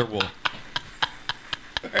 They're wool.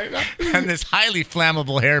 And this highly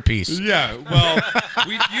flammable hairpiece. Yeah, well,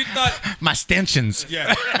 you thought... My stanchions.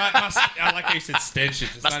 Yeah, I like how you said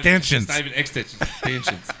stanchions. It's My not stanchions. It's not even extensions.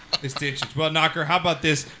 Extensions. Extensions. Well, Knocker, how about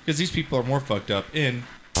this? Because these people are more fucked up in...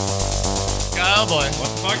 Oh, boy. What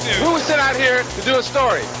the fuck, dude? We were sent out here to do a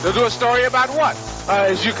story. To do a story about what?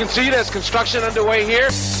 As you can see, there's construction underway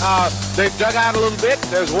here. They've dug out a little bit.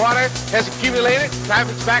 There's water has accumulated.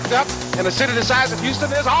 Traffic's backed up. In a city the size of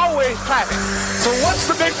Houston, there's always traffic. So what's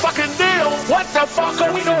the big fucking deal? What the fuck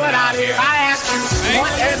are we doing out here? I ask you,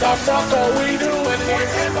 what in the fuck are we doing here?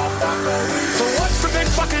 So what's the big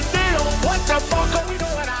fucking deal? What the fuck are we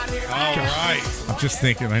doing out here? All right. I'm just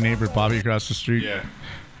thinking, my neighbor Bobby across the street. Yeah.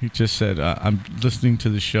 He just said, I'm listening to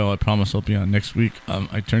the show. I promise I'll be on next week.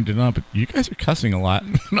 I turned it on, but you guys are cussing a lot.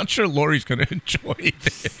 I'm not sure Lori's going to enjoy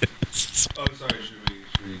this. Oh, sorry. Should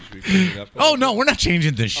we clean it up? Oh, no, we're not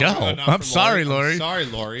changing the show. no, not I'm for sorry, Lori. I'm sorry,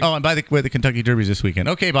 Lori. Oh, and by the way, the Kentucky Derby's this weekend.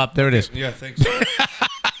 Okay, Bob, there it is. Yeah, thanks.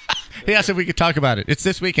 He asked if we could talk about it. It's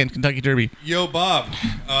this weekend, Kentucky Derby. Yo, Bob.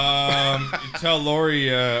 You tell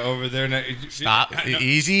Lori over there. Now, Stop.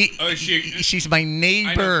 Easy. Oh, She's my I know.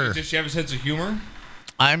 neighbor. Does she have a sense of humor?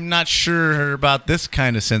 I'm not sure about this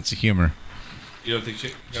kind of sense of humor. You don't think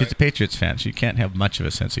she? She's a Patriots fan. She can't have much of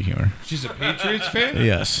a sense of humor. She's a Patriots fan?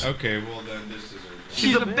 Yes. Okay, well then this is her.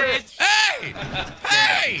 She's a bitch. Hey!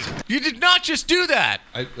 Hey! You did not just do that.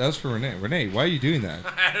 That was for Renee. Renee, why are you doing that?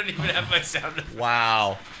 I don't even have my sound effect.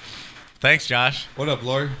 Wow. Thanks, Josh. What up,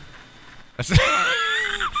 Lori?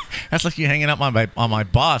 That's like you hanging up on my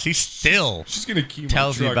boss. He still She's gonna keep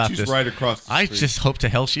tells me about She's this. right across the I street. just hope to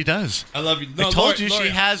hell she does. I love you. I told you she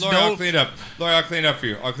has Lori, no. I'll clean it up. Lori, I'll clean it up for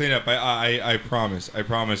you. I'll clean it up. I promise. I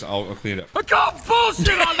promise. I'll clean it up. I got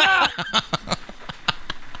bullshit on that.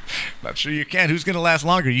 Not sure you can. Who's going to last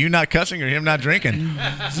longer? You not cussing or him not drinking?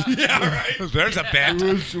 Yeah, right. There's a bet.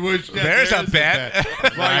 There's a bet.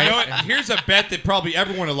 Well, you know what? Here's a bet that probably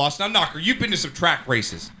everyone would have lost. Now, Knocker, you've been to some track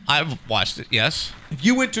races. I've watched it, yes. If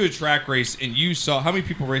you went to a track race and you saw how many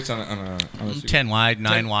people race on a 10 wide,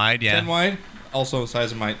 9 wide, yeah. 10 wide, also the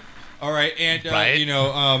size of mine. All right, and Right.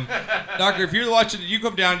 Knocker, if you're watching, you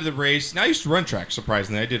come down to the race. Now I used to run track.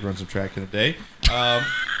 Surprisingly, I did run some track in the day.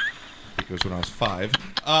 It was when I was 5.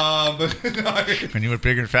 When you were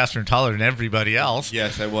bigger and faster and taller than everybody else.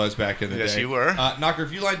 Yes, I was back in the day. Yes, you were. Knocker,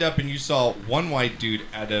 if you lined up and you saw one white dude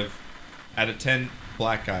out of 10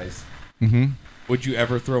 black guys, would you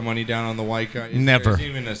ever throw money down on the white guy? Never.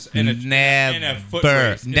 In a foot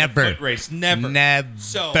race. Never. Never.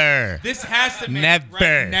 So this has to make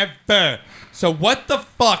never. So what the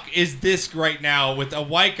fuck is this right now with a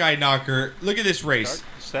white guy, Knocker? Look at this race.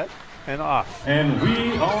 Set and off. And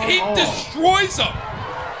we are He off. destroys them.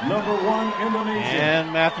 Number 1 in the nation.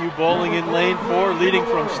 And Matthew Bowling in lane 4, leading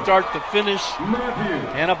from start to finish. Matthew.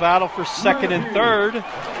 And a battle for second and third.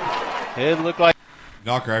 It looked like.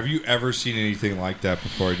 Knocker, have you ever seen anything like that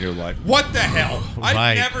before in your life? What the hell? Right.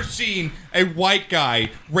 I've never seen a white guy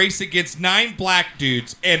race against 9 black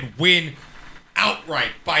dudes and win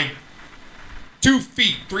outright by 2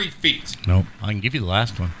 feet, 3 feet. Nope. I can give you the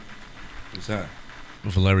last one. Who's that?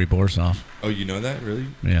 Valery Borisov. Oh, you know that? Really?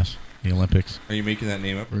 Yes. The Olympics. Are you making that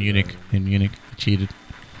name up? Munich. In Munich. He cheated.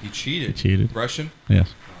 He cheated? He cheated. Russian?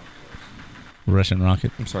 Yes. Russian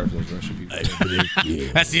rocket. I'm sorry for those Russian people.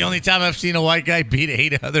 That's the only time I've seen a white guy beat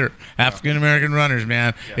 8 other African American runners,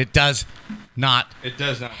 man. Yeah. It does not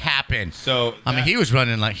happen. So I mean, he was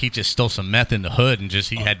running like he just stole some meth in the hood and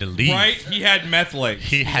he had to leave. Right? He had meth legs.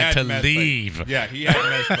 He had to meth leave. legs. Yeah, he had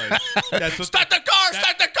meth legs. That's what Start the car!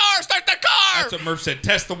 Start the car! Start the car! That's what Murph said.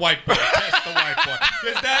 Test the white boy. Test the white boy.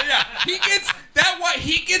 'Cause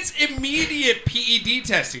he gets immediate PED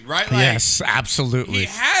testing, right? Like, Yes, absolutely. He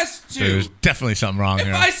has to. There's definitely something wrong If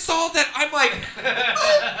here. I saw that, I'm like,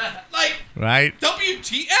 like, Right?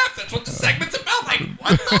 WTF? That's what the segment's about. Like,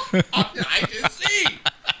 what the fuck did I just see?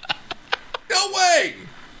 No way.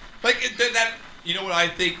 Like, that, you know what I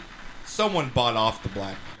think? Someone bought off the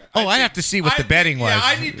black. Oh, I have to see what the betting was. Yeah,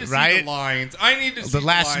 I need to see right? the lines. I need to see The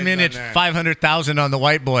last lines minute, on that. 500,000 on the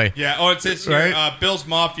white boy. Yeah. Oh, it says here, Right? Bill's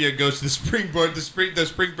Mafia goes to the spring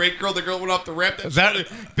break girl. The girl went off the ramp. Is that-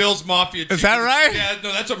 Bill's Mafia? Is that right? Yeah.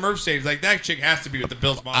 No, that's what Murph says. He's like, that chick has to be with the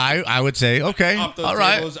Bill's Mafia. I would say, okay. Off those All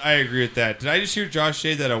right. tables, I agree with that. Did I just hear Josh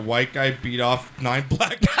say that a white guy beat off 9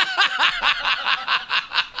 black guys?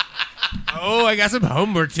 Oh, I got some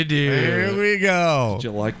homework to do. Here we go. Did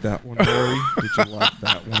you like that one, Lori? Did you like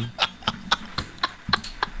that one?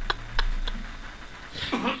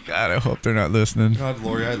 God, I hope they're not listening. God,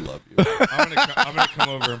 Lori, I love you. I'm gonna come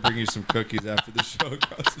over and bring you some cookies after the show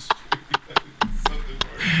across the street.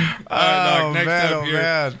 All right,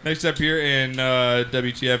 Knock, next up here in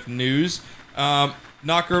WTF News,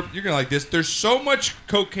 Knocker, you're gonna like this. There's so much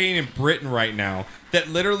cocaine in Britain right now that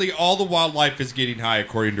literally all the wildlife is getting high,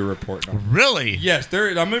 according to a report. Knocker. Really? Yes.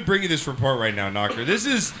 I'm gonna bring you this report right now, Knocker. This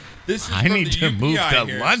is. I from need the to move UPI to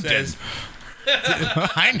here. It London. says,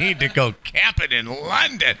 I need to go camping in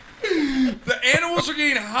London. The animals are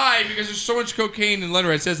getting high because there's so much cocaine in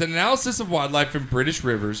London. It says an analysis of wildlife in British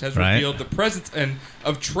rivers has Right. revealed the presence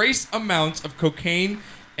of trace amounts of cocaine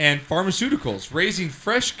and pharmaceuticals, raising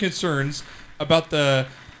fresh concerns about the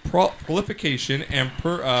proliferation and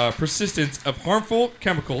persistence of harmful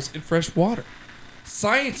chemicals in fresh water.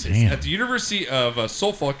 Scientists Damn. at the University of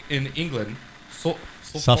Suffolk in England,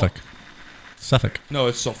 Suffolk. No,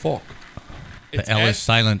 it's Suffolk. The L is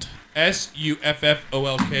silent.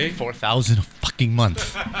 SUFFOLK. 4,000 a fucking month.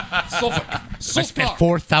 Suffolk. I spent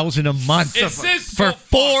 4,000 a month It says for Suffolk.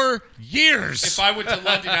 4 years. If I went to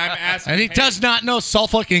London, I'm asking. And he hey, does not know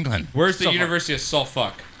Suffolk, England. Where's the Suffolk. University of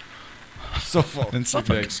Suffolk? Suffolk. In Suffolk.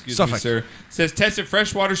 Suffolk. Excuse Suffolk. me, sir. Says tested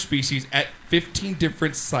freshwater species at 15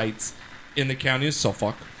 different sites in the county of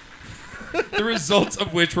Suffolk. The results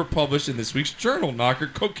of which were published in this week's journal. Knocker.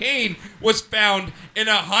 Cocaine was found in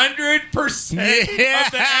 100% Yeah,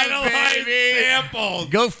 of the analyzed baby. samples.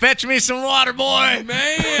 Go fetch me some water, boy.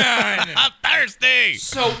 Man. I'm thirsty.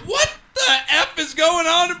 So what the F is going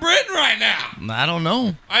on in Britain right now? I don't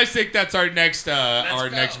know. I think that's our next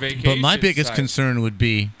next vacation. But my biggest site. concern would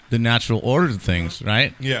be the natural order of things,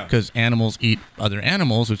 right? Yeah. Because animals eat other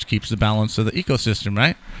animals, which keeps the balance of the ecosystem,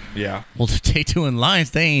 right? Yeah. Well, the T2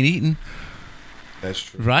 lions, they ain't eating, That's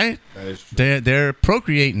true. right? That is true. They're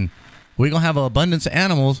procreating. We're going to have an abundance of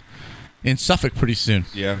animals in Suffolk pretty soon.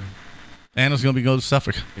 Yeah. Animals going to be going to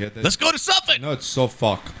Suffolk. Yeah, Let's go to Suffolk. No, it's so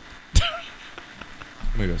fuck.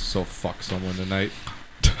 I'm gonna go so fuck someone tonight.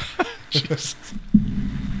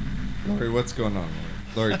 Lori, what's going on,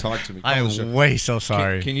 Lori? Lori, talk to me. I Call the show. am way so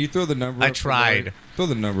sorry. Can you throw the number? I up for tried. Lori? Throw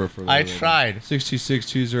the number up for I Lori. tried.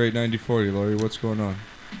 626-208-9040. Lori, what's going on?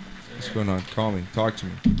 What's going on? Call me. Talk to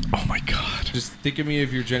me. Oh my God. Just think of me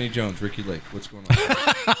if you're Jenny Jones, Ricky Lake. What's going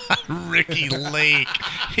on? Ricky Lake.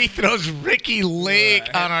 He throws Ricky Lake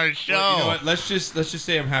on our show. Well, you know what? Let's just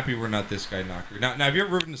say I'm happy we're not this guy Knocker. Now have you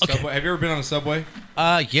ever ridden a subway? Have you ever been on a subway?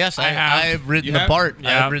 Yes, I have. I've ridden You the have? BART.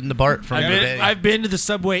 Yeah. I've ridden the BART from today. I've been to the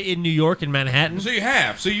subway in New York and Manhattan. So you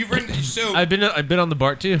have. So you've ridden. So I've been on the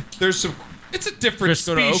BART too. there's some. It's a different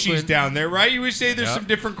Frisco to species Oakland. down there, right? You would say there's Yep. some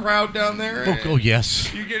different crowd down there. Oh,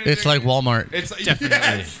 yes. You get in It's there- like Walmart. It's like,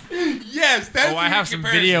 Definitely. yes. That's Oh, I the have some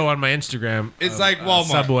comparison. video on my Instagram. It's of, like Walmart.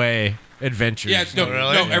 Subway adventures. Yeah, no,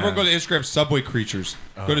 really? no. Everyone go to Instagram. Subway Creatures.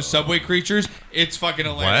 Go to Subway Creatures. It's fucking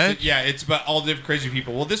hilarious. What? Yeah, it's about all the different crazy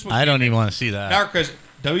people. Well, this one. I don't even want to see that. Now, because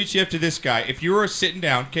WTF to this guy. If you were sitting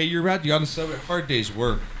down, okay, you're about to get on the subway. Hard day's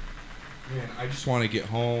work. Man, I just want to get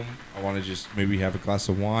home. I want to just maybe have a glass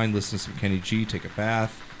of wine, listen to some Kenny G, take a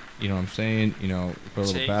bath. You know what I'm saying? You know, put a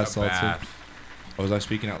little Take bath a salts in. bath. Oh, was I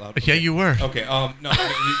speaking out loud? Yeah, you were. Okay. No,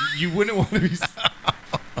 you wouldn't want to be. Do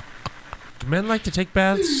men like to take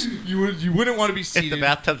baths? You wouldn't want to be If seated. the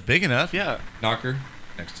bathtub's big enough, yeah. Knocker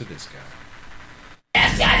next to this guy.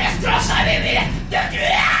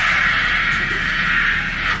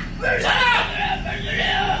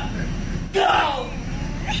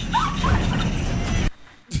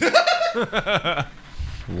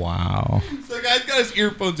 Wow. So the guy's got his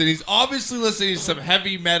earphones in. He's obviously listening to some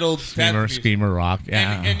heavy metal death Screamer, music. screamer rock.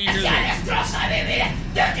 Yeah. And you hear this.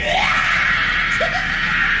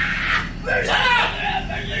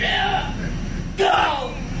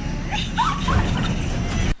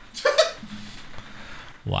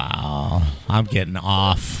 Wow. I'm getting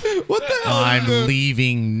off. What the hell? I'm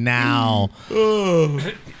leaving now.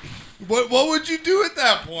 What would you do at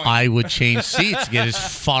that point? I would change seats, get as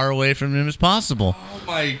far away from him as possible. Oh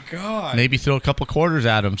my god. Maybe throw a couple quarters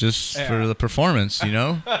at him just Yeah. for the performance, you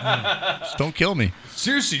know? Just don't kill me.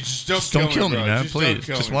 Seriously, just don't Just don't kill me, bro. man, Just don't please.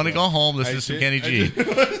 kill Just me, want to bro. go home, listen I to some did- Kenny I G. did-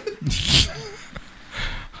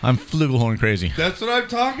 I'm flugelhorn crazy. That's what I'm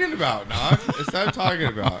talking about, Nog. That's what I'm talking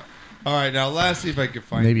about. All right, now let's see if I can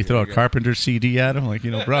find. Maybe you. throw a Okay. Carpenter CD at him, like, you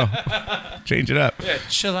know, bro, change it up. Yeah,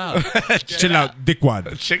 chill out. Chill out,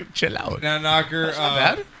 dickwad. Chill out. Now, Knocker. Not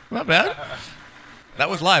bad. Not bad. That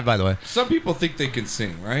was live, by the way. Some people think they can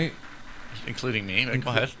sing, right? Including me. Go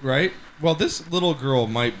ahead. Right? Well, this little girl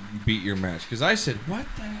might beat your match because I said, "What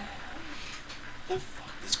the fuck?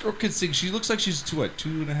 This girl can sing. She looks like she's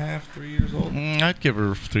 2.5, 3 years old." I'd give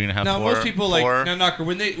her 3.5. Now, 4, most people 4. like now, Knocker.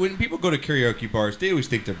 When people go to karaoke bars, they always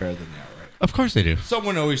think they're better than that, right? Of course they do.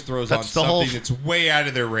 Someone always throws That's on the whole something that's way out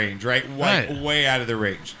of their range, right? Like Right. way out of their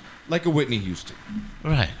range, like a Whitney Houston.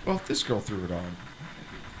 Right. Well, if this girl threw it on,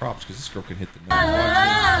 props because this girl can hit the note.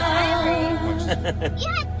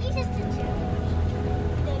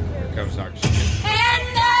 Here comes Knocker. She can-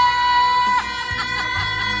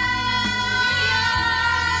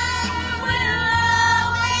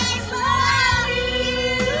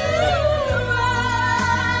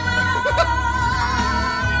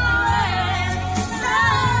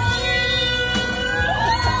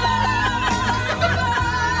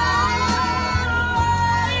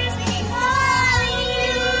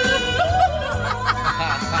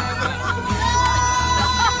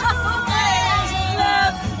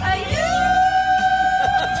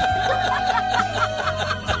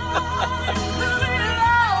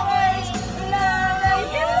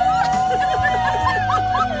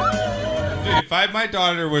 Dude, if my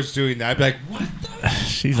daughter was doing that, I'd be like, "What?"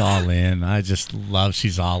 She's all in. I just love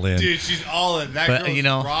she's all in. Dude, she's all in. That But, girl's you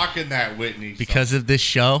know, rocking that Whitney. Because of this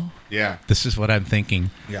show, Yeah. this is what I'm thinking.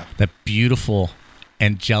 Yeah. That beautiful,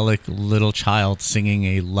 angelic little child singing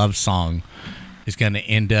a love song is going to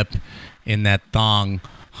end up in that thong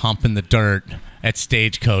humping the dirt at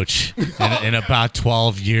Stagecoach in about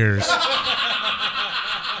 12 years.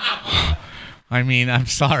 I mean, I'm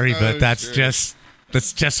sorry, but that's just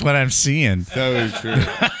what I'm seeing. So true.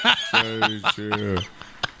 So true.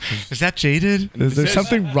 Is that jaded? Is there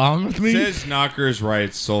something wrong with me? Says Knocker is right.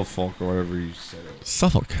 It's Suffolk or whatever you said.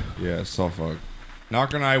 Suffolk. Yeah, Suffolk.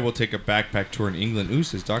 Knocker and I will take a backpack tour in England. Ooh,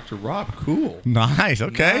 says Dr. Rob. Cool. Nice.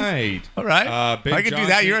 Okay. Nice. All right. Ben I can do that.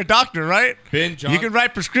 Johnson. You're a doctor, right? Ben Johnson. You can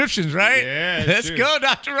write prescriptions, right? Yeah. Let's true. go,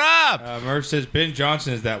 Dr. Rob. Murph says Ben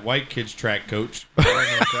Johnson is that white kid's track coach.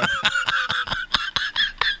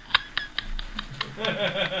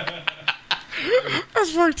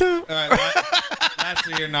 That's fucked up. All right,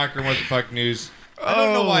 lastly here, Knocker, what the fuck news? I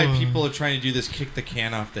don't know why people are trying to do this kick the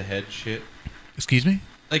can off the head shit. Excuse me?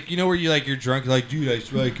 Like, you know where you're drunk, like, dude, I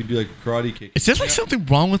swear I could do like a karate kick. Is there like something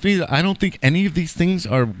wrong with me that I don't think any of these things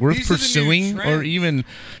are worth These are the new pursuing or trends. even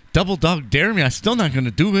double dog dare me? I'm still not going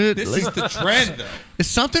to do it. This is the trend, though. Is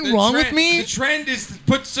something wrong with me? The trend is to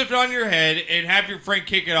put stuff on your head and have your friend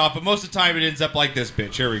kick it off, but most of the time it ends up like this,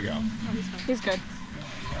 bitch. Here we go. He's good.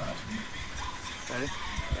 Ready?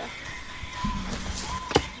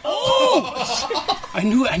 Oh! I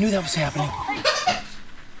knew that was happening.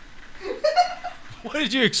 What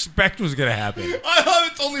did you expect was going to happen? I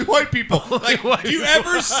love it's only white people. Like, do you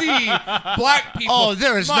ever see black people? Oh,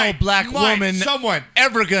 there is no black woman someone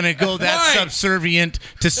ever going to go that subservient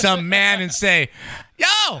to some man and say, Yo,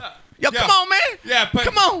 come on, man. Yeah, but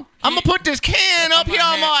come on. I'm going to put this can up here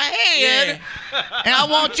on my head, and I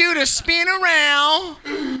want you to spin around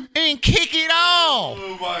and kick it off.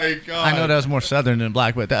 Oh, my God. I know that was more southern than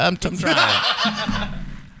black, but I'm trying.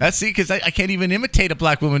 That's because I can't even imitate a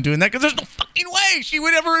black woman doing that because there's no fucking way she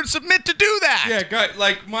would ever submit to do that. Yeah, God,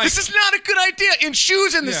 like Mike. This is not a good idea. In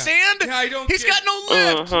shoes in the sand, I don't he's got no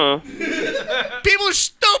lift. People are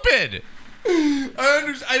stupid.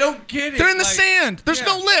 I don't get it. They're in the like, sand. There's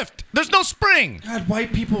no lift. There's no spring. God,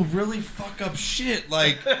 white people really fuck up shit.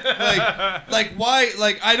 Like why?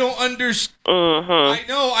 Like, I don't understand. I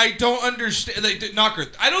know, I don't understand. Like, Knocker,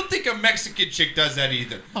 I don't think a Mexican chick does that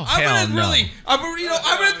either. Oh, I'm hell gonna no. I'm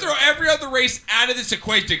gonna throw every other race out of this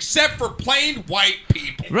equation except for plain white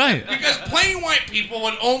people. Right. Because plain white people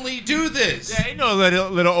would only do this. Yeah, ain't no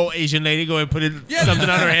little old Asian lady go and put something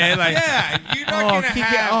on her head. Like, yeah, you're not gonna kick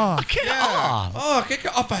have. it off. Kick it Yeah. off. Oh, kick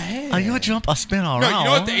it off a head. Are you a jump? I'll spin all No, around. you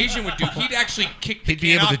know what the Asian would do? He'd actually kick the He'd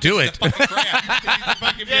be can able to off do into it. the fucking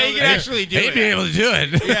crap. yeah, he can actually do it. He'd be able to do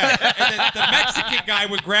it. Yeah, and then the Mexican guy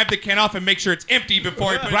would grab the can off and make sure it's empty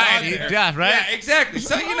before he put it on there. Yeah, right. Yeah, exactly.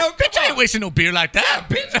 So, you know, Bitch, I ain't wasting no beer like that.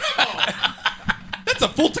 bitch, come on. That's a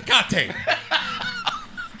full Tecate.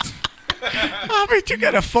 I mean, you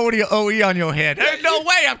got a 40 OE on your head. There's no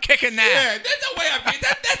way I'm kicking that. Yeah, there's no way I'm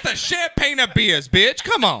that's the champagne of beers, bitch.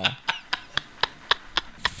 Come on.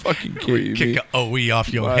 Fucking kidding Kick me. a OE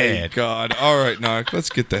off your My head. God. All right, Knock. Let's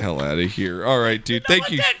get the hell out of here. All right, dude. Thank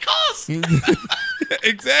you. That costs.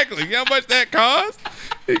 Exactly. You know how much that cost?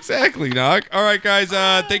 Exactly, Knock. All right, guys.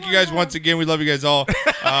 Thank you guys once again. We love you guys all.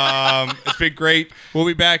 It's been great. We'll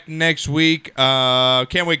be back next week.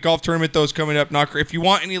 Can't wait. Golf tournament, though, is coming up, Knocker. If you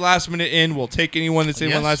want any last minute in, we'll take anyone that's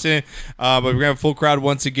in one last minute. But we're going to have a full crowd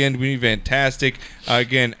once again. It'll be fantastic.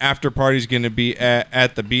 Again, after party is going to be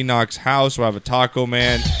at the B-Knox house. We'll have a taco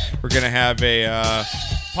man. We're going to have a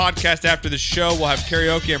podcast after the show. We'll have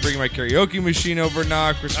karaoke. I'm bringing my karaoke machine over,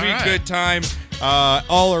 Knock. For sweet, good time.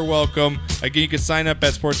 All are welcome. Again, you can sign up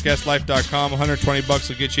at sportscastlife.com. $120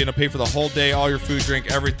 will get you in. It'll pay for the whole day, all your food,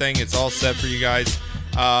 drink, everything. It's all set for you guys.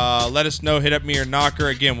 Let us know. Hit up me or Knocker.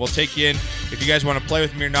 Again, we'll take you in. If you guys want to play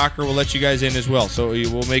with me or Knocker, we'll let you guys in as well. So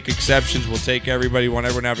we'll make exceptions. We'll take everybody. We want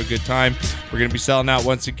everyone to have a good time. We're going to be selling out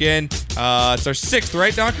once again. It's our 6th,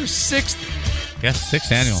 right, Knocker? 6th. Yes,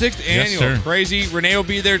 6th annual. 6th annual. Yes, sir. Crazy. Renee will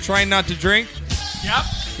be there trying not to drink. Yep.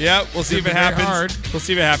 Yeah, we'll see if it Very happens. hard. We'll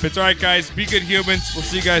see if it happens. All right, guys, be good humans. We'll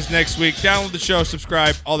see you guys next week. Download the show,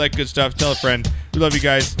 subscribe, all that good stuff. Tell a friend. We love you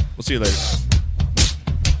guys. We'll see you later.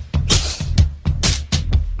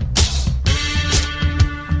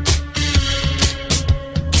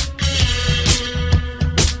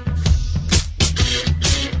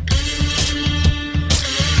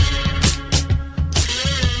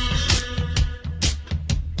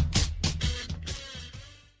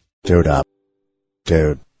 Dude up.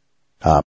 Dude up.